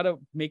when I try to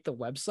make the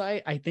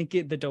website, I think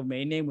the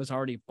domain name was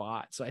already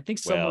bought. So I think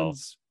Well,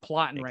 someone's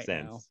plotting Makes right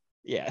sense.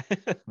 Yeah.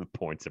 The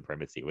Porn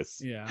Supremacy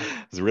was Yeah.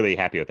 I was really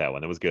happy with that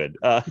one. That was good.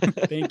 now.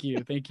 Thank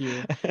you.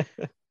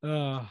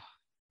 Oh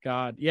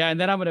God. Yeah. And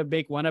then I'm gonna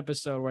make one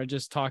episode where I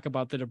just talk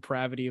about the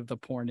depravity of the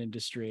porn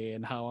industry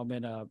and how I'm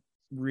in a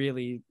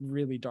really,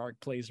 really dark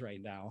place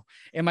right now.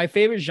 And my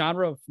favorite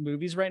genre of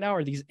movies right now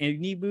are these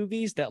indie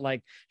movies that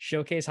like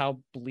showcase how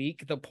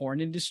bleak the porn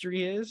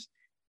industry is.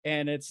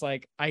 And it's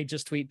like I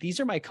just tweet, these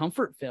are my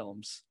comfort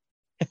films.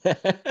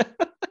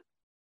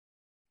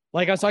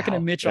 Like I was talking to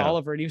Wow, Mitch yeah.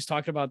 Oliver, and he was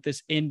talking about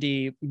this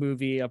indie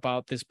movie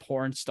about this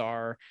porn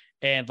star,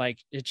 and like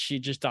she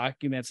just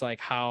documents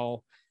like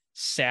how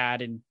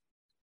sad and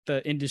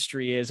the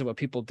industry is and what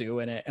people do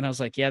in it. And I was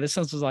like, yeah, this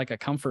sounds like a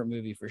comfort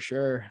movie for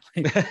sure.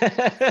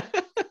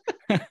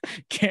 Can't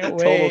wait.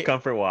 Total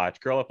comfort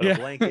watch. Curl up in Yeah. a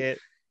blanket,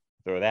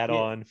 throw that Yeah.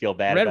 on, feel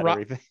bad Red about Ro-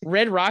 everything.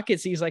 Red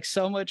Rocket seems like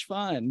so much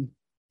fun.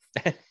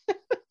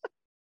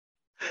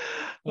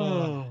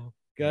 Oh,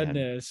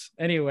 Goodness.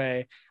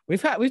 Anyway,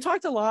 we've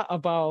talked a lot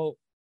about,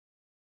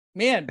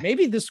 man,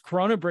 maybe this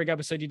Cronenberg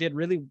episode you did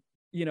really,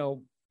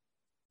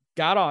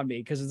 got on me,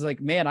 because it's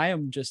like, man, I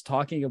am just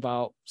talking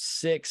about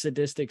sick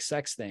sadistic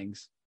sex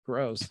things.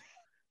 Gross.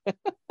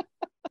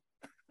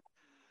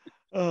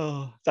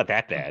 Oh, it's not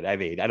that bad. I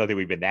mean, I don't think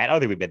we've been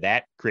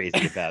that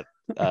crazy about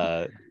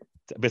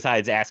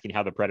besides asking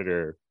how the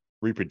predator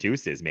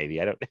reproduces,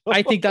 maybe. I don't know.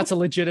 I think that's a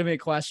legitimate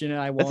question, and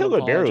I won't That's a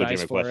very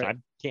apologize legitimate for question. it.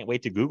 I can't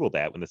wait to Google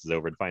that when this is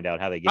over and find out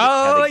how they get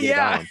Oh, it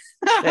yeah.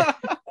 on.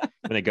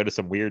 When they go to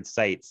some weird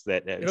sites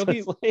that It'll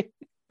be-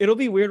 It'll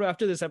be weird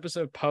after this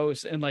episode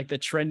posts and like the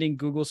trending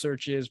Google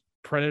search is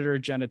predator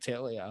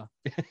genitalia.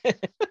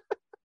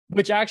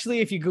 Which actually,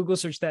 if you Google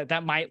search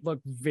that might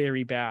look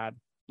very bad,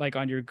 like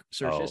on your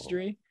search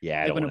history. Yeah,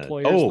 I Like don't when wanna...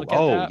 employers look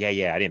at that.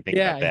 yeah. I didn't think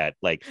Yeah. about that.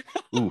 Like,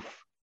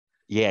 oof.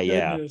 Yeah.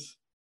 Goodness.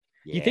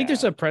 You think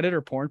there's a predator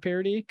porn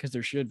parody? Because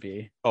there should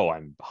be. Oh,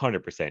 I'm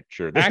 100%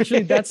 sure. there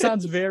Actually, that is.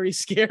 sounds very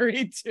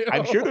scary too.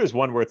 I'm sure there's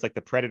one where it's like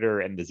the predator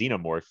and the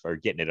xenomorph are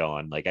getting it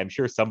on. Like, I'm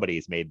sure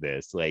somebody's made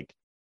this. Like,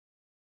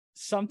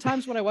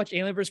 Sometimes when I watch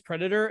Alien vs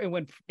Predator and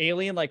when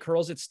Alien like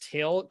curls its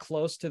tail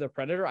close to the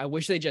predator, I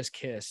wish they just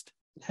kissed.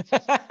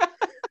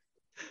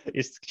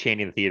 just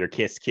chanting in the theater,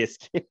 kiss, kiss,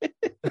 kiss.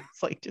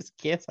 It's like, just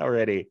kiss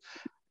already.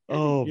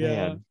 Oh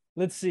man.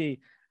 Let's see.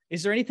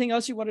 Is there anything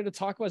else you wanted to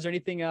talk about? Is there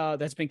anything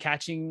that's been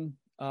catching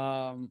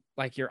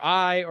like your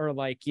eye, or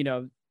like,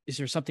 is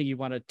there something you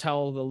want to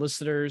tell the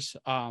listeners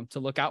to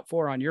look out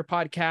for on your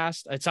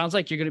podcast? It sounds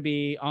like you're going to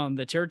be on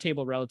the Terror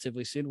Table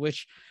relatively soon,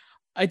 which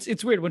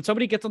it's weird. When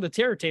somebody gets on the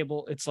Terror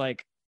Table, it's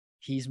like,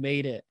 he's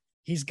made it.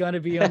 He's going to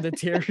be on the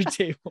Terror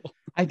Table.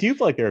 I do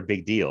feel like they're a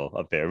big deal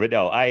up there, but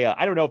no,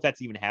 I don't know if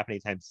that's even happening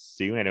anytime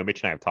soon. I know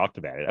Mitch and I have talked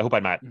about it. I hope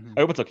I'm not. Mhm.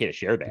 I hope it's okay to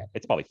share that.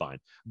 It's probably fine.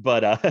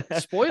 But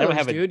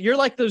Spoilers, dude. You're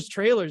like those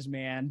trailers,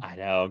 man. I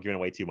know I'm giving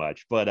away too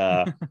much,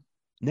 but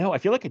no, I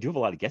feel like I do have a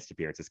lot of guest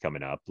appearances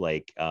coming up.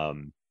 Like,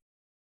 I'm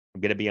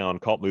gonna be on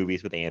Cult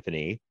Movies with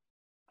Anthony.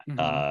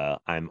 Mhm.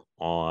 I'm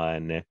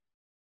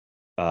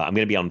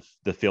gonna be on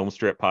the Film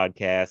Strip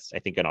podcast. I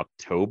think in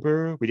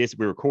October. We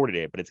recorded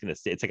it, but it's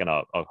like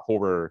a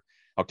horror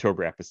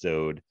October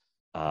episode.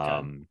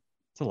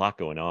 It's a lot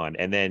going on,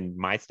 and then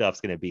my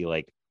stuff's gonna be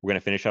like, we're gonna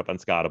finish up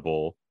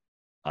Unscottable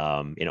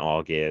in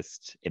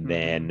August, and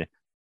then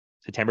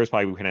September is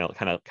probably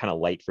kind of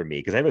light for me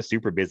because I have a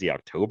super busy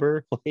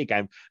October. Like,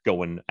 I'm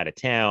going out of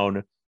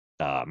town.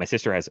 My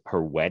sister has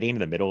her wedding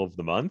in the middle of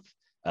the month.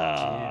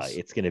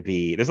 It's gonna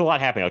be, there's a lot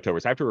happening in October,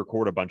 so I have to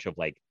record a bunch of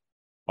like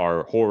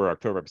our horror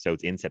October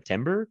episodes in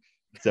September,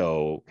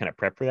 so kind of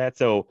prep for that.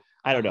 So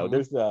I don't know,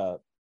 there's a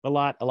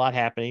lot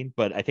happening,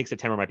 but I think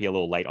September might be a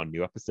little light on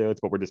new episodes,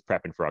 but we're just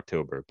prepping for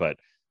October. But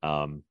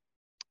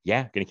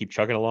yeah, gonna keep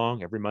chugging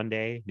along every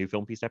Monday, new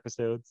Film Feast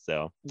episodes.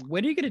 So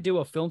When are you going to do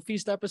a Film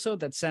Feast episode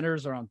that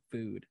centers around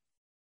food?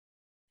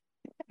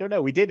 I don't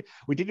know. We did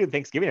do the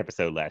Thanksgiving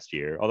episode last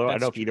year, although I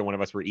don't know if either one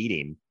of us were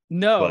eating.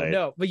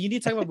 No, but you need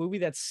to talk about a movie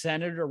that's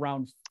centered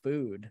around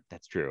food.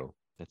 That's true.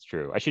 That's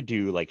true. I should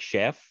do like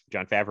Chef,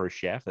 Jon Favreau's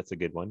Chef. That's a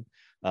good one.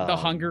 The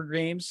Hunger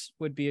Games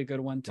would be a good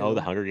one too. Oh,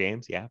 the Hunger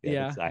Games. Yeah.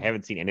 I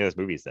haven't seen any of those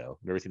movies though.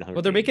 Never seen the Hunger Games.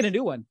 Well, they're making a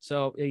new one,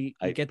 so you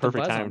get the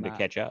perfect buzz time on to that.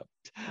 catch up.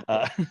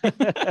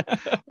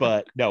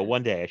 But no,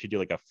 one day I should do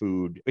like a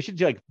food. We should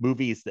do like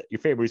movies that your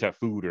favorite movies about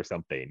food or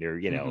something, or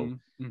you know.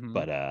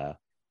 But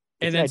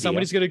and then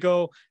somebody's gonna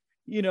go,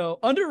 you know,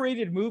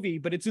 underrated movie,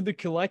 but it's in the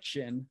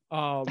collection.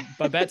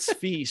 Babette's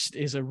Feast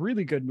is a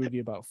really good movie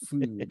about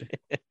food.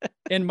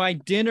 And My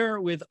Dinner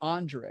with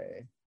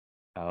Andre.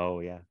 Oh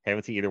yeah,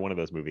 haven't seen either one of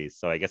those movies,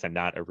 so I guess I'm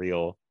not a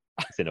real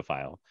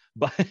cinephile.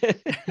 But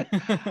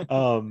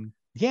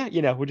yeah,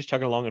 you know, we're just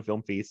chugging along on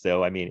Film Feast.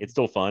 So I mean, it's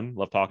still fun.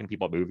 Love talking to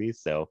people about movies.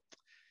 So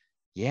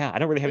yeah, I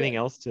don't really have anything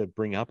else to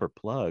bring up or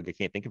plug. I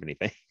can't think of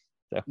anything.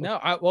 So. No,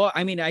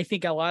 I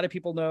think a lot of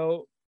people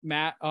know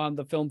Matt on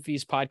the Film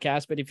Feast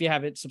podcast, but if you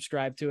haven't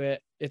subscribed to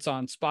it, it's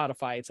on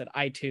Spotify, it's at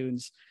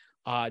iTunes.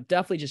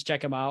 Definitely just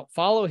check him out.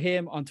 Follow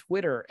him on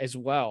Twitter as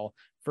well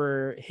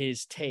for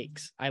his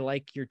takes. I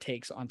like your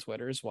takes on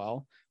Twitter as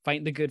well.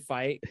 Fighting the Good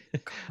Fight.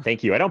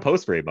 Thank you. I don't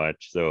post very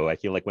much, so I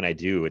feel like when I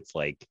do, it's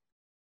like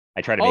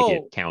I try to make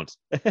it count.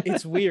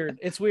 It's weird.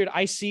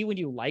 I see when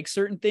you like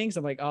certain things,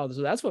 I'm like, oh,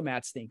 so that's what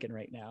Matt's thinking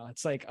right now.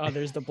 It's like, oh,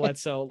 there's the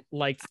Bledsoe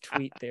liked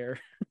tweet there.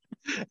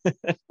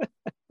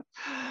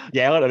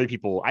 Yeah, a lot of other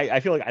people. I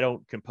feel like I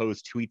don't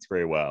compose tweets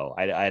very well.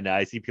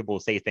 I see people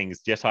say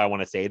things just how I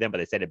want to say them, but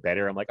they said it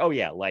better. I'm like, oh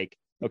yeah, like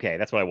okay,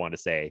 that's what I want to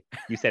say.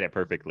 You said it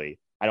perfectly.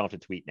 I don't have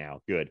to tweet now.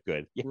 Good.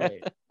 Yeah.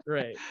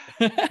 Right.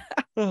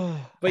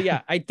 But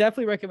yeah, I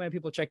definitely recommend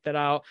people check that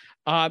out.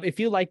 If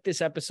you like this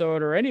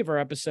episode or any of our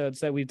episodes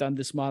that we've done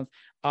this month,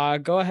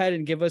 go ahead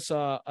and give us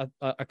a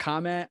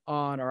comment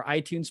on our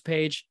iTunes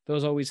page.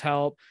 Those always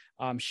help.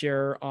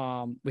 Share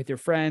with your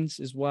friends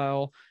as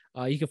well.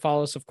 You can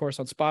follow us, of course,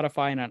 on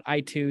Spotify and on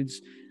iTunes.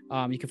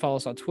 You can follow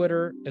us on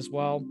Twitter as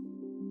well.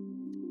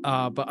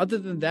 But other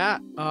than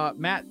that,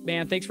 Matt,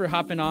 man, thanks for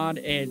hopping on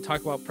and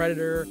talk about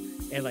Predator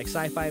and like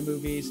sci-fi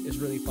movies. It's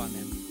really fun,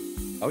 man.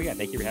 Oh yeah,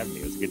 thank you for having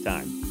me. It was a good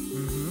time.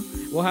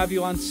 We'll have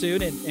you on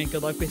soon, and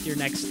good luck with your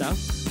next stuff,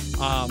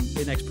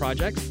 your next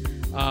projects.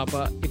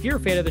 But if you're a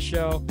fan of the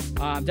show,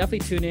 definitely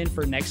tune in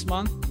for next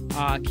month.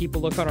 Keep a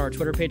look on our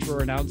Twitter page.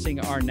 We're announcing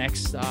our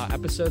next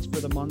episodes for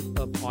the month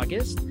of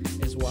August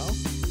as well.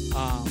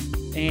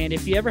 And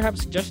if you ever have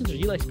suggestions or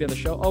you'd like to be on the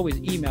show, always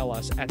email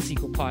us at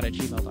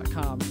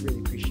sequelpod@gmail.com. Really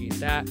appreciate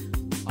that.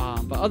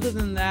 But other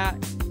than that,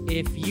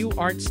 if you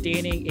aren't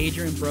standing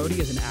Adrian Brody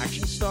as an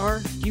action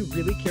star, do you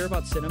really care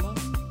about cinema?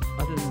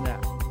 Other than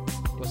that,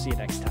 we'll see you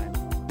next time.